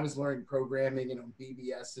 and I was learning programming and on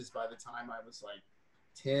BBSs by the time I was like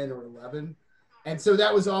 10 or 11. And so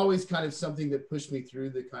that was always kind of something that pushed me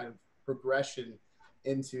through the kind of progression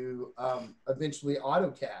into eventually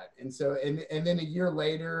AutoCAD. And so, and then a year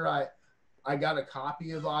later, I got a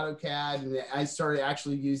copy of AutoCAD, and I started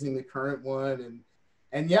actually using the current one.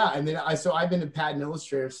 And yeah, and then I've been a patent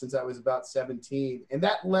illustrator since I was about 17, and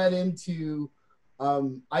that led into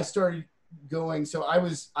I started going. So I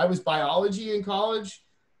was biology in college,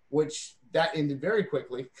 which that ended very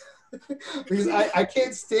quickly because I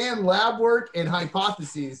can't stand lab work and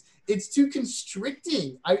hypotheses. It's too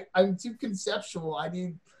constricting. I'm too conceptual. I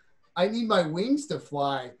need my wings to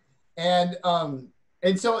fly, and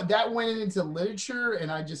so that went into literature,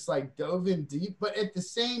 and I just like dove in deep. But at the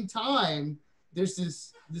same time, there's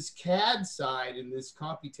this CAD side and this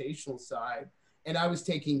computational side, and I was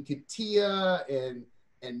taking CATIA and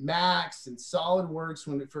Max and SolidWorks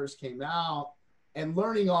when it first came out, and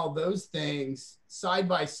learning all those things side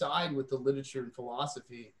by side with the literature and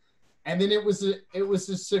philosophy. And then it was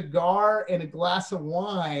a cigar and a glass of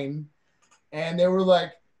wine, and they were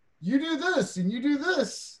like, "You do this and you do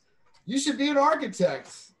this. You should be an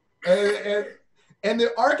architect." And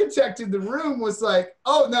the architect in the room was like,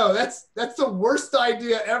 "Oh no, that's the worst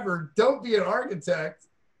idea ever. Don't be an architect."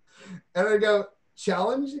 And I go,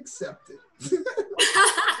 "Challenge accepted."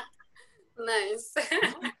 Nice.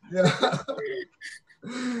 Yeah.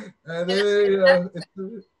 And then,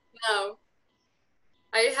 no.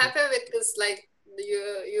 Are you happy with this? Like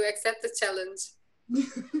you accept the challenge?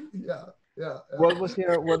 Yeah. What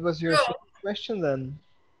was your question then?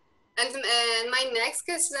 And my next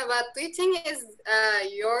question about, do you think is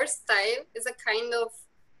your style is a kind of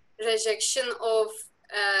rejection of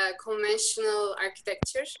conventional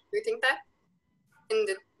architecture? Do you think that in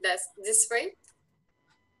this way?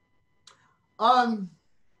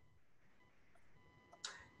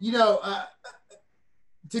 You know,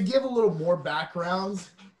 to give a little more background,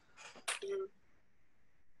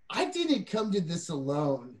 I didn't come to this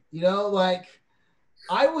alone. You know, like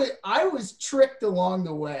I was tricked along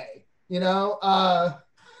the way. You know,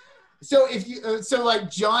 so if you so like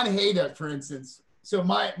John Hayduck, for instance. So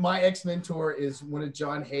my ex-mentor is one of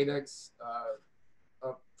John Hayduck's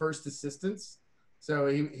first assistants. So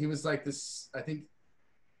he was like this, I think,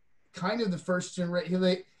 kind of the first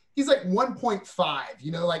generation. He's like 1.5,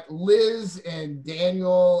 you know, like Liz and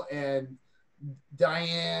Daniel and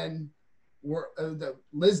Diane were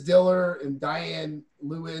Liz Diller and Diane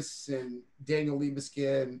Lewis and Daniel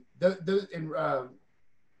Libeskind. Those and oh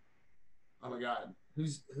my God,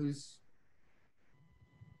 who's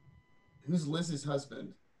Liz's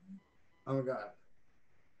husband? Oh my God,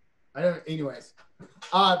 I don't. Anyways,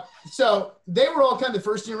 so they were all kind of the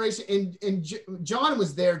first generation, and John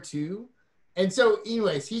was there too. And so,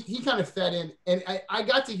 anyways, he kind of fed in, and I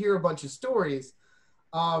got to hear a bunch of stories,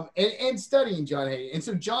 and studying John Haydock. And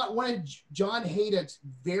so one of John Haydock's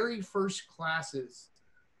very first classes,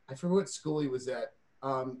 I forget what school he was at,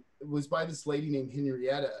 was by this lady named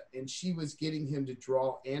Henrietta, and she was getting him to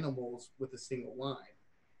draw animals with a single line.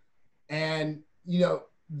 And, you know,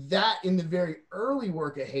 that in the very early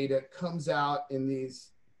work of Haydock comes out in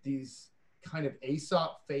these kind of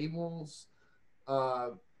Aesop fables,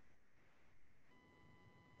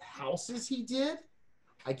 houses he did.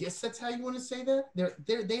 I guess that's how you want to say that.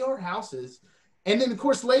 They are houses. And then, of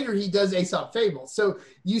course, later he does Aesop fables. So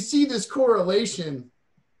you see this correlation.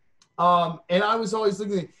 And I was always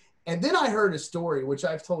looking at, and then I heard a story, which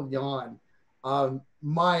I've told Jan.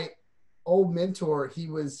 My old mentor, he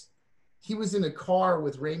was in a car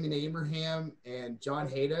with Raymond Abraham and John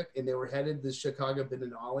Haydock, and they were headed to the Chicago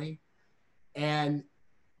Biennale. And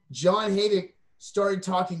John Haydock started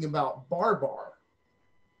talking about Barbar.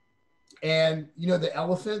 And, you know, the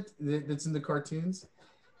elephant that's in the cartoons.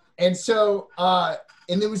 And so,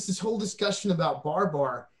 and there was this whole discussion about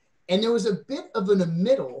Barbar. And there was a bit of an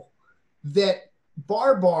omittal that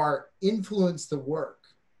Barbar influenced the work.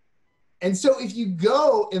 And so if you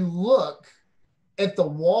go and look at the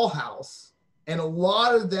Wall House and a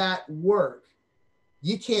lot of that work,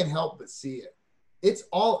 you can't help but see it. It's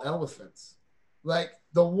all elephants. Like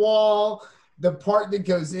the wall, the part that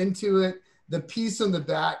goes into it, the piece on the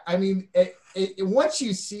back. I mean, once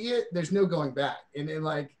you see it, there's no going back. And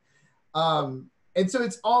so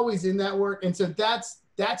it's always in that work. And so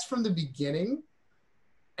that's from the beginning.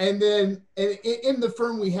 And then in the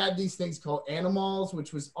firm, we had these things called animals,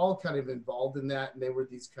 which was all kind of involved in that. And they were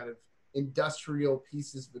these kind of industrial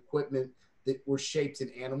pieces of equipment that were shaped in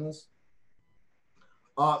animals.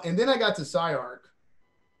 And then I got to SciArc,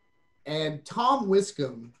 and Tom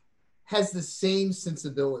Wiscombe has the same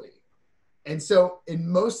sensibility. And so in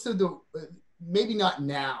most of the, maybe not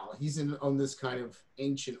now, he's on this kind of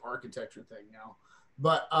ancient architecture thing now,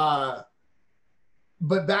 but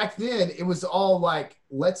back then it was all like,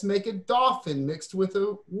 let's make a dolphin mixed with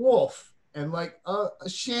a wolf, and like a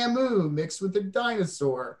shamu mixed with a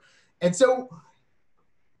dinosaur. And so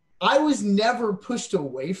I was never pushed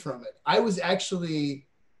away from it. I was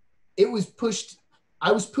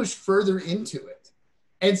pushed further into it.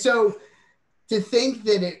 And so to think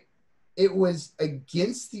that it was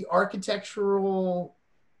against the architectural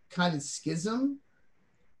kind of schism,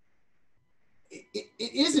 it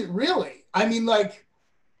isn't really. I mean, like,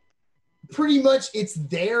 pretty much it's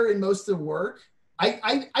there in most of the work.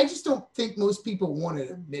 I just don't think most people want to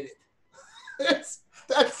admit it.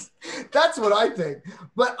 That's what I think.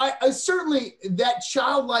 But I certainly, that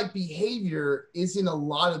childlike behavior is in a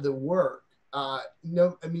lot of the work.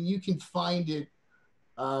 No, I mean, you can find it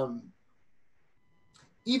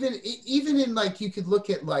even in, like, you could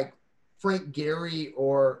look at like Frank Gehry,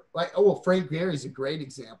 or like, oh, well, Frank Gehry is a great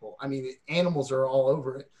example. I mean, animals are all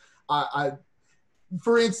over it.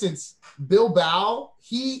 For instance, Bilbao,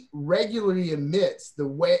 he regularly admits the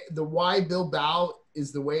why Bilbao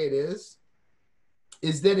is the way it is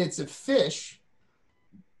that it's a fish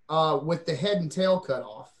with the head and tail cut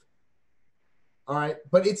off. All right,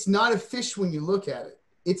 but it's not a fish when you look at it.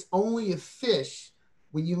 It's only a fish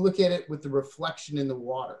when you look at it with the reflection in the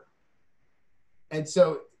water. And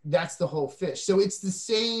so that's the whole fish. So it's the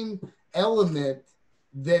same element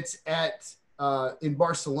that's in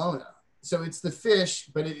Barcelona. So it's the fish,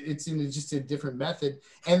 but it's in just a different method.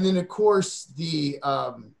 And then, of course, the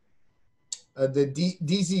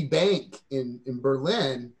DZ Bank in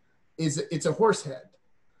Berlin it's a horse head,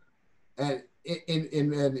 and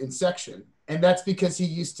in section, and that's because he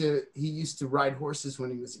used to ride horses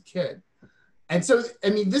when he was a kid. And so, I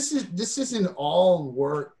mean, this isn't all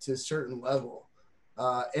work to a certain level,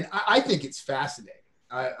 and I think it's fascinating.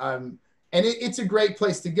 And it's a great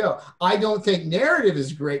place to go. I don't think narrative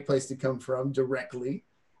is a great place to come from directly,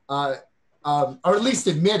 or at least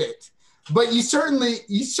admit it. But you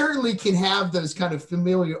certainly can have those kind of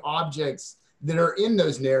familiar objects that are in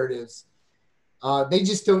those narratives. They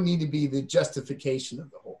just don't need to be the justification of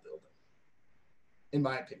the whole building, in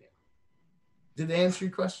my opinion. Did they answer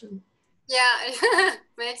your question? Yeah,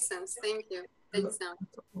 makes sense. Thank you. Thanks, Sam.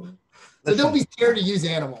 So don't be scared to use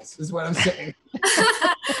animals, is what I'm saying.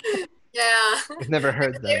 Yeah. I've never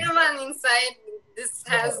heard that. Everyone inside this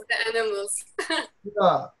has the animals.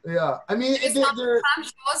 Yeah. I mean, some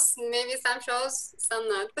shows, maybe some shows, some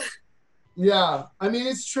not. Yeah, I mean,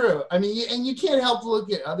 it's true. I mean, and you can't help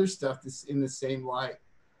look at other stuff that's in the same light.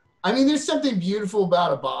 I mean, there's something beautiful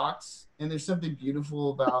about a box, and there's something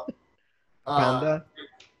beautiful about Panda.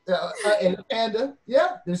 And a panda.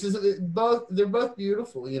 Yeah, there's just, both. They're both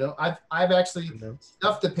beautiful. You know, I've actually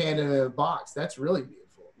stuffed a panda in a box. That's really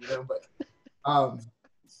beautiful. You know, but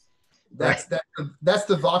that's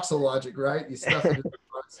the voxel logic, right? You stuff it in a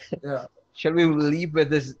box. Yeah. Shall we leave with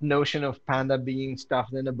this notion of panda being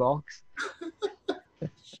stuffed in a box?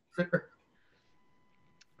 Sure.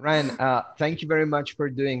 Ryan, thank you very much for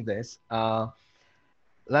doing this.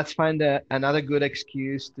 Let's find another good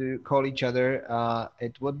excuse to call each other.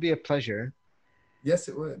 It would be a pleasure. Yes,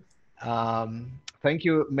 it would. Thank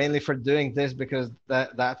you mainly for doing this, because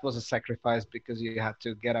that was a sacrifice, because you had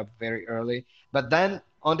to get up very early. But then,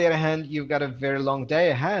 on the other hand, you've got a very long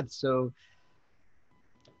day ahead. So,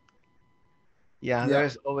 yeah,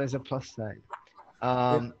 there's always a plus side.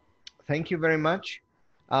 Thank you very much.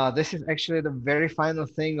 This is actually the very final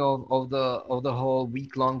thing of the whole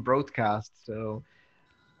week-long broadcast. So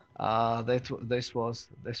this was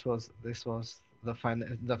the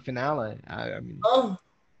finale. I mean,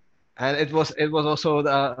 and it was also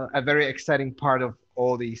a very exciting part of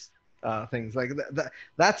all these things. Like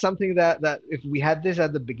that's something that if we had this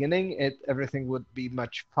at the beginning, everything would be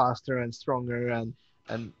much faster and stronger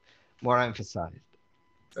and more emphasized.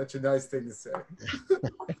 Such a nice thing to say.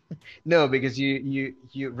 No, because you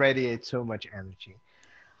radiate so much energy.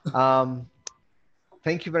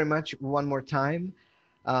 Thank you very much one more time.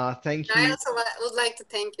 Thank you. I also would like to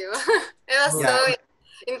thank you. It was so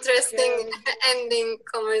interesting ending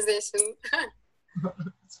conversation.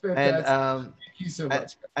 It's fantastic. And thank you so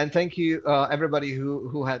much. And thank you everybody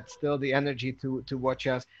who had still the energy to watch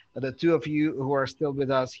us. The two of you who are still with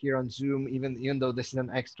us here on Zoom, even though this is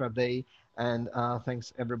an extra day. And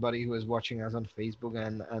thanks everybody who is watching us on Facebook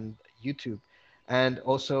and YouTube. And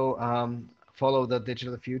also follow the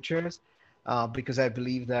Digital Futures, because I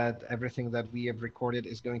believe that everything that we have recorded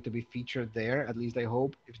is going to be featured there. At least I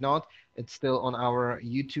hope. If not, it's still on our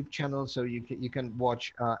YouTube channel, so you can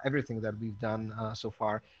watch everything that we've done so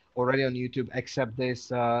far already on YouTube, except this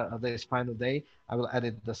this final day. I will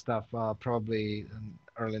edit the stuff probably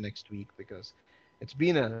early next week, because it's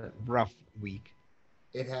been a rough week.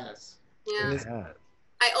 It has. Yeah.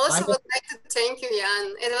 I also would like to thank you,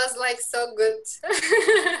 Jan. It was like so good.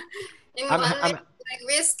 In one week, like,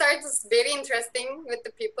 we started very interesting with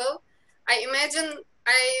the people. I imagine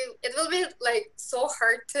it will be like so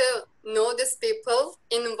hard to know these people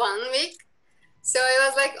in 1 week. So it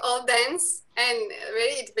was like all dance and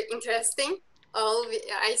very interesting.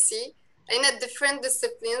 I see in a different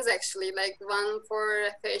disciplines actually, like one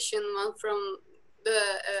for fashion, one from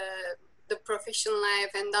the professional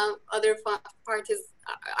life, and then other part is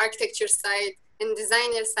architecture side and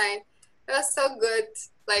designer side. It was so good,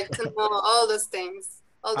 like to know all those things,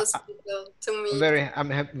 all those people to meet.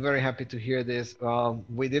 I'm very happy to hear this.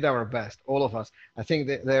 We did our best, all of us. I think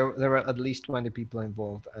that there were at least 20 people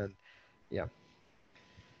involved, and yeah.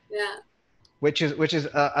 Which is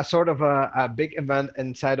a sort of a big event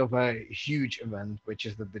inside of a huge event, which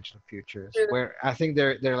is the Digital Futures, where I think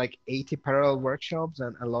there are like 80 parallel workshops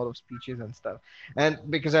and a lot of speeches and stuff. And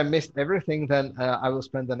because I missed everything, then I will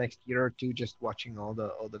spend the next year or two just watching all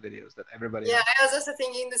the videos that everybody. Yeah, I was also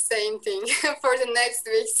thinking the same thing for the next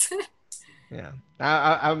weeks. Yeah,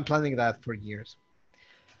 I'm planning that for years.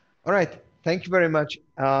 All right, thank you very much.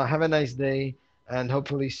 Have a nice day, and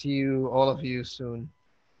hopefully see you, all of you, soon.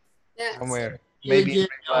 Yeah. Somewhere. Maybe in real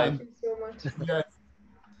life. Thank you so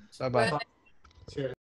much. Bye-bye. Cheers.